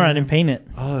didn't remember. I didn't paint it.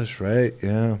 Oh, that's right.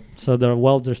 Yeah. So the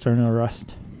welds are starting to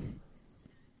rust.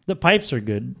 The pipes are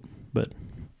good, but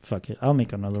fuck it. I'll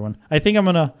make another one. I think I'm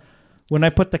gonna, when I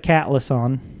put the catless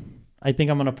on, I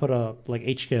think I'm gonna put a like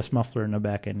HKS muffler in the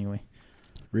back anyway.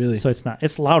 Really? So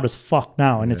it's loud as fuck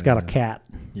now, and it's got a Yeah. cat.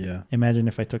 yeah. Imagine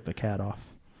if I took the cat off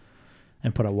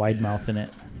and put a wide mouth in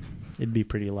it. It'd be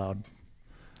pretty loud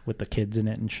with the kids in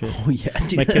it and shit. Oh yeah.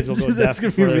 Dude, My kids will go deaf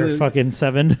before they're fucking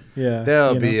 7. Yeah.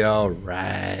 They'll You be all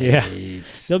right. Yeah.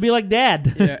 They'll be like,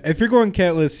 Dad. Yeah. If you're going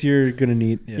catless, you're gonna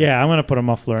need. Yeah, I'm gonna put a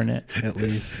muffler in it. At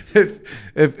least.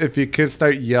 If your kids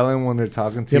start yelling when they're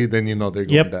talking to you, then you know they're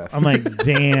going Yep. deaf. I'm like,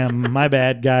 damn, my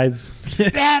bad, guys.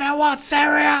 Dad, I want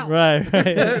cereal. Right, right.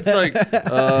 It's like,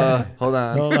 hold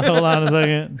on. Hold on a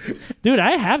second, dude.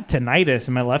 I have tinnitus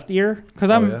in my left ear because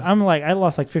yeah? I'm like I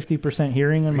lost like 50%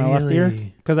 hearing in my left ear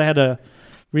Really? because I had a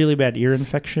really bad ear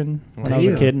infection when I was a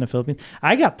Damn. kid in the Philippines.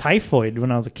 I got typhoid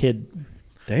when I was a kid.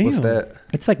 Damn. What's that?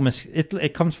 It's like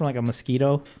it comes from like a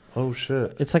mosquito. Oh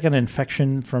shit. It's like an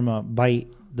infection from a bite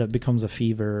that becomes a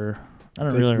fever. I don't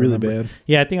It's, really like, really remember. bad.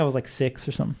 Yeah, I think I was like 6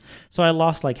 or something. So I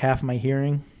lost like half my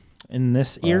hearing in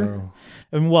this ear. Wow.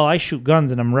 And well, I shoot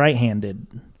guns and I'm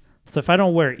right-handed. So if I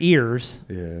don't wear ears,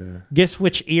 Yeah. guess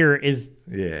which ear is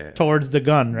Yeah. towards the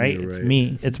gun, right? You're It's right.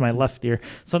 me. It's my left ear.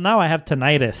 So now I have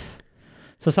tinnitus.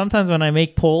 So sometimes when I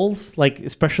make pulls, like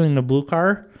especially in the blue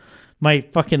car, my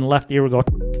fucking left ear will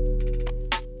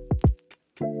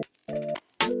go.